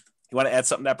you want to add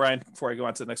something to that, Brian, before I go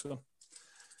on to the next one?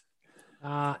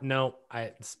 No,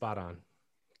 spot on.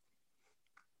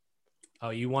 Oh,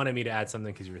 you wanted me to add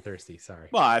something because you were thirsty. Sorry.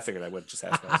 Well, I figured I would just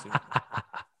ask.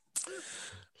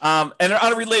 And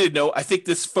on a related note, I think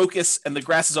this focus and the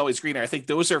grass is always greener, I think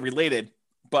those are related.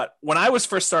 But when I was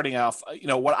first starting off,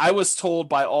 what I was told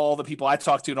by all the people I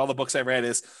talked to and all the books I read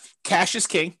is cash is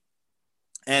king.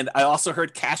 And I also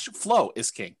heard cash flow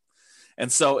is king.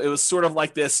 And so it was sort of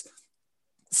like this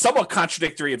somewhat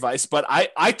contradictory advice, but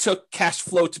I took cash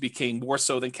flow to be king more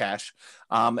so than cash.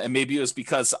 And maybe it was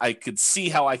because I could see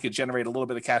how I could generate a little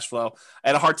bit of cash flow. I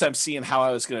had a hard time seeing how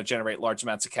I was going to generate large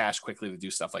amounts of cash quickly to do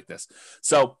stuff like this.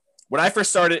 So when I first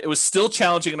started, it was still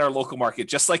challenging in our local market,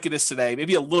 just like it is today,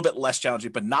 maybe a little bit less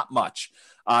challenging, but not much,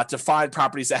 to find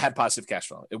properties that had positive cash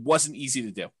flow. It wasn't easy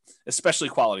to do, especially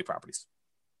quality properties.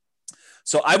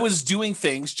 So I was doing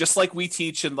things just like we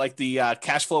teach in like the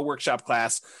cash flow workshop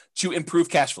class to improve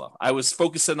cash flow. I was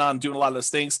focusing on doing a lot of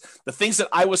those things. The things that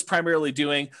I was primarily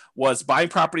doing was buying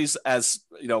properties as,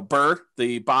 BRRRR,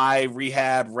 the buy,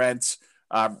 rehab, rent,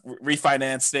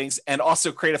 refinance things, and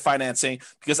also creative financing,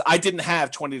 because I didn't have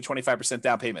 20 to 25%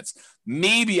 down payments.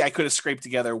 Maybe I could have scraped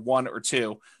together 1 or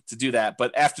 2 to do that.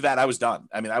 But after that, I was done.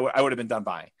 I mean, I would have been done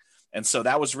buying. And so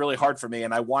that was really hard for me.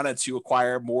 And I wanted to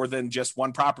acquire more than just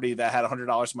one property that had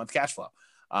 $100 a month cash flow.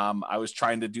 I was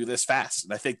trying to do this fast.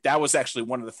 And I think that was actually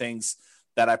one of the things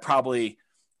that I probably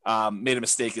made a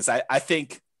mistake, is I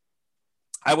think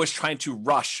I was trying to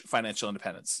rush financial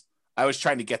independence. I was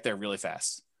trying to get there really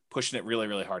fast, pushing it really,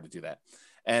 really hard to do that.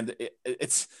 And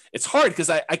it's hard, because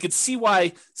I could see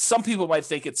why some people might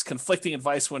think it's conflicting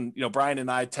advice when, Brian and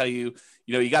I tell you,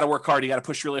 you got to work hard, you got to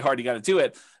push really hard, you got to do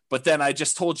it. But then I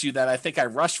just told you that I think I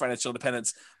rushed financial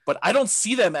independence, but I don't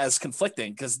see them as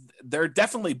conflicting, because they're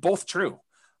definitely both true.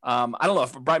 I don't know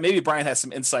if maybe Brian has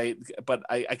some insight, but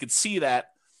I could see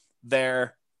that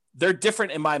they're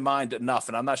different in my mind enough,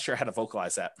 and I'm not sure how to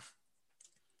vocalize that.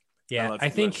 Yeah, I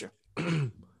think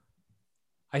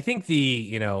I think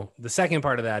the second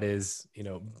part of that is,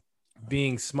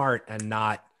 being smart and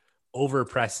not over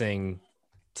pressing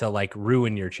to like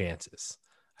ruin your chances.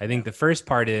 I think the first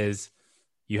part is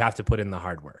you have to put in the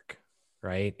hard work,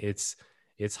 right? It's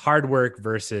hard work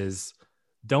versus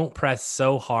don't press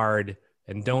so hard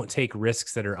and don't take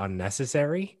risks that are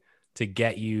unnecessary to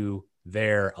get you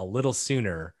there a little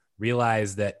sooner.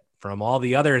 Realize that from all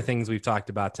the other things we've talked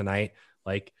about tonight,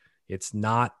 like it's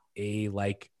not a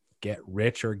like get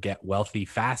rich or get wealthy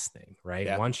fast thing, right?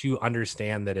 Yeah. Once you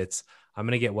understand that I'm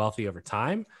going to get wealthy over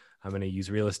time, I'm going to use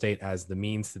real estate as the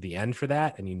means to the end for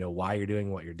that, and you know why you're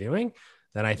doing what you're doing,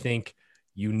 then I think,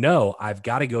 I've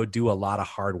got to go do a lot of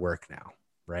hard work now,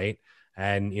 right?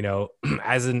 And,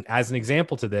 as an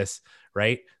example to this,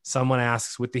 right? Someone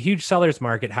asks, with the huge seller's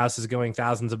market, houses going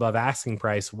thousands above asking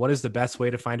price, what is the best way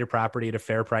to find a property at a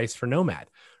fair price for Nomad,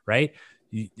 right?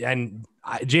 And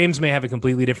James may have a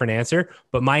completely different answer,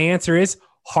 but my answer is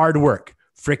hard work.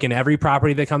 Freaking every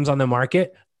property that comes on the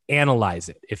market, analyze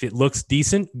it. If it looks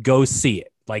decent, go see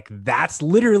it. Like, that's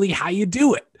literally how you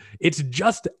do it. It's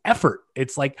just effort.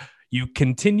 It's like you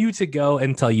continue to go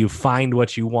until you find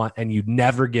what you want and you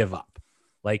never give up.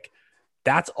 Like,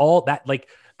 that's all that, like,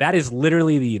 that is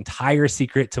literally the entire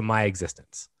secret to my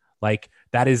existence. Like,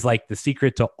 that is like the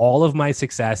secret to all of my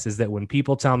success, is that when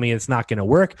people tell me it's not going to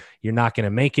work, you're not going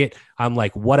to make it, I'm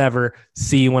like, whatever,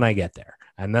 see you when I get there.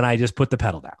 And then I just put the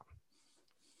pedal down.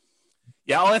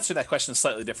 Yeah, I'll answer that question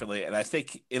slightly differently. And I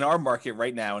think in our market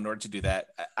right now, in order to do that,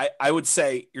 I would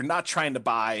say you're not trying to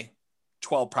buy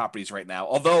 12 properties right now.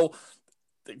 Although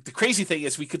the crazy thing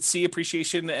is we could see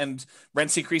appreciation and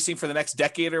rents increasing for the next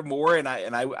decade or more. And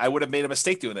I would have made a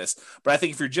mistake doing this. But I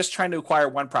think if you're just trying to acquire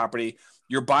one property,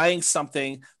 you're buying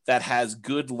something that has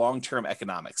good long-term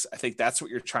economics. I think that's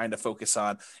what you're trying to focus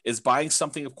on, is buying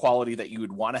something of quality that you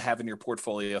would want to have in your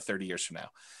portfolio 30 years from now.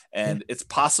 And it's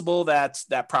possible that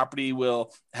that property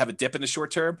will have a dip in the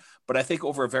short term, but I think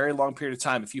over a very long period of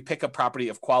time, if you pick a property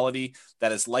of quality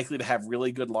that is likely to have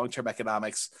really good long-term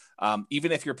economics,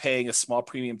 even if you're paying a small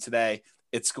premium today,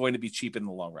 it's going to be cheap in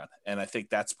the long run. And I think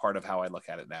that's part of how I look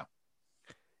at it now.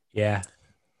 Yeah.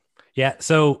 Yeah.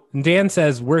 So Dan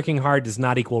says working hard does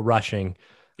not equal rushing.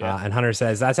 Yeah. And Hunter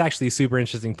says, that's actually a super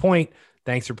interesting point.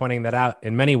 Thanks for pointing that out.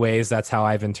 In many ways, that's how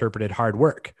I've interpreted hard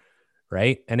work.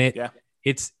 Right. And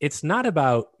it's not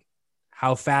about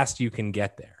how fast you can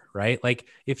get there, right? Like,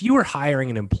 if you were hiring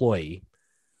an employee,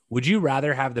 would you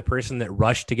rather have the person that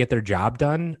rushed to get their job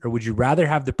done, or would you rather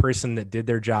have the person that did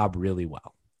their job really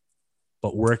well,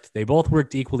 but they both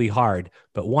worked equally hard,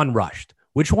 but one rushed?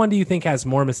 Which one do you think has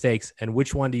more mistakes, and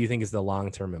which one do you think is the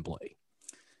long-term employee?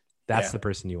 That's the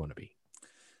person you want to be.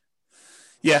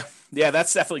 Yeah. Yeah.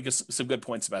 That's definitely some good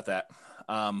points about that.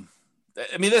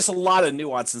 I mean, there's a lot of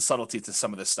nuance and subtlety to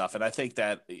some of this stuff. And I think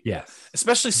that,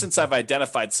 especially since I've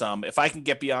identified some, if I can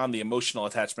get beyond the emotional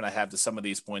attachment I have to some of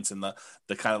these points and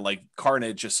the kind of like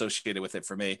carnage associated with it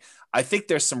for me, I think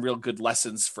there's some real good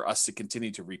lessons for us to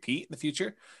continue to repeat in the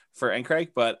future for NCRAG.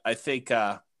 But I think,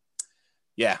 I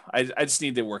just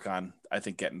need to work on, I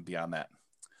think, getting beyond that.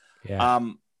 Yeah.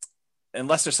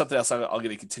 Unless there's something else, I'm going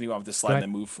to continue on with this slide and then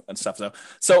move and stuff.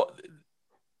 So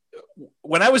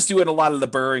when I was doing a lot of the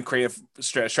BRRRR and creative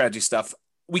strategy stuff,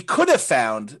 we could have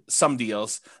found some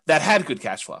deals that had good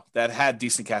cash flow, that had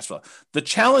decent cash flow. The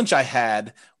challenge I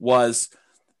had was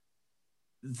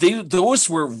those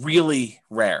were really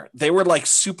rare. They were like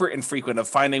super infrequent of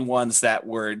finding ones that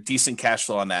were decent cash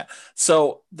flow on that.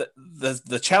 So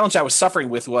the challenge I was suffering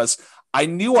with was I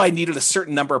knew I needed a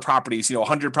certain number of properties,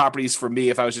 100 properties for me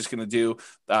if I was just going to do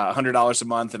 $100 a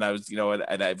month, and I was,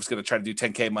 and I was going to try to do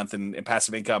 10K a month in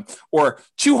passive income, or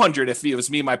 200 if it was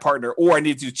me and my partner, or I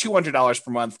need to do $200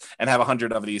 per month and have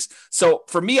 100 of these. So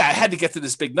for me, I had to get to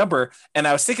this big number, and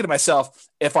I was thinking to myself,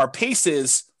 if our pace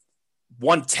is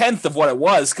 1/10 of what it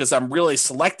was, because I'm really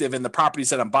selective in the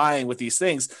properties that I'm buying with these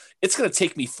things, it's going to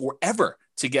take me forever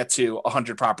to get to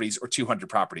 100 properties or 200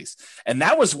 properties. And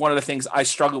that was one of the things I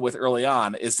struggled with early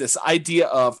on, is this idea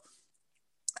of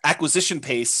acquisition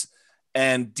pace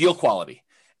and deal quality.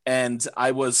 And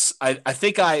I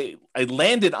think I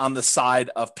landed on the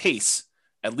side of pace,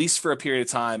 at least for a period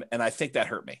of time. And I think that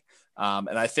hurt me. And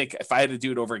I think if I had to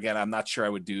do it over again, I'm not sure I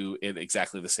would do it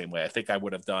exactly the same way. I think I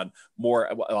would have done more,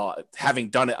 having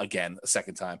done it again a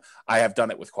second time. I have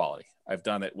done it with quality. I've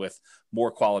done it with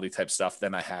more quality type stuff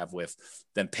than I have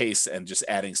than pace and just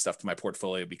adding stuff to my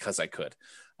portfolio because I could.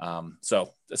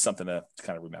 So that's something to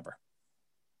kind of remember.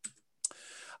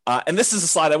 And this is a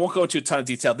slide. I won't go into a ton of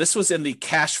detail. This was in the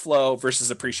cash flow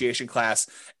versus appreciation class.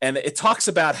 And it talks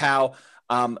about how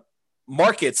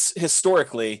markets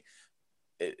historically,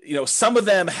 some of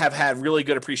them have had really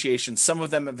good appreciation. Some of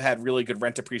them have had really good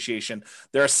rent appreciation.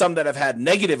 There are some that have had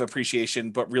negative appreciation,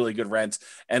 but really good rent.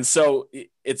 And so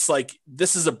it's like,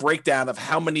 this is a breakdown of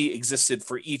how many existed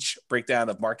for each breakdown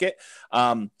of market.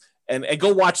 And and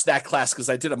go watch that class, because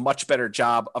I did a much better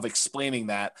job of explaining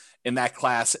that in that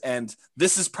class. And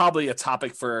this is probably a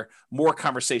topic for more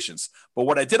conversations. But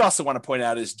what I did also want to point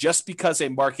out is just because a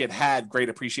market had great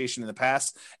appreciation in the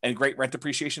past and great rent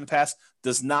appreciation in the past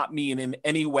does not mean in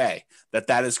any way that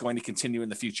that is going to continue in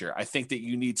the future. I think that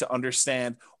you need to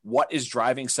understand what is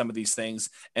driving some of these things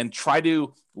and try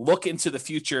to look into the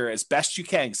future as best you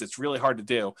can, because it's really hard to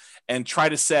do, and try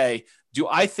to say, do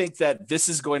I think that this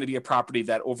is going to be a property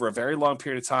that over a very long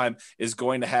period of time is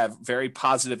going to have very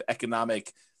positive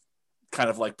economic kind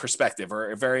of like perspective,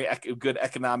 or a very good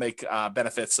economic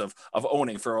benefits of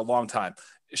owning for a long time?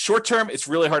 Short term, it's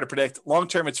really hard to predict. Long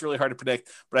term, it's really hard to predict.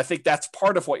 But I think that's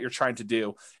part of what you're trying to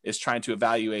do, is trying to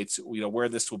evaluate, where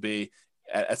this will be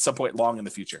at some point long in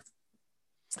the future.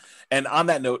 And on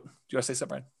that note, do you want to say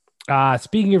something, Brian?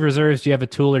 Speaking of reserves, do you have a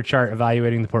tool or chart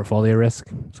evaluating the portfolio risk?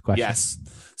 Yes.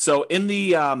 So in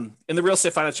the Real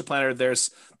Estate Financial Planner,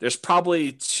 there's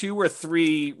probably 2 or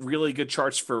 3 really good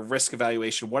charts for risk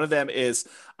evaluation. One of them is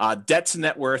debt to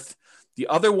net worth. The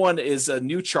other one is a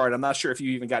new chart. I'm not sure if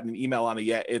you even gotten an email on it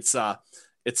yet.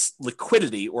 It's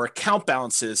liquidity, or account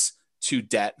balances to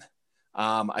debt.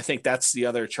 I think that's the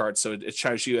other chart. So it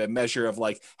shows you a measure of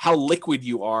like how liquid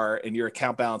you are in your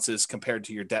account balances compared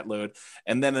to your debt load.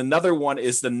 And then another one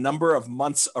is the number of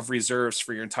months of reserves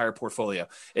for your entire portfolio.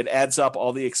 It adds up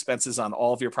all the expenses on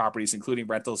all of your properties, including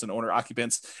rentals and owner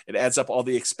occupants. It adds up all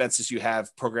the expenses you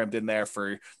have programmed in there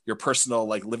for your personal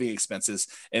like living expenses.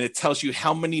 And it tells you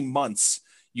how many months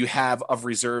you have of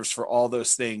reserves for all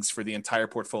those things for the entire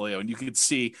portfolio. And you can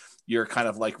see your kind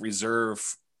of like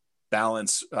reserve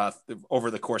balance over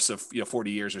the course of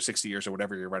 40 years or 60 years or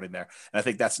whatever you're running there. And I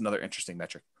think that's another interesting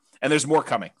metric. And there's more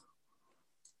coming.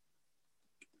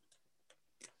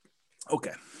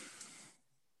 Okay.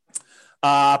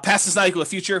 Past is not equal to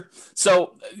future.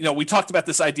 So, we talked about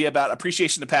this idea about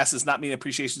appreciation in the past does not mean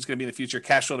appreciation is going to be in the future.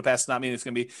 Cash flow in the past does not mean it's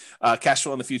going to be cash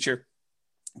flow in the future.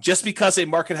 Just because a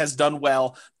market has done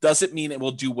well doesn't mean it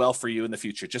will do well for you in the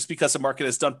future. Just because a market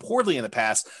has done poorly in the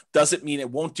past doesn't mean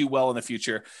it won't do well in the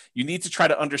future. You need to try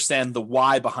to understand the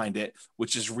why behind it,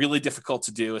 which is really difficult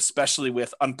to do, especially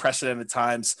with unprecedented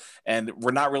times. And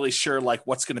we're not really sure like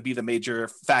what's going to be the major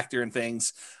factor in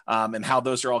things and how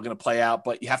those are all going to play out,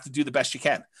 but you have to do the best you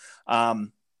can.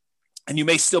 And you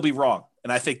may still be wrong.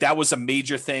 And I think that was a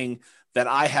major thing that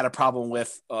I had a problem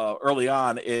with early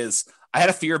on, is I had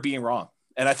a fear of being wrong.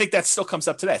 And I think that still comes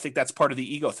up today. I think that's part of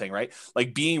the ego thing, right?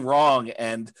 Like being wrong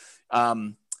and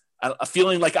a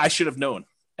feeling like I should have known.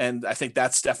 And I think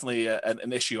that's definitely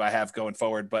an issue I have going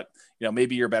forward. But,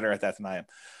 maybe you're better at that than I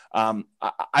am.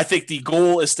 I think the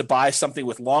goal is to buy something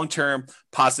with long-term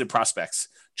positive prospects.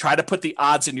 Try to put the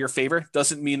odds in your favor.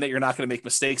 Doesn't mean that you're not going to make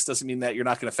mistakes. Doesn't mean that you're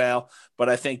not going to fail. But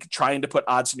I think trying to put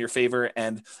odds in your favor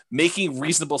and making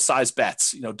reasonable size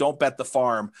bets. Don't bet the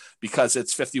farm because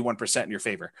it's 51% in your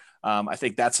favor. I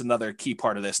think that's another key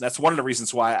part of this. And that's one of the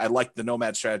reasons why I like the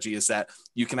nomad strategy, is that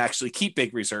you can actually keep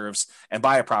big reserves and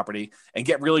buy a property and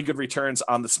get really good returns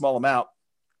on the small amount.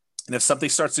 And if something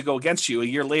starts to go against you a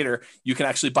year later, you can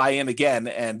actually buy in again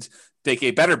and take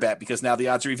a better bet, because now the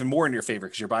odds are even more in your favor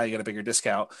because you're buying at a bigger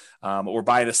discount or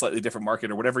buying a slightly different market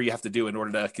or whatever you have to do in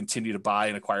order to continue to buy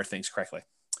and acquire things correctly.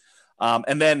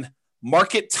 And then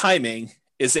market timing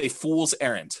is a fool's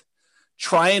errand.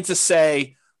 Trying to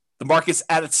say the market's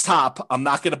at its top, I'm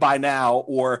not going to buy now,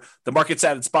 or the market's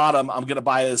at its bottom, I'm going to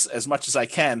buy as much as I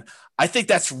can. I think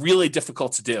that's really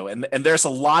difficult to do. And there's a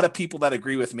lot of people that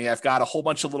agree with me. I've got a whole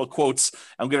bunch of little quotes.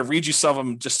 I'm going to read you some of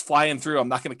them just flying through. I'm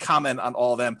not going to comment on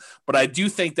all of them, but I do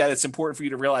think that it's important for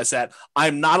you to realize that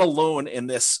I'm not alone in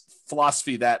this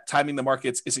philosophy that timing the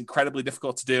markets is incredibly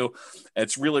difficult to do.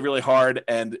 It's really, really hard,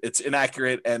 and it's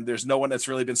inaccurate, and there's no one that's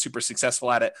really been super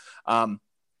successful at it.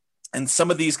 And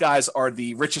some of these guys are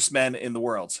the richest men in the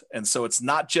world. And so it's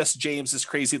not just James's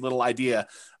crazy little idea.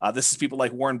 This is people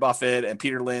like Warren Buffett and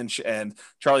Peter Lynch and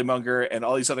Charlie Munger and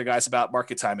all these other guys about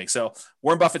market timing. So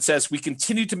Warren Buffett says, we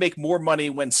continue to make more money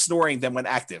when snoring than when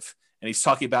active. And he's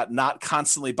talking about not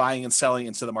constantly buying and selling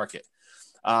into the market.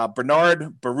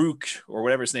 Bernard Baruch, or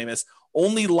whatever his name is,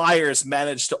 only liars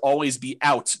manage to always be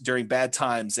out during bad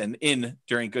times and in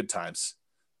during good times.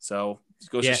 So it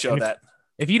goes to show that.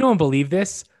 If you don't believe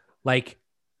this, like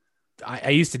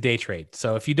I used to day trade.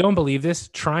 So if you don't believe this,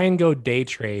 try and go day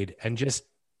trade and just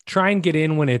try and get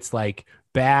in when it's like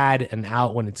bad and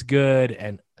out when it's good,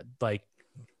 and like,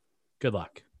 good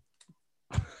luck.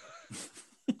 I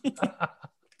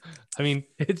mean,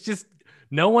 it's just,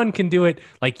 no one can do it.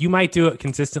 Like, you might do it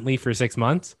consistently for 6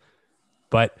 months,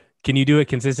 but can you do it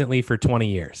consistently for 20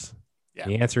 years? Yeah.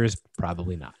 The answer is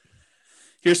probably not.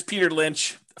 Here's Peter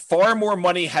Lynch. far more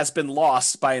money has been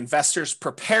lost by investors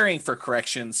preparing for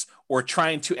corrections or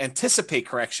trying to anticipate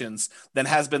corrections than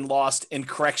has been lost in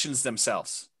corrections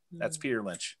themselves. That's Peter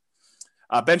Lynch.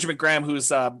 Benjamin Graham, who's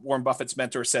Warren Buffett's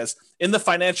mentor, says, in the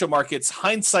financial markets,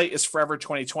 hindsight is forever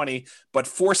 2020, but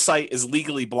foresight is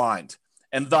legally blind.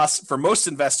 And thus, for most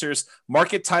investors,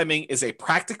 market timing is a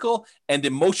practical and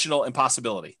emotional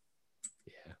impossibility.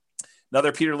 Yeah.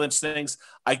 Another Peter Lynch things,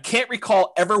 I can't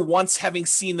recall ever once having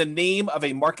seen the name of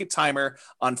a market timer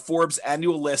on Forbes'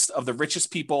 annual list of the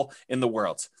richest people in the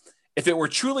world. If it were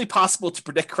truly possible to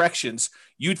predict corrections,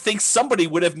 you'd think somebody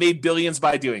would have made billions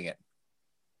by doing it.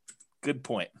 Good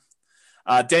point.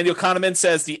 Daniel Kahneman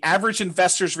says the average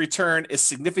investor's return is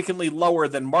significantly lower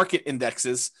than market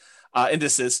indices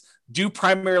due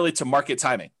primarily to market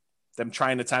timing, them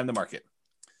trying to time the market.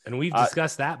 And we've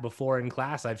discussed that before in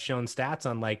class. I've shown stats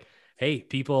on like, hey,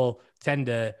 people tend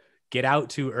to get out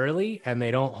too early and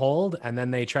they don't hold, and then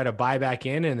they try to buy back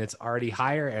in and it's already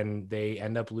higher and they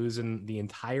end up losing the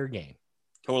entire game.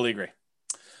 Totally agree.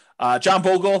 John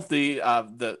Bogle,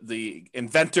 the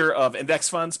inventor of index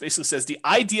funds, basically says the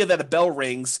idea that a bell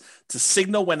rings to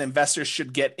signal when investors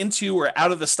should get into or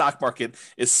out of the stock market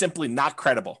is simply not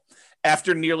credible.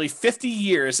 After nearly 50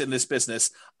 years in this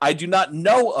business, I do not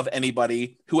know of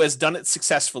anybody who has done it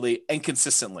successfully and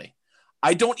consistently.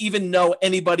 I don't even know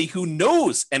anybody who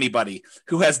knows anybody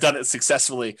who has done it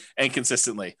successfully and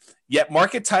consistently. Yet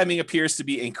market timing appears to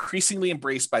be increasingly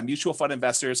embraced by mutual fund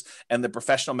investors and the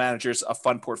professional managers of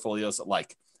fund portfolios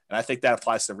alike. And I think that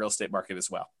applies to the real estate market as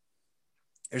well.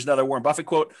 Here's another Warren Buffett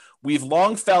quote. We've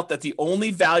long felt that the only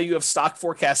value of stock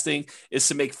forecasting is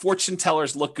to make fortune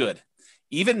tellers look good.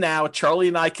 Even now, Charlie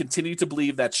and I continue to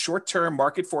believe that short-term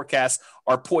market forecasts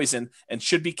are poison and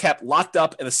should be kept locked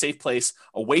up in a safe place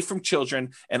away from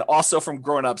children and also from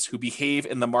grown-ups who behave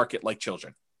in the market like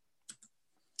children.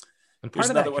 And part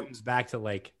of that comes back to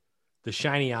like the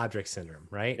shiny object syndrome,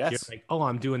 right? Yes. You're like, oh,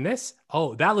 I'm doing this.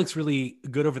 Oh, that looks really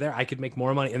good over there. I could make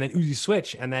more money. And then you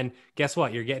switch. And then guess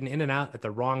what? You're getting in and out at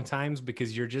the wrong times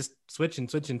because you're just switching.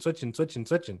 Right?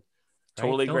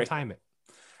 Totally agree. Don't time it.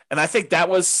 And I think that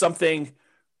was something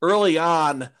early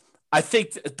on. I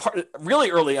think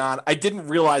really early on, I didn't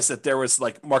realize that there was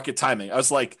like market timing. I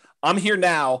was like, I'm here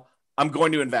now. I'm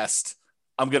going to invest.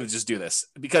 I'm going to just do this,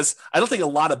 because I don't think a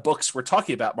lot of books were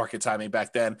talking about market timing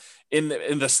back then in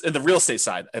the real estate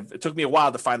side. It took me a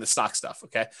while to find the stock stuff.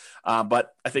 Okay.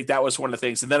 But I think that was one of the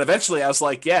things. And then eventually I was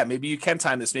like, yeah, maybe you can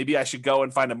time this. Maybe I should go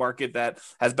and find a market that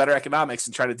has better economics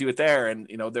and try to do it there. And,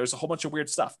 there's a whole bunch of weird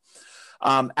stuff.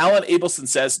 Alan Abelson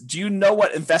says, do you know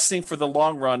what investing for the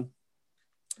long run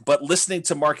but listening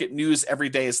to market news every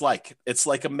day is like? It's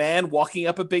like a man walking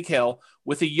up a big hill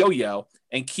with a yo-yo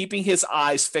and keeping his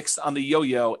eyes fixed on the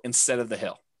yo-yo instead of the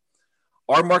hill.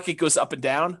 Our market goes up and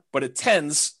down, but it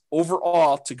tends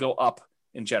overall to go up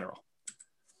in general.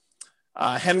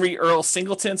 Henry Earl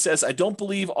Singleton says, I don't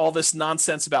believe all this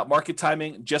nonsense about market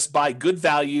timing. Just buy good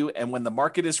value, and when the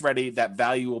market is ready, that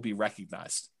value will be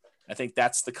recognized. I think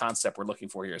that's the concept we're looking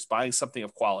for here, is buying something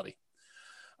of quality.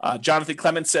 Jonathan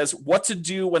Clemens says, what to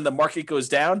do when the market goes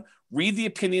down? Read the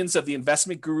opinions of the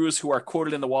investment gurus who are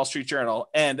quoted in the Wall Street Journal.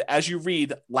 And as you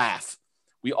read, laugh.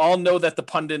 We all know that the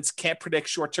pundits can't predict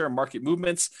short-term market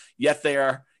movements, yet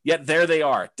there they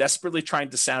are, desperately trying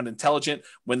to sound intelligent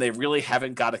when they really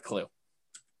haven't got a clue.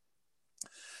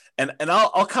 And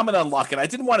I'll comment on luck. And I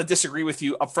didn't want to disagree with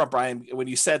you up front, Brian, when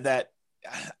you said that.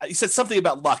 You said something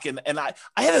about luck, and I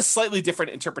had a slightly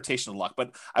different interpretation of luck,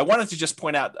 but I wanted to just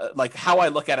point out like how I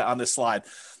look at it on this slide.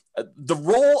 The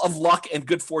role of luck and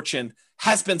good fortune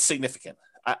has been significant.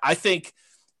 I think,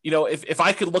 if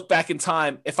I could look back in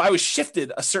time, if I was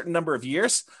shifted a certain number of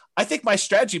years, I think my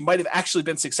strategy might have actually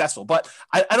been successful. But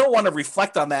I don't want to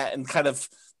reflect on that and kind of,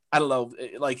 I don't know,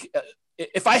 like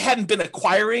if I hadn't been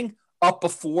acquiring up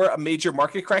before a major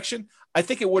market correction, I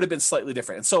think it would have been slightly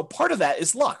different. And so part of that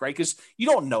is luck, right? Because you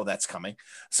don't know that's coming.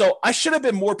 So I should have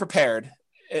been more prepared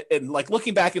and like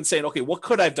looking back and saying, okay, what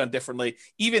could I have done differently?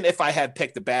 Even if I had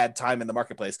picked a bad time in the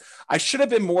marketplace, I should have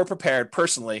been more prepared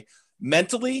personally,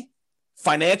 mentally,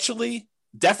 financially,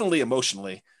 definitely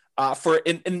emotionally, for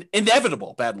an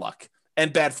inevitable bad luck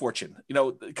and bad fortune,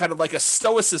 kind of like a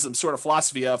stoicism sort of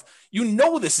philosophy of,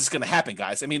 this is going to happen,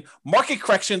 guys. I mean, market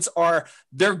corrections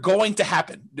they're going to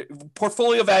happen.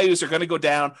 Portfolio values are going to go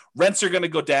down. Rents are going to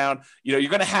go down. You're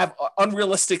going to have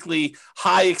unrealistically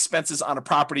high expenses on a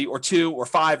property or 2 or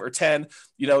 5 or 10.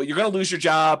 You're going to lose your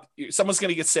job. Someone's going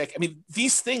to get sick. I mean,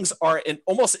 these things are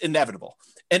almost inevitable.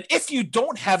 And if you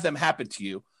don't have them happen to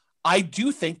you, I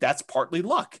do think that's partly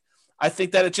luck. I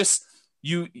think that it just,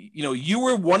 you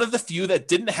were one of the few that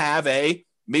didn't have a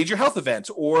major health event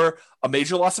or a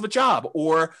major loss of a job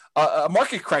or a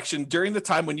market correction during the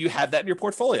time when you had that in your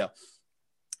portfolio.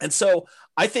 And so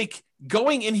I think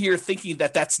going in here thinking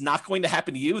that that's not going to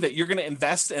happen to you, that you're going to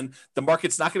invest and the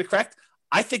market's not going to correct,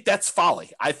 I think that's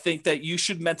folly. I think that you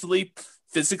should mentally,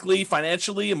 physically,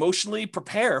 financially, emotionally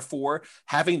prepare for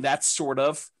having that sort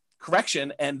of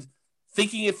correction and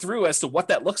thinking it through as to what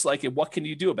that looks like and what can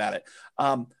you do about it.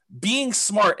 Being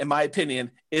smart, in my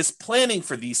opinion, is planning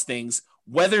for these things,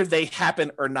 whether they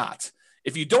happen or not.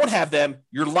 If you don't have them,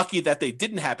 you're lucky that they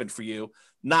didn't happen for you,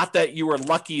 not that you were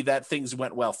lucky that things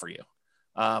went well for you.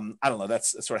 I don't know.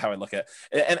 That's sort of how I look at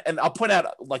it. And I'll point out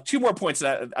like two more points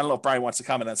that I don't know if Brian wants to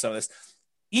comment on some of this.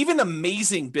 Even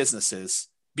amazing businesses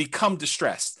become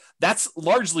distressed. That's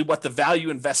largely what the value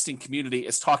investing community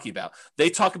is talking about. They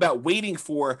talk about waiting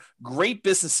for great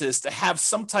businesses to have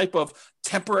some type of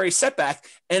temporary setback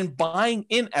and buying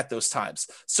in at those times.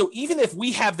 So even if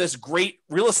we have this great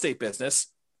real estate business,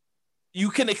 you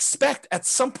can expect at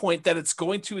some point that it's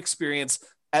going to experience,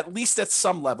 at least at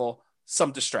some level,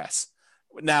 some distress.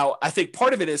 Now, I think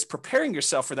part of it is preparing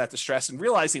yourself for that distress and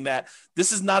realizing that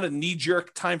this is not a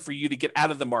knee-jerk time for you to get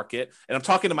out of the market. And I'm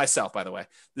talking to myself, by the way.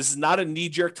 This is not a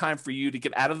knee-jerk time for you to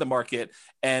get out of the market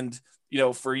and, you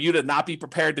know, for you to not be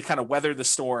prepared to kind of weather the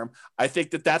storm. I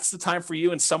think that that's the time for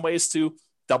you in some ways to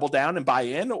double down and buy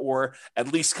in, or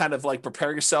at least kind of like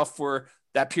prepare yourself for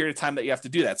that period of time that you have to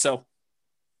do that. So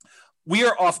we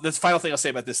are off. The final thing I'll say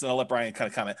about this, and I'll let Brian kind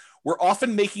of comment. We're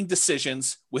often making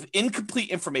decisions with incomplete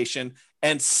information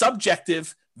and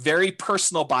subjective, very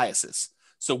personal biases.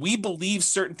 So we believe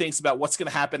certain things about what's going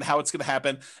to happen, how it's going to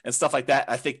happen, and stuff like that.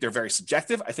 I think they're very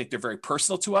subjective. I think they're very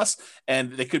personal to us,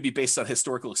 and they could be based on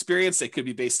historical experience. They could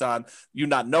be based on you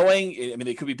not knowing. I mean,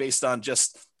 they could be based on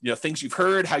just, you know, things you've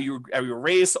heard, how you were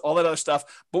raised, all that other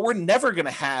stuff. But we're never going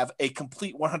to have a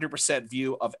complete 100%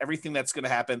 view of everything that's going to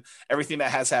happen, everything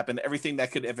that has happened, everything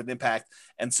that could have an impact.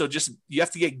 And so just you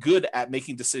have to get good at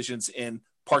making decisions in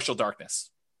partial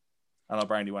darkness. I don't know,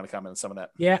 Brian, do you want to comment on some of that?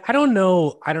 Yeah, I don't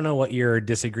know what your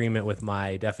disagreement with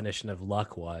my definition of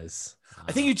luck was.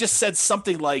 I think you just said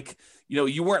something like, you know,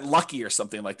 you weren't lucky or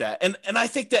something like that. And I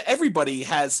think that everybody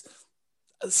has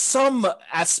some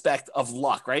aspect of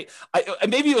luck, right?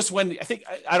 Maybe it was when we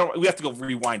have to go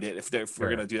rewind it if we're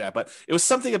going to do that. But it was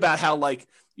something about how, like,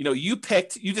 you know, you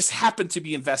just happened to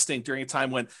be investing during a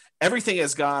time when everything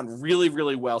has gone really,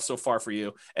 really well so far for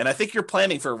you. And I think you're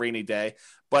planning for a rainy day.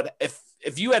 But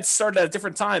if you had started at a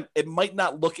different time, it might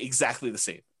not look exactly the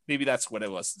same. Maybe that's what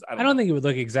it was. I don't think it would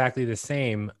look exactly the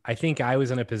same. I think I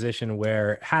was in a position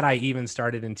where, had I even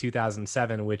started in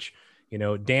 2007, which, you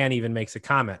know, Dan even makes a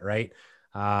comment, right?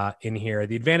 In here,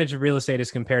 the advantage of real estate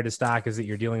as compared to stock is that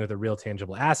you're dealing with a real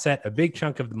tangible asset. A big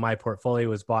chunk of my portfolio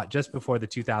was bought just before the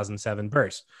 2007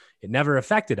 burst. It never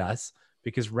affected us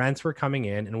because rents were coming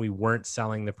in and we weren't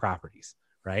selling the properties,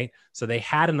 right? So they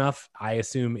had enough, I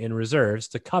assume, in reserves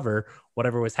to cover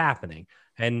whatever was happening.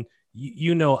 And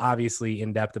you know, obviously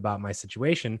in depth about my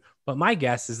situation, but my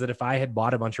guess is that if I had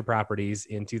bought a bunch of properties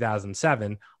in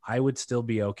 2007, I would still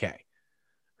be okay,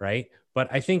 right? But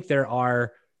I think there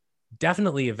are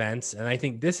definitely events. And I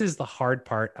think this is the hard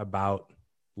part about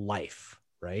life,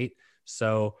 right?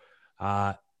 So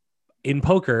in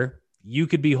poker, you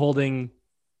could be holding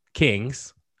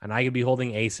kings and I could be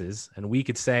holding aces, and we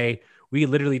could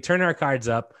literally turn our cards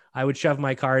up. I would shove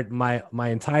my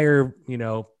entire, you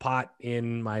know, pot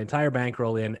in, my entire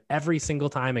bankroll in every single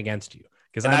time against you.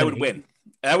 Because I would win.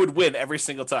 I would win every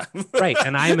single time. Right.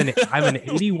 And I'm an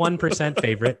 81%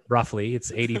 favorite, roughly.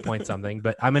 It's 80 point something,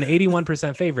 but I'm an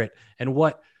 81% favorite. And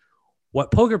what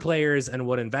poker players and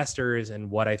what investors and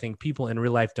what I think people in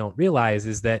real life don't realize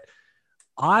is that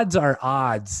odds are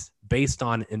odds based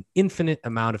on an infinite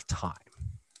amount of time.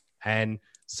 And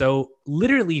so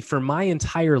literally for my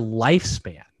entire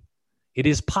lifespan, it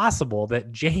is possible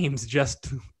that James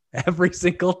just every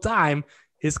single time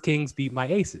his kings beat my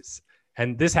aces.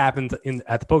 And this happened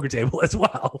at the poker table as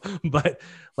well. But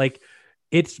like,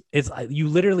 it's you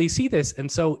literally see this. And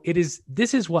so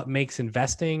this is what makes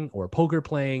investing or poker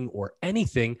playing or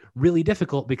anything really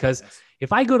difficult, because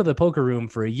if I go to the poker room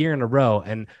for a year in a row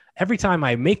and every time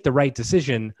I make the right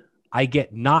decision, I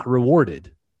get not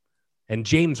rewarded and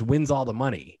James wins all the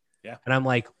money. Yeah. And I'm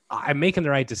like, I'm making the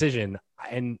right decision.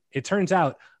 And it turns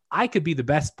out I could be the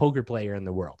best poker player in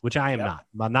the world, which I am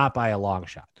not by a long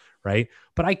shot. Right.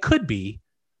 But I could be,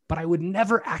 but I would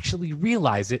never actually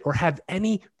realize it or have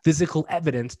any physical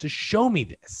evidence to show me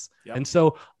this. Yep. And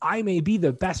so I may be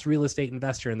the best real estate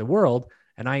investor in the world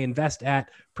and I invest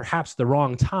at perhaps the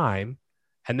wrong time.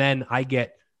 And then I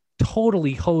get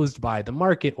totally hosed by the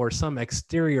market or some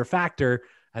exterior factor.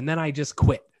 And then I just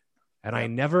quit. And I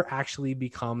never actually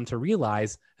become to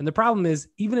realize. And the problem is,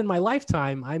 even in my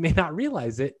lifetime, I may not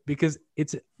realize it because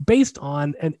it's based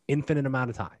on an infinite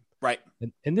amount of time. Right.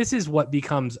 And this is what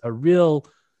becomes a real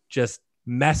just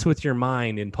mess with your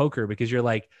mind in poker, because you're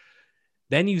like,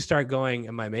 then you start going,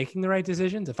 am I making the right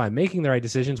decisions? If I'm making the right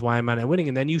decisions, why am I not winning?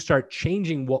 And then you start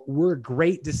changing what were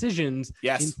great decisions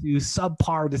into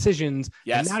subpar decisions.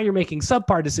 And now you're making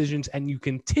subpar decisions and you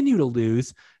continue to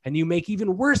lose and you make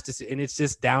even worse decisions. And it's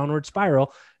this downward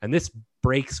spiral. And this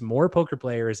breaks more poker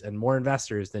players and more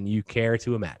investors than you care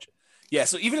to imagine. Yeah.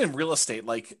 So even in real estate,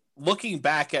 like looking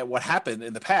back at what happened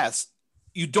in the past,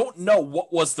 you don't know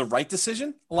what was the right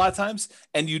decision a lot of times.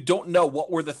 And you don't know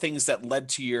what were the things that led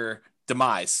to your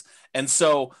demise. And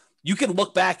so you can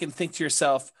look back and think to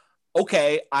yourself,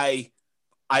 okay, I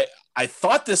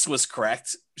thought this was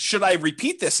correct. Should I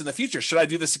repeat this in the future? Should I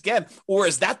do this again? Or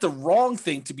is that the wrong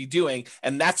thing to be doing?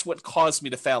 And that's what caused me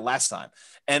to fail last time.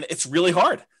 And it's really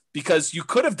hard because you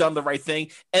could have done the right thing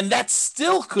and that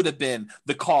still could have been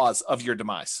the cause of your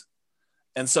demise.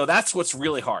 And so that's what's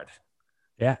really hard.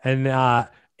 Yeah. And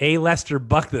A. Lester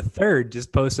Buck III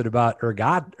just posted about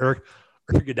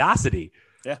ergodicity.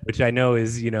 Yeah. Which I know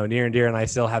is, near and dear. And I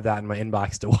still have that in my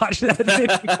inbox to watch that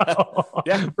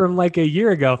video from like a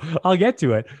year ago. I'll get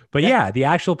to it. But the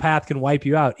actual path can wipe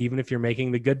you out, even if you're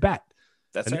making the good bet.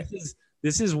 That's right.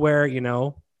 This is where,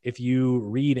 if you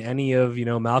read any of,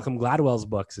 Malcolm Gladwell's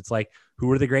books, it's like,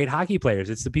 who are the great hockey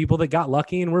players? It's the people that got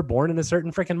lucky and were born in a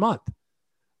certain freaking month.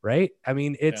 Right. I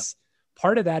mean, it's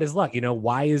part of that is luck.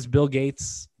 Why is Bill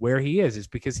Gates where he is? It's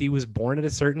because he was born at a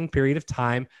certain period of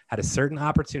time, had a certain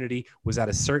opportunity, was at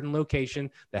a certain location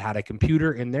that had a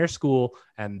computer in their school,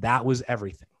 and that was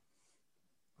everything.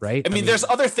 Right? I mean, there's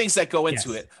other things that go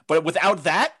into it, but without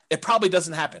that, it probably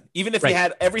doesn't happen, even if he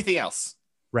had everything else.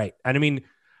 Right. And I mean,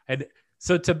 and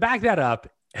so to back that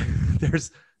up,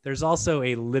 there's also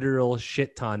a literal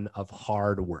shit ton of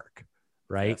hard work,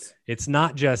 right? Yes. It's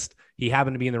not just he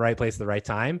happened to be in the right place at the right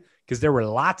time, because there were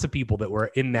lots of people that were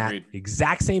in that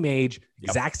exact same age,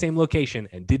 exact same location,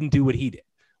 and didn't do what he did.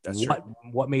 That's true.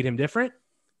 What made him different?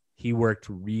 He worked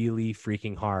really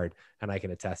freaking hard. And I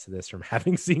can attest to this from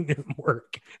having seen him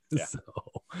work. Yeah. So,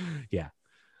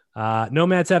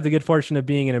 nomads have the good fortune of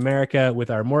being in America with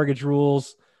our mortgage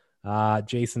rules.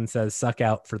 Jason says, suck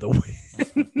out for the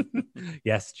win.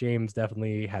 Yes, James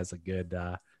definitely has a good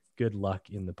luck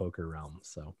in the poker realm.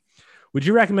 So, would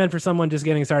you recommend for someone just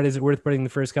getting started, is it worth putting the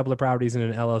first couple of properties in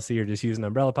an LLC or just use an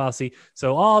umbrella policy?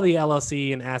 So all the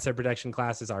LLC and asset protection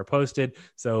classes are posted.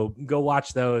 So go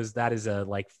watch those. That is a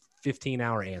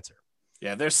 15-hour answer.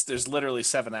 Yeah, there's literally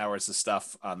 7 hours of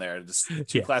stuff on there. Just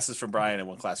two classes from Brian and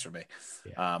one class from me.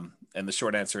 Yeah. And the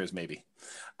short answer is maybe.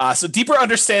 So deeper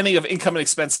understanding of income and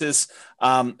expenses,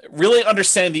 really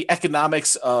understanding the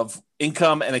economics of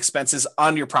income and expenses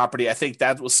on your property. I think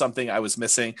that was something I was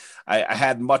missing. I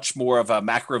had much more of a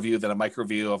macro view than a micro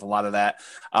view of a lot of that.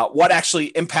 What actually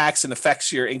impacts and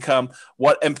affects your income?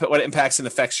 What impacts and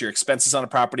affects your expenses on a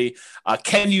property?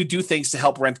 Can you do things to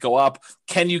help rent go up?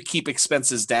 Can you keep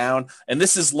expenses down? And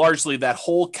this is largely that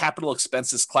whole capital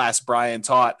expenses class Brian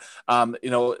taught.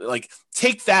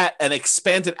 Take that and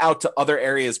expand it out to other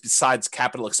areas besides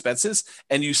capital expenses.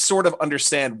 And you sort of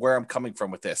understand where I'm coming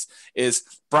from with this. Is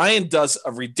Brian does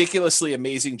a ridiculously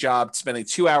amazing job spending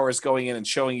 2 hours going in and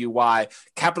showing you why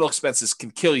capital expenses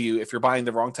can kill you if you're buying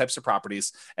the wrong types of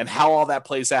properties and how all that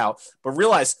plays out. But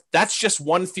realize that's just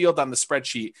one field on the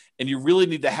spreadsheet. And you really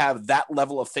need to have that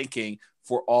level of thinking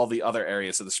for all the other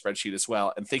areas of the spreadsheet as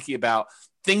well. And thinking about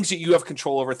things that you have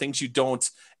control over, things you don't,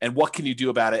 and what can you do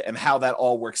about it and how that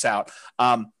all works out.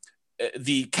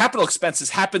 The capital expenses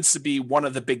happens to be one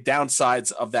of the big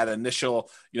downsides of that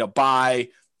initial, buy,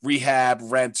 rehab,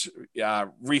 rent,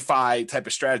 refi type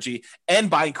of strategy, and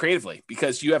buying creatively,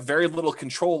 because you have very little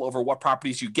control over what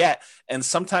properties you get. And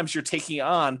sometimes you're taking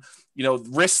on,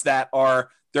 risks that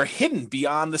they're hidden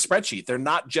beyond the spreadsheet. They're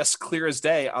not just clear as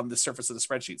day on the surface of the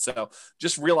spreadsheet. So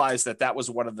just realize that was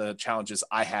one of the challenges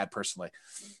I had personally.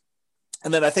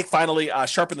 And then I think finally,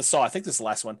 sharpen the saw. I think this is the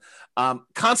last one.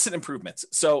 Constant improvements.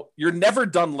 So you're never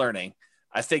done learning.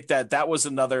 I think that was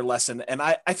another lesson. And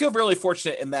I feel really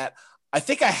fortunate in that I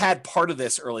think I had part of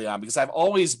this early on because I've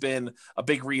always been a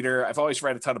big reader. I've always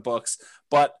read a ton of books,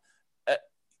 but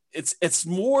it's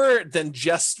more than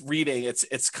just reading.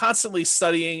 It's constantly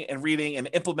studying and reading and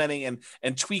implementing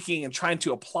and tweaking and trying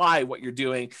to apply what you're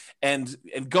doing and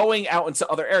going out into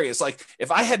other areas. Like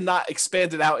if I had not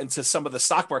expanded out into some of the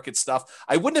stock market stuff,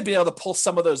 I wouldn't have been able to pull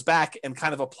some of those back and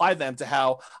kind of apply them to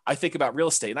how I think about real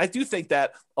estate. And I do think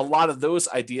that a lot of those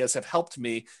ideas have helped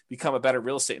me become a better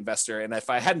real estate investor. And if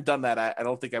I hadn't done that, I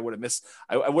don't think I would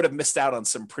have missed out on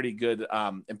some pretty good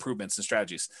improvements and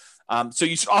strategies. So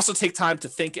you should also take time to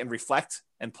think and reflect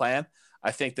and plan.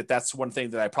 I think that that's one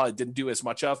thing that I probably didn't do as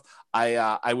much of.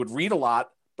 I would read a lot,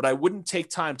 but I wouldn't take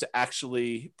time to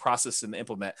actually process and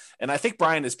implement. And I think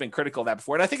Brian has been critical of that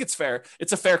before. And I think it's fair.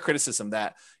 It's a fair criticism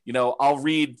that, I'll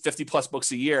read 50 plus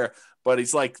books a year, but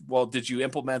he's like, well, did you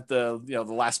implement the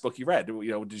last book you read?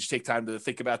 Did you take time to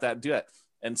think about that and do that?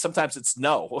 And sometimes it's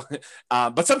no,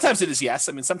 but sometimes it is yes.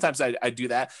 I mean, sometimes I do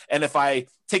that. And if I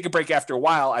take a break after a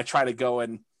while, I try to go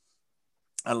and,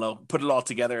 I don't know, put it all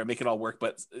together and make it all work.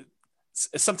 But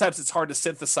sometimes it's hard to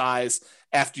synthesize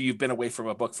after you've been away from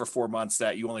a book for 4 months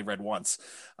that you only read once.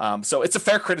 So it's a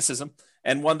fair criticism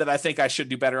and one that I think I should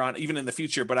do better on even in the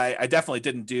future, but I definitely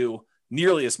didn't do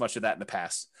nearly as much of that in the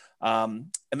past.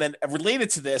 And then related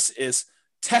to this is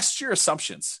test your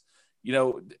assumptions.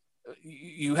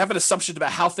 You have an assumption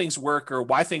about how things work or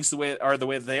why things the way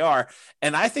that they are.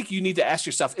 And I think you need to ask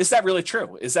yourself, is that really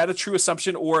true? Is that a true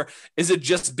assumption? Or is it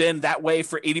just been that way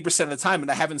for 80% of the time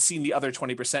and I haven't seen the other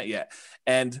 20% yet?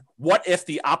 And what if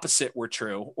the opposite were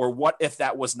true? Or what if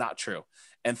that was not true?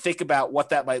 And think about what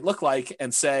that might look like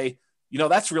and say,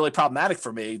 that's really problematic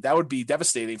for me. That would be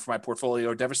devastating for my portfolio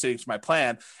or devastating for my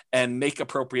plan, and make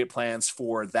appropriate plans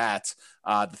for that,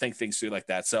 to think things through like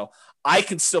that. So I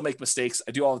can still make mistakes.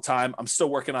 I do all the time. I'm still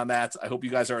working on that. I hope you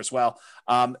guys are as well.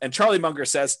 And Charlie Munger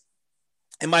says,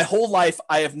 in my whole life,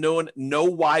 I have known no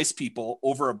wise people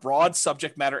over a broad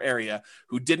subject matter area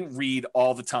who didn't read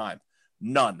all the time.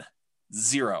 None.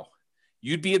 Zero.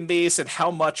 You'd be amazed at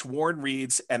how much Warren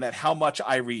reads and at how much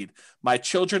I read. My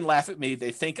children laugh at me.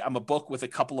 They think I'm a book with a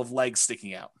couple of legs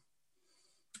sticking out.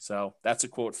 So that's a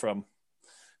quote from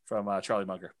Charlie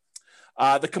Munger.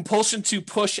 The compulsion to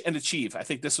push and achieve. I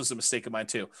think this was a mistake of mine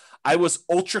too. I was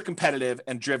ultra competitive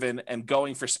and driven and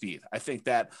going for speed. I think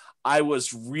that I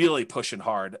was really pushing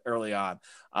hard early on.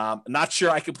 Not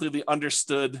sure I completely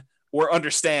understood or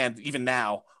understand even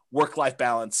now work-life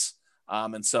balance.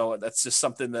 And so that's just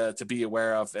something to be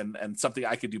aware of and something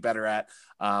I could do better at.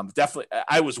 Definitely,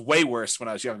 I was way worse when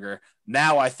I was younger.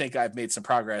 Now I think I've made some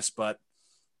progress, but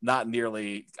not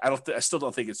nearly. I still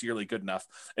don't think it's nearly good enough.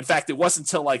 In fact, it wasn't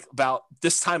until like about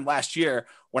this time last year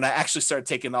when I actually started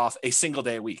taking off a single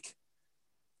day a week,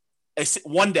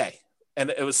 one day,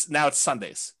 and now it's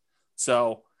Sundays.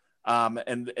 So,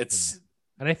 and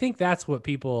I think that's what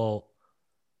people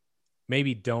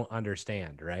maybe don't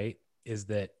understand, right? Is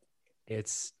that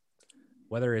it's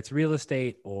whether it's real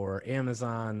estate or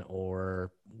Amazon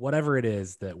or whatever it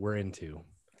is that we're into,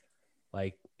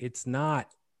 like it's not,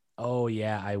 oh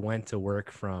yeah, I went to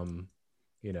work from,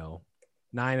 9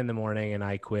 a.m. and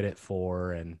I quit at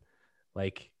 4. And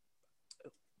like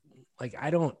I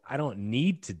don't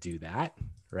need to do that.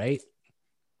 Right.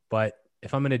 But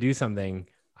if I'm going to do something,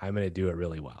 I'm going to do it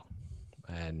really well.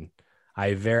 And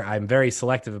I'm very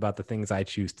selective about the things I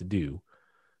choose to do,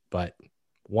 but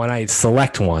when I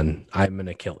select one, I'm going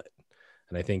to kill it.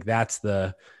 And I think that's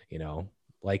the,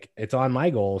 it's on my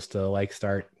goals to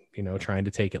start, trying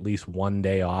to take at least one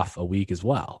day off a week as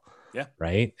well. Yeah.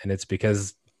 Right. And it's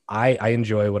because I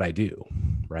enjoy what I do.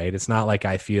 Right. It's not like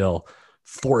I feel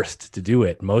forced to do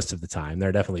it most of the time. There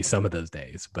are definitely some of those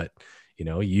days, but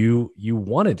you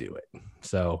want to do it.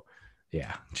 So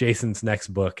yeah. Jason's next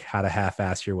book, How to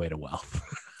Half-Ass Your Way to Wealth.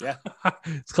 Yeah.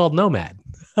 It's called Nomad.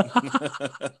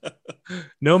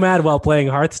 Nomad while playing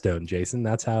Hearthstone, Jason.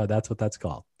 That's what that's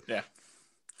called. Yeah.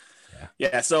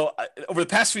 Yeah. So over the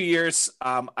past few years,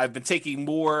 I've been taking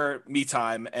more me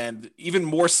time, and even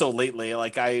more so lately.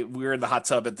 We were in the hot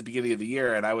tub at the beginning of the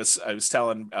year, and I was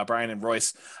telling Brian and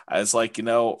Royce, I was like,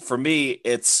 for me,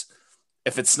 if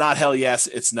it's not hell yes,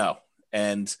 it's no.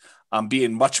 And I'm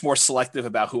being much more selective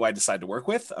about who I decide to work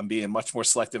with. I'm being much more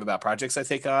selective about projects I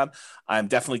take on. I'm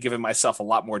definitely giving myself a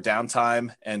lot more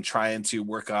downtime and trying to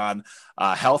work on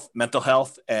health, mental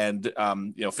health, and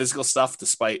physical stuff,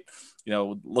 despite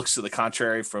looks to the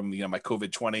contrary from my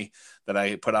COVID-20 that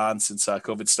I put on since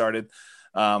COVID started.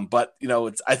 But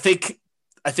I think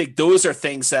those are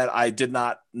things that I did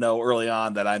not know early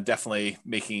on that I'm definitely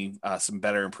making some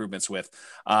better improvements with.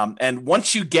 And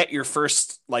once you get your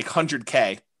first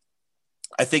 100K,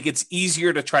 I think it's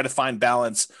easier to try to find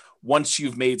balance once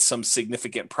you've made some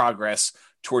significant progress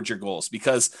towards your goals,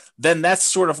 because then that's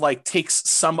sort of takes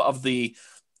some of the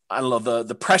I don't know,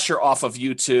 the pressure off of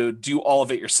you to do all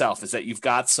of it yourself is that you've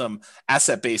got some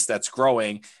asset base that's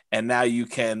growing, and now you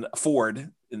can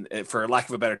afford, for lack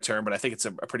of a better term, but I think it's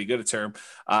a pretty good term,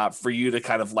 for you to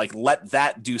kind of like let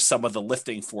that do some of the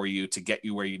lifting for you to get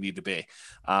you where you need to be.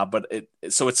 But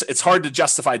it's hard to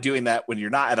justify doing that when you're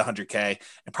not at 100K,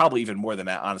 and probably even more than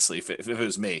that, honestly. If it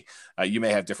was me, you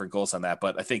may have different goals on that,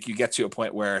 but I think you get to a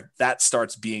point where that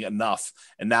starts being enough,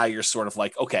 and now you're sort of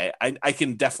like, okay, I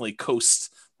can definitely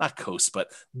not coast,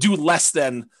 but do less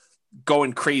than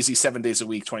going crazy 7 days a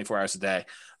week, 24 hours a day,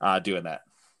 doing that.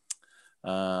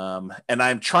 And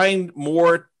I'm trying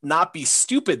more not be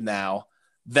stupid now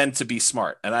than to be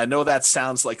smart. And I know that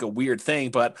sounds like a weird thing,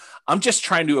 but I'm just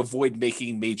trying to avoid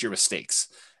making major mistakes.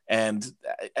 And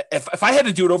if I had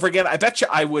to do it over again, I bet you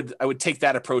I would take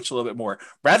that approach a little bit more,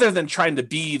 rather than trying to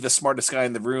be the smartest guy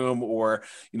in the room, or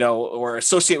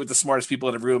associate with the smartest people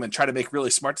in the room and try to make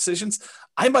really smart decisions.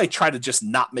 I might try to just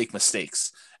not make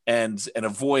mistakes and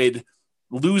avoid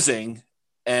losing,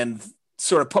 and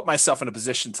sort of put myself in a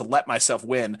position to let myself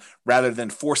win rather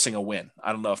than forcing a win.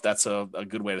 I don't know if that's a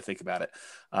good way to think about it.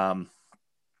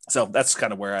 So that's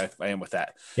kind of where I am with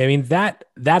that. Yeah, I mean, that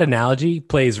analogy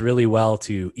plays really well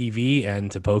to EV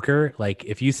and to poker. Like,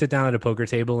 if you sit down at a poker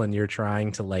table and you're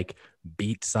trying to like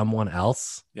beat someone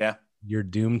else, yeah, you're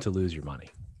doomed to lose your money.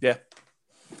 Yeah.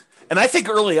 And I think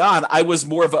early on, I was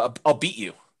more of a I'll beat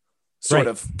you sort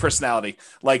of personality.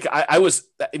 Like I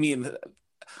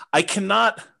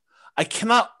cannot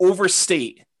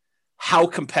overstate how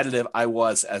competitive I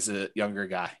was as a younger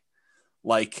guy.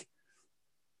 Like,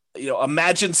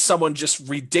 imagine someone just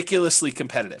ridiculously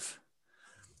competitive.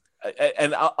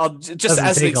 And I'll just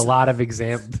doesn't take a lot of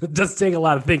does take a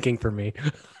lot of thinking for me.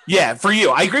 Yeah, for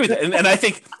you, I agree with it, and I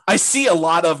think I see a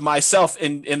lot of myself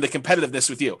in the competitiveness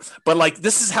with you. But like,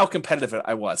 this is how competitive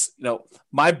I was.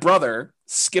 My brother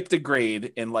skipped a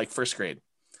grade in like first grade,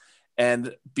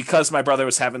 and because my brother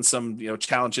was having some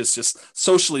challenges, just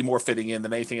socially more fitting in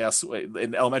than anything else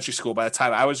in elementary school. By the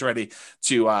time I was ready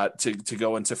to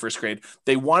go into first grade,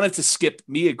 they wanted to skip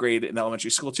me a grade in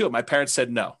elementary school too. My parents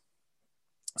said no.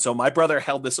 So my brother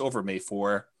held this over me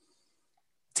for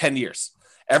 10 years.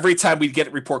 Every time we'd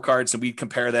get report cards and we'd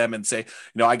compare them and say,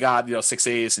 I got, 6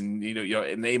 A's and,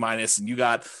 an A minus, and you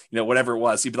got, whatever it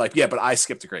was. He'd be like, yeah, but I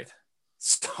skipped a grade.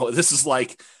 So this is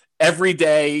like every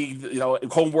day,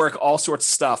 homework, all sorts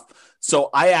of stuff. So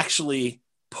I actually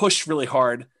pushed really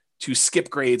hard to skip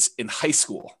grades in high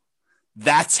school.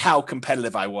 That's how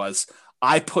competitive I was.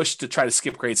 I pushed to try to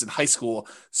skip grades in high school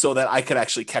so that I could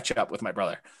actually catch up with my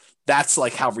brother. That's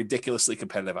like how ridiculously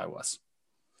competitive I was.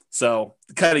 So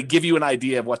kind of give you an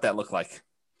idea of what that looked like.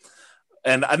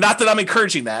 And not that I'm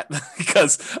encouraging that,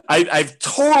 because I've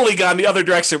totally gone the other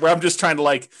direction where I'm just trying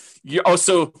to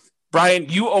so Brian,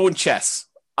 you own chess.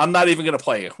 I'm not even going to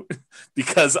play you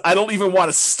because I don't even want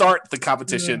to start the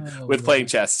competition with playing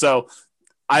chess. So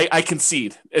I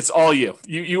concede. It's all you.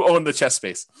 You own the chess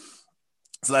space.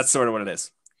 So that's sort of what it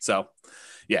is. So,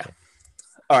 yeah.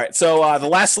 All right. So the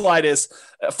last slide is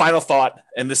final thought.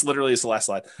 And this literally is the last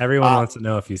slide. Everyone wants to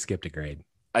know if you skipped a grade.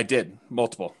 I did.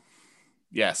 Multiple.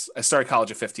 Yes. I started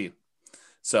college at 15.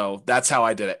 So that's how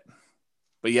I did it.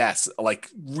 But yes, like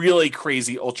really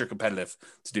crazy, ultra competitive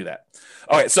to do that.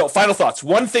 All right. So final thoughts.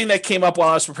 One thing that came up while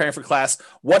I was preparing for class,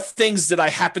 what things did I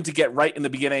happen to get right in the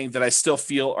beginning that I still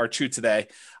feel are true today?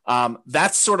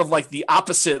 That's sort of like the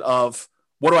opposite of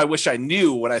what do I wish I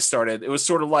knew when I started. It was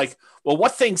sort of like, well,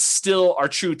 what things still are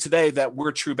true today that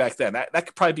were true back then? That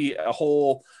could probably be a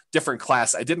whole different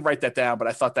class. I didn't write that down, but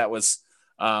I thought that was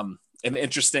an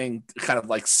interesting kind of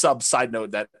like side note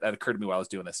that occurred to me while I was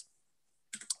doing this.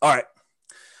 All right.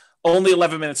 Only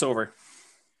 11 minutes over.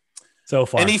 So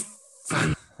far.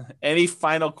 Any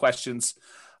final questions?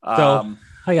 So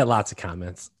I got lots of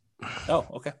comments. Oh,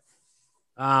 okay.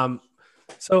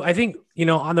 So I think,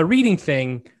 on the reading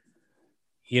thing,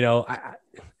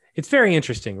 it's very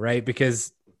interesting, right?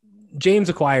 Because James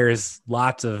acquires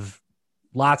lots of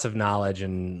knowledge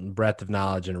and breadth of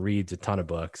knowledge and reads a ton of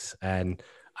books. And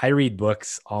I read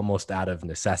books almost out of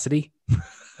necessity.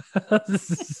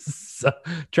 So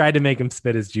tried to make him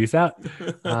spit his juice out.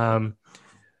 But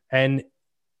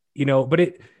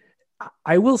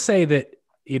I will say that,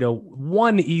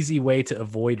 one easy way to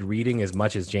avoid reading as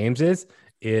much as James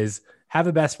is have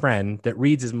a best friend that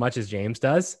reads as much as James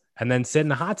does, and then sit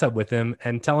in a hot tub with him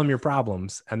and tell him your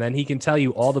problems. And then he can tell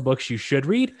you all the books you should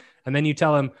read. And then you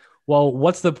tell him, well,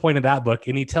 what's the point of that book?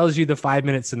 And he tells you the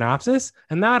 5-minute synopsis,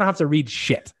 and now I don't have to read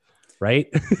shit. Right.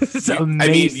 It's amazing. I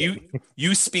mean,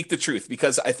 you speak the truth,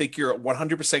 because I think you're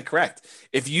 100% correct.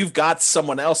 If you've got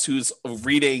someone else who's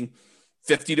reading,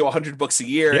 50 to 100 books a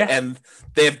year, and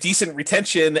they have decent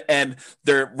retention, and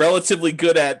they're relatively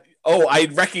good at, oh, I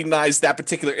recognize that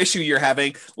particular issue you're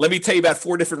having. Let me tell you about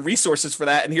 4 different resources for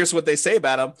that, and here's what they say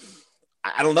about them.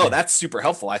 I don't know. That's super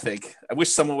helpful, I think. I wish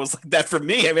someone was like that for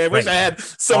me. I mean, I wish I had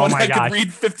someone that could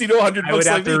read 50 to 100 books. I would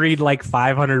have to read like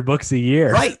 500 books a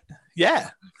year. Right.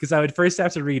 Yeah. Because I would first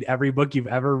have to read every book you've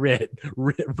ever read,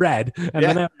 and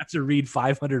then I would have to read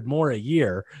 500 more a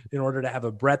year in order to have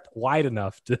a breadth wide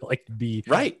enough to like be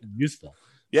useful.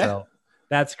 Yeah. So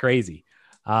that's crazy.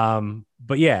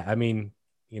 But yeah, I mean,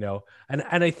 you know, and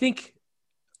I think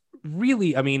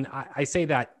really, I mean, I say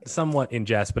that somewhat in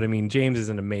jest, but I mean, James is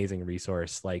an amazing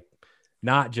resource, like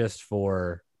not just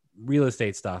for real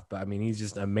estate stuff, but I mean, he's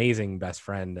just an amazing best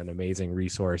friend and amazing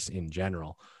resource in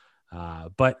general.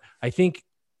 But I think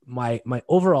my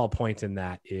overall point in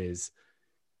that is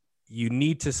you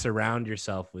need to surround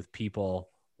yourself with people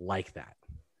like that.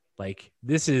 Like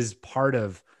this is part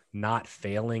of not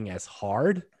failing as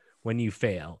hard when you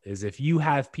fail, is if you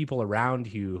have people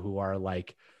around you who are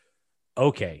like,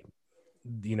 okay,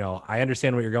 you know, I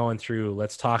understand what you're going through.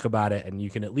 Let's talk about it. And you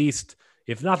can at least,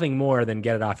 if nothing more than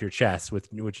get it off your chest,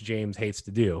 which James hates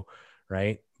to do.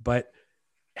 Right. But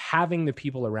having the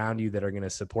people around you that are going to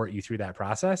support you through that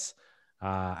process.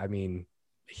 I mean,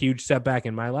 huge setback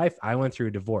in my life. I went through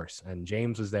a divorce and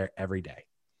James was there every day.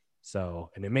 So,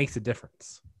 and it makes a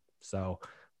difference. So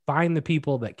find the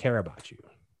people that care about you.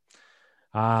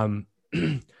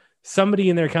 Somebody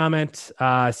in their comment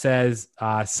says,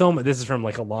 this is from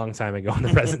like a long time ago in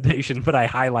the presentation, but I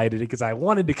highlighted it because I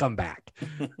wanted to come back,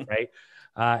 right?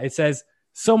 It says,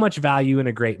 so much value in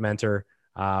a great mentor,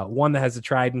 one that has a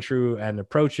tried and true and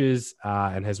approaches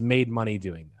and has made money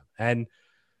doing them. And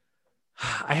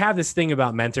I have this thing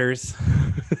about mentors.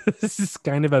 This is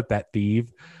kind of a pet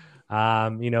peeve.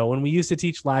 You know, when we used to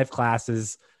teach live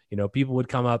classes, you know, people would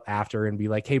come up after and be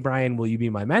like, hey, Brian, will you be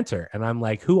my mentor? And I'm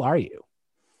like, who are you?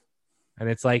 And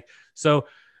it's like, so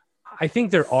I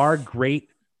think there are great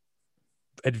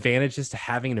advantages to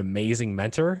having an amazing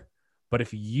mentor, but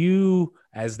if you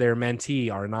as their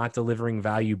mentee are not delivering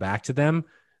value back to them,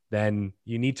 then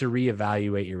you need to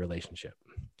reevaluate your relationship.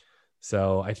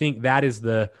 So I think that is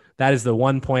the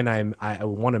one point I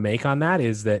want to make on that,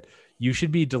 is that you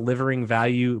should be delivering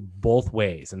value both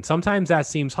ways. And sometimes that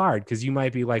seems hard because you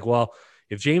might be like, well,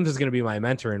 if James is going to be my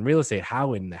mentor in real estate,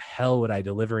 how in the hell would I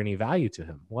deliver any value to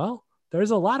him? Well,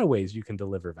 there's a lot of ways you can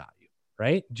deliver value,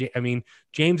 right? I mean,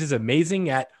 James is amazing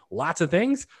at lots of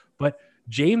things, but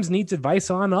James needs advice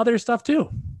on other stuff too.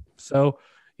 So,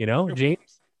 you know,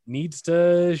 James needs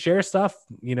to share stuff,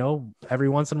 you know, every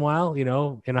once in a while, you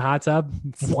know, in a hot tub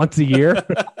once a year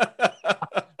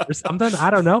or something. I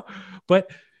don't know.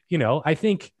 But, you know, I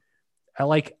think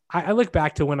I look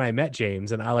back to when I met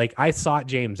James and I sought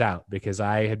James out because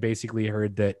I had basically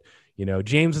heard that, you know,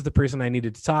 James is the person I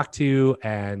needed to talk to.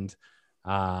 And,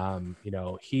 you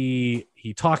know, he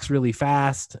talks really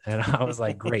fast. And I was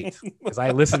like, great, because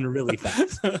I listen really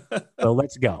fast. So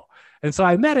let's go. And so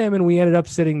I met him and we ended up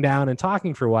sitting down and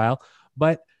talking for a while.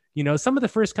 But, you know, some of the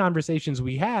first conversations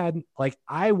we had, like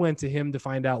I went to him to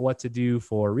find out what to do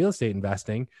for real estate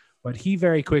investing, but he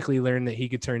very quickly learned that he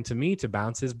could turn to me to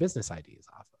bounce his business ideas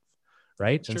off of.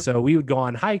 Right. Sure. And so we would go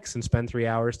on hikes and spend 3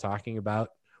 hours talking about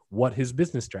what his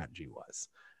business strategy was.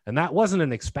 And that wasn't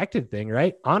an expected thing,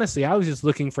 right? Honestly, I was just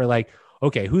looking for like,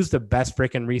 okay, who's the best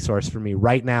freaking resource for me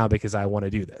right now because I want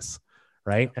to do this,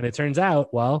 right? And it turns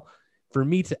out, well, for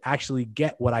me to actually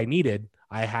get what I needed,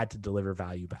 I had to deliver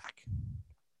value back.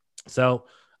 So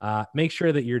make sure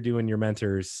that you're doing your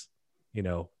mentors, you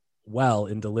know, well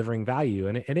in delivering value,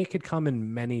 and it could come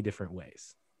in many different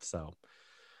ways. So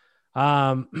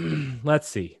let's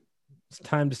see. It's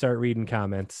time to start reading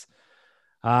comments.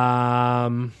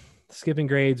 Skipping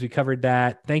grades, we covered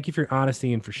that. Thank you for your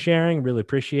honesty and for sharing. Really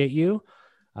appreciate you.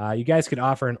 You guys could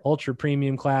offer an ultra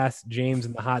premium class, James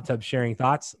in the hot tub sharing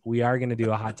thoughts. We are going to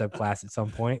do a hot tub class at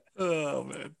some point. Oh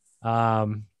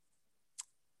man.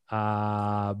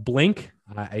 Blink.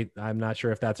 I'm not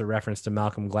sure if that's a reference to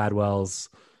Malcolm Gladwell's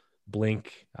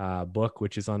Blink book,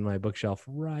 which is on my bookshelf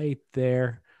right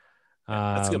there.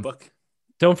 That's a good book.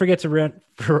 Don't forget to rent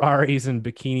Ferraris and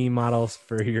bikini models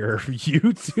for your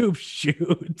YouTube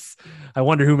shoots. I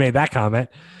wonder who made that comment.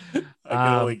 I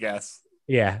can only guess.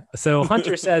 Yeah. So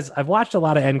Hunter says, I've watched a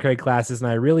lot of NCREG classes,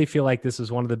 and I really feel like this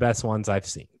was one of the best ones I've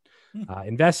seen.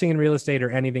 Investing in real estate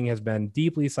or anything has been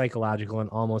deeply psychological and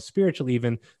almost spiritual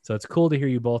even. So it's cool to hear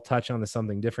you both touch on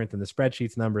something different than the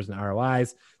spreadsheets, numbers, and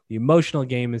ROIs. The emotional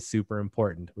game is super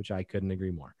important, which I couldn't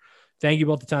agree more. Thank you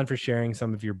both a ton for sharing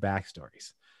some of your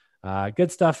backstories.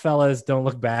 Good stuff, fellas. Don't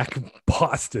look back.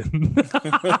 Boston.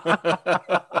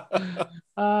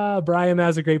 Brian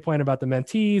has a great point about the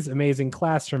mentees. Amazing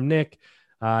class from Nick.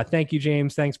 Thank you,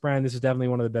 James. Thanks, Brian. This is definitely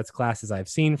one of the best classes I've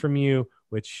seen from you,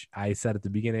 which I said at the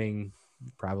beginning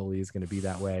probably is going to be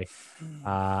that way.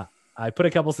 I put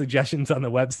a couple suggestions on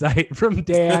the website from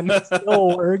Dan. It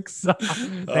still works.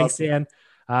 Thanks, Dan.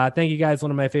 Thank you guys.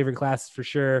 One of my favorite classes for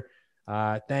sure.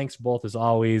 Thanks both as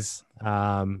always.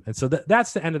 And so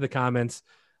that's the end of the comments.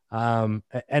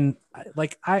 And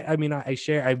like, I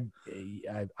share,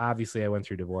 I obviously I went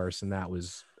through divorce, and that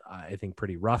was, I think,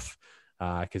 pretty rough,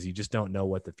 cause you just don't know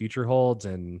what the future holds.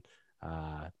 And,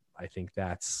 I think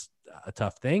that's a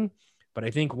tough thing, but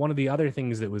I think one of the other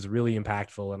things that was really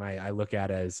impactful, and I look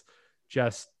at as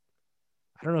just,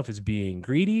 I don't know if it's being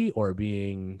greedy or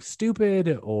being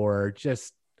stupid, or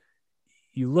just,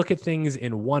 you look at things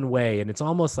in one way, and it's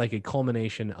almost like a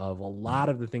culmination of a lot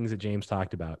of the things that James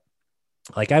talked about.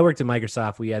 Like, I worked at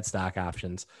Microsoft, we had stock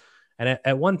options. And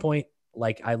at one point,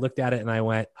 like, I looked at it and I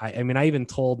went, I even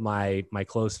told my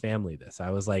close family this. I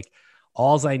was like,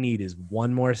 alls I need is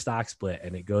one more stock split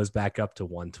and it goes back up to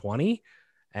 120.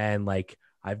 And like,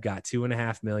 I've got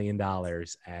 $2.5 million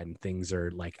and things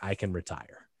are like, I can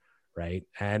retire. Right.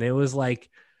 And it was like,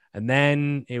 and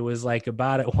then it was like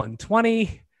about at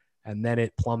 120. And then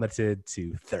it plummeted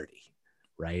to 30,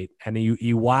 right? And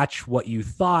you watch what you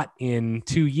thought in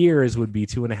 2 years would be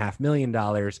 $2.5 million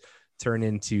turn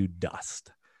into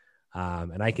dust.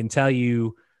 And I can tell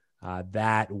you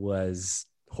that was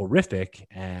horrific.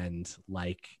 And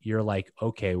like, you're like,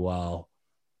 okay, well,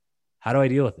 how do I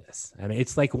deal with this? And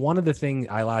it's like one of the things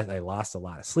I lost a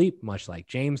lot of sleep, much like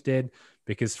James did,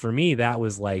 because for me, that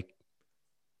was like,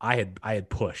 I had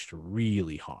pushed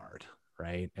really hard,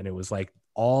 right? And it was like,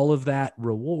 all of that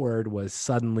reward was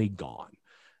suddenly gone.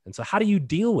 And so how do you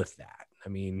deal with that? I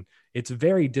mean, it's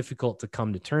very difficult to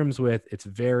come to terms with. It's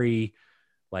very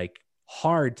like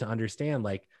hard to understand,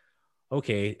 like,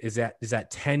 okay, is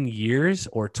that 10 years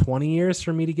or 20 years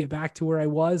for me to get back to where I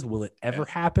was? Will it ever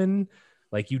happen?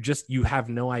 Like, you have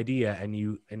no idea.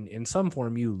 And in some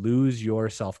form, you lose your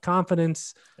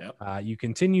self-confidence. Yep. You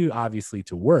continue obviously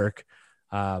to work,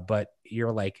 but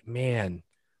you're like, man,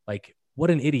 like, what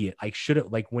an idiot. I should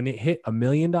have, like, when it hit $1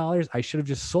 million, I should have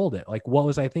just sold it. Like, what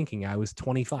was I thinking? I was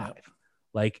 25.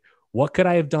 Like, what could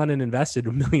I have done and invested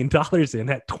 $1 million in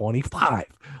at 25?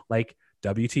 Like,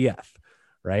 WTF.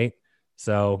 Right.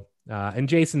 So, and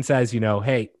Jason says,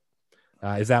 hey,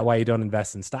 is that why you don't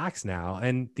invest in stocks now?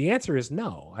 And the answer is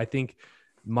no. I think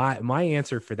my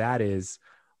answer for that is,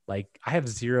 like, I have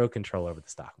zero control over the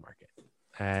stock market.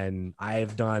 And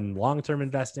I've done long-term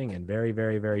investing and very,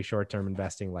 very, very short-term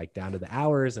investing, like down to the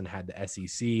hours, and had the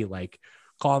SEC like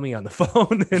call me on the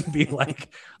phone and be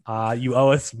like, you owe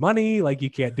us money. Like, you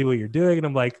can't do what you're doing. And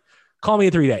I'm like, call me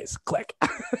in 3 days, click.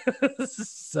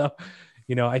 So,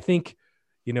 I think,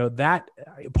 that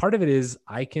part of it is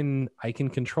I can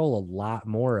control a lot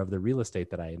more of the real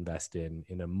estate that I invest in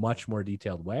a much more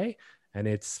detailed way. And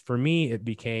it's, for me, it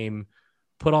became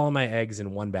put all my eggs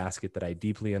in one basket that I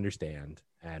deeply understand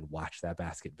and watch that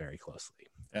basket very closely.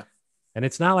 Yeah. And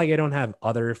it's not like I don't have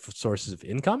other sources of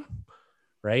income,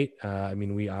 right? I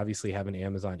mean, we obviously have an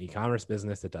Amazon e-commerce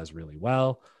business that does really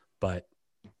well, but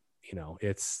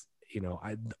it's,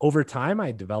 over time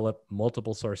I develop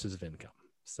multiple sources of income.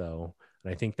 So,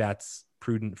 and I think that's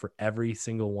prudent for every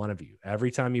single one of you.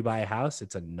 Every time you buy a house,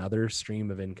 it's another stream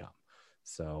of income.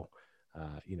 So,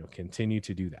 continue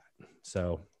to do that.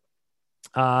 So,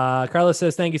 Carlos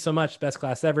says, thank you so much. Best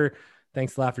class ever.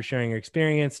 Thanks a lot for sharing your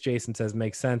experience. Jason says,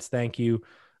 makes sense. Thank you.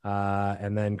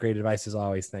 And then great advice as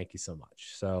always. Thank you so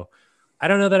much. So I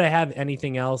don't know that I have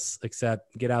anything else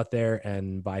except get out there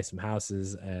and buy some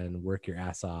houses and work your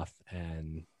ass off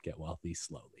and get wealthy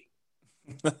slowly.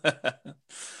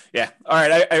 Yeah. All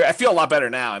right. I feel a lot better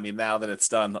now. I mean, now that it's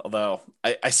done, although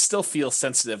I still feel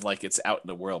sensitive, like it's out in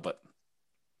the world, but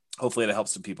hopefully it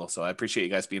helps some people. So I appreciate you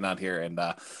guys being on here and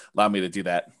allow me to do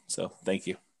that. So thank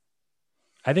you.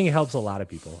 I think it helps a lot of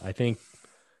people. I think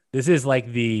this is like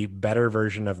the better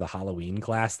version of the Halloween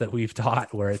class that we've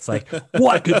taught, where it's like,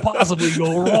 what could possibly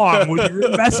go wrong with your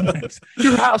investments?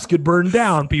 Your house could burn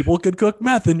down. People could cook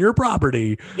meth in your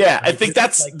property. Yeah, I think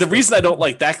that's like the reason I don't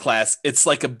like that class. It's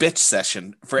like a bitch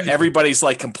session for everybody's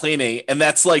like complaining. And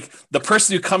that's like the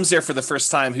person who comes there for the first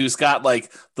time, who's got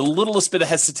like the littlest bit of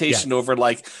hesitation over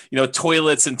like,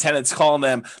 toilets and tenants calling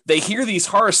them. They hear these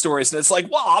horror stories and it's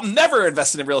like, well, I'm never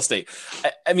invested in real estate.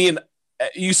 I mean,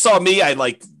 you saw me, I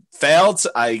like failed.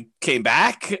 I came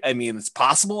back. I mean, it's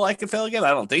possible I could fail again.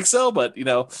 I don't think so, but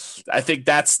I think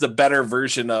that's the better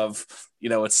version of,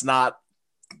 it's not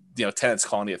tenants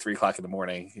calling you at 3:00 in the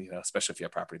morning, especially if you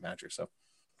have property manager. So,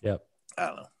 yep. I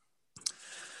don't know.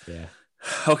 Yeah.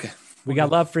 Okay. We got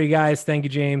love for you guys. Thank you,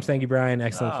 James. Thank you, Brian.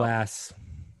 Excellent class.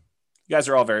 You guys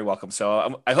are all very welcome.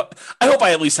 So I hope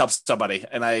I at least helped somebody.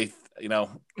 And I don't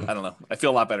know. I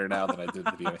feel a lot better now than I did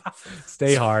at the beginning.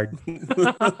 Stay hard.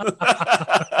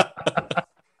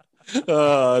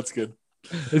 Oh, that's good.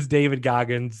 It's David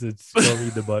Goggins. It's go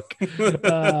read the book.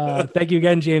 Thank you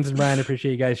again, James and Brian. I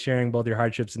appreciate you guys sharing both your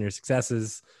hardships and your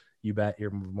successes. You bet.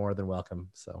 You're more than welcome.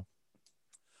 So,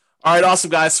 all right, awesome,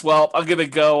 guys. Well, I'm gonna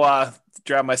go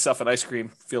grab myself an ice cream.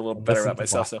 Feel a little better about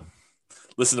myself. So,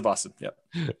 listen to Boston. Yep.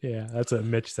 Yeah, that's what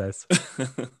Mitch says.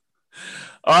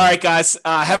 All right, guys.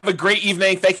 Have a great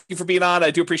evening. Thank you for being on.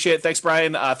 I do appreciate it. Thanks,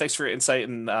 Brian. Thanks for your insight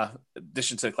and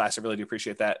addition to the class. I really do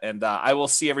appreciate that. And I will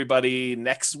see everybody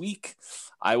next week.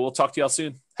 I will talk to y'all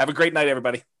soon. Have a great night,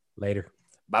 everybody. Later.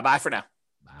 Bye-bye for now.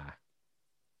 Bye.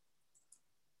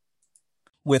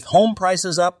 With home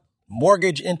prices up,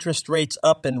 mortgage interest rates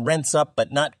up, and rents up,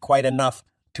 but not quite enough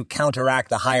to counteract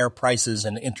the higher prices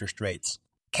and interest rates,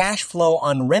 cash flow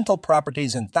on rental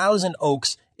properties in Thousand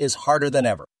Oaks is harder than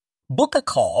ever. Book a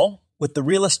call with the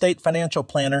Real Estate Financial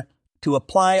Planner to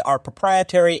apply our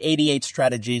proprietary 88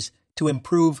 strategies to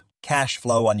improve cash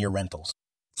flow on your rentals.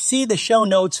 See the show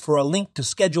notes for a link to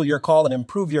schedule your call and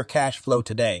improve your cash flow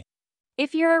today.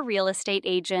 If you're a real estate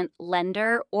agent,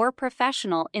 lender, or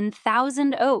professional in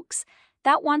Thousand Oaks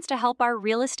that wants to help our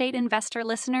real estate investor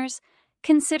listeners,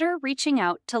 consider reaching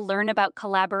out to learn about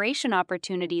collaboration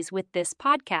opportunities with this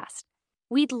podcast.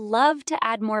 We'd love to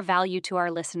add more value to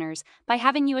our listeners by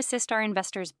having you assist our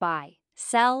investors buy,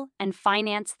 sell, and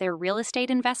finance their real estate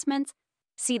investments.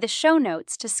 See the show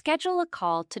notes to schedule a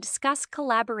call to discuss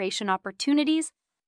collaboration opportunities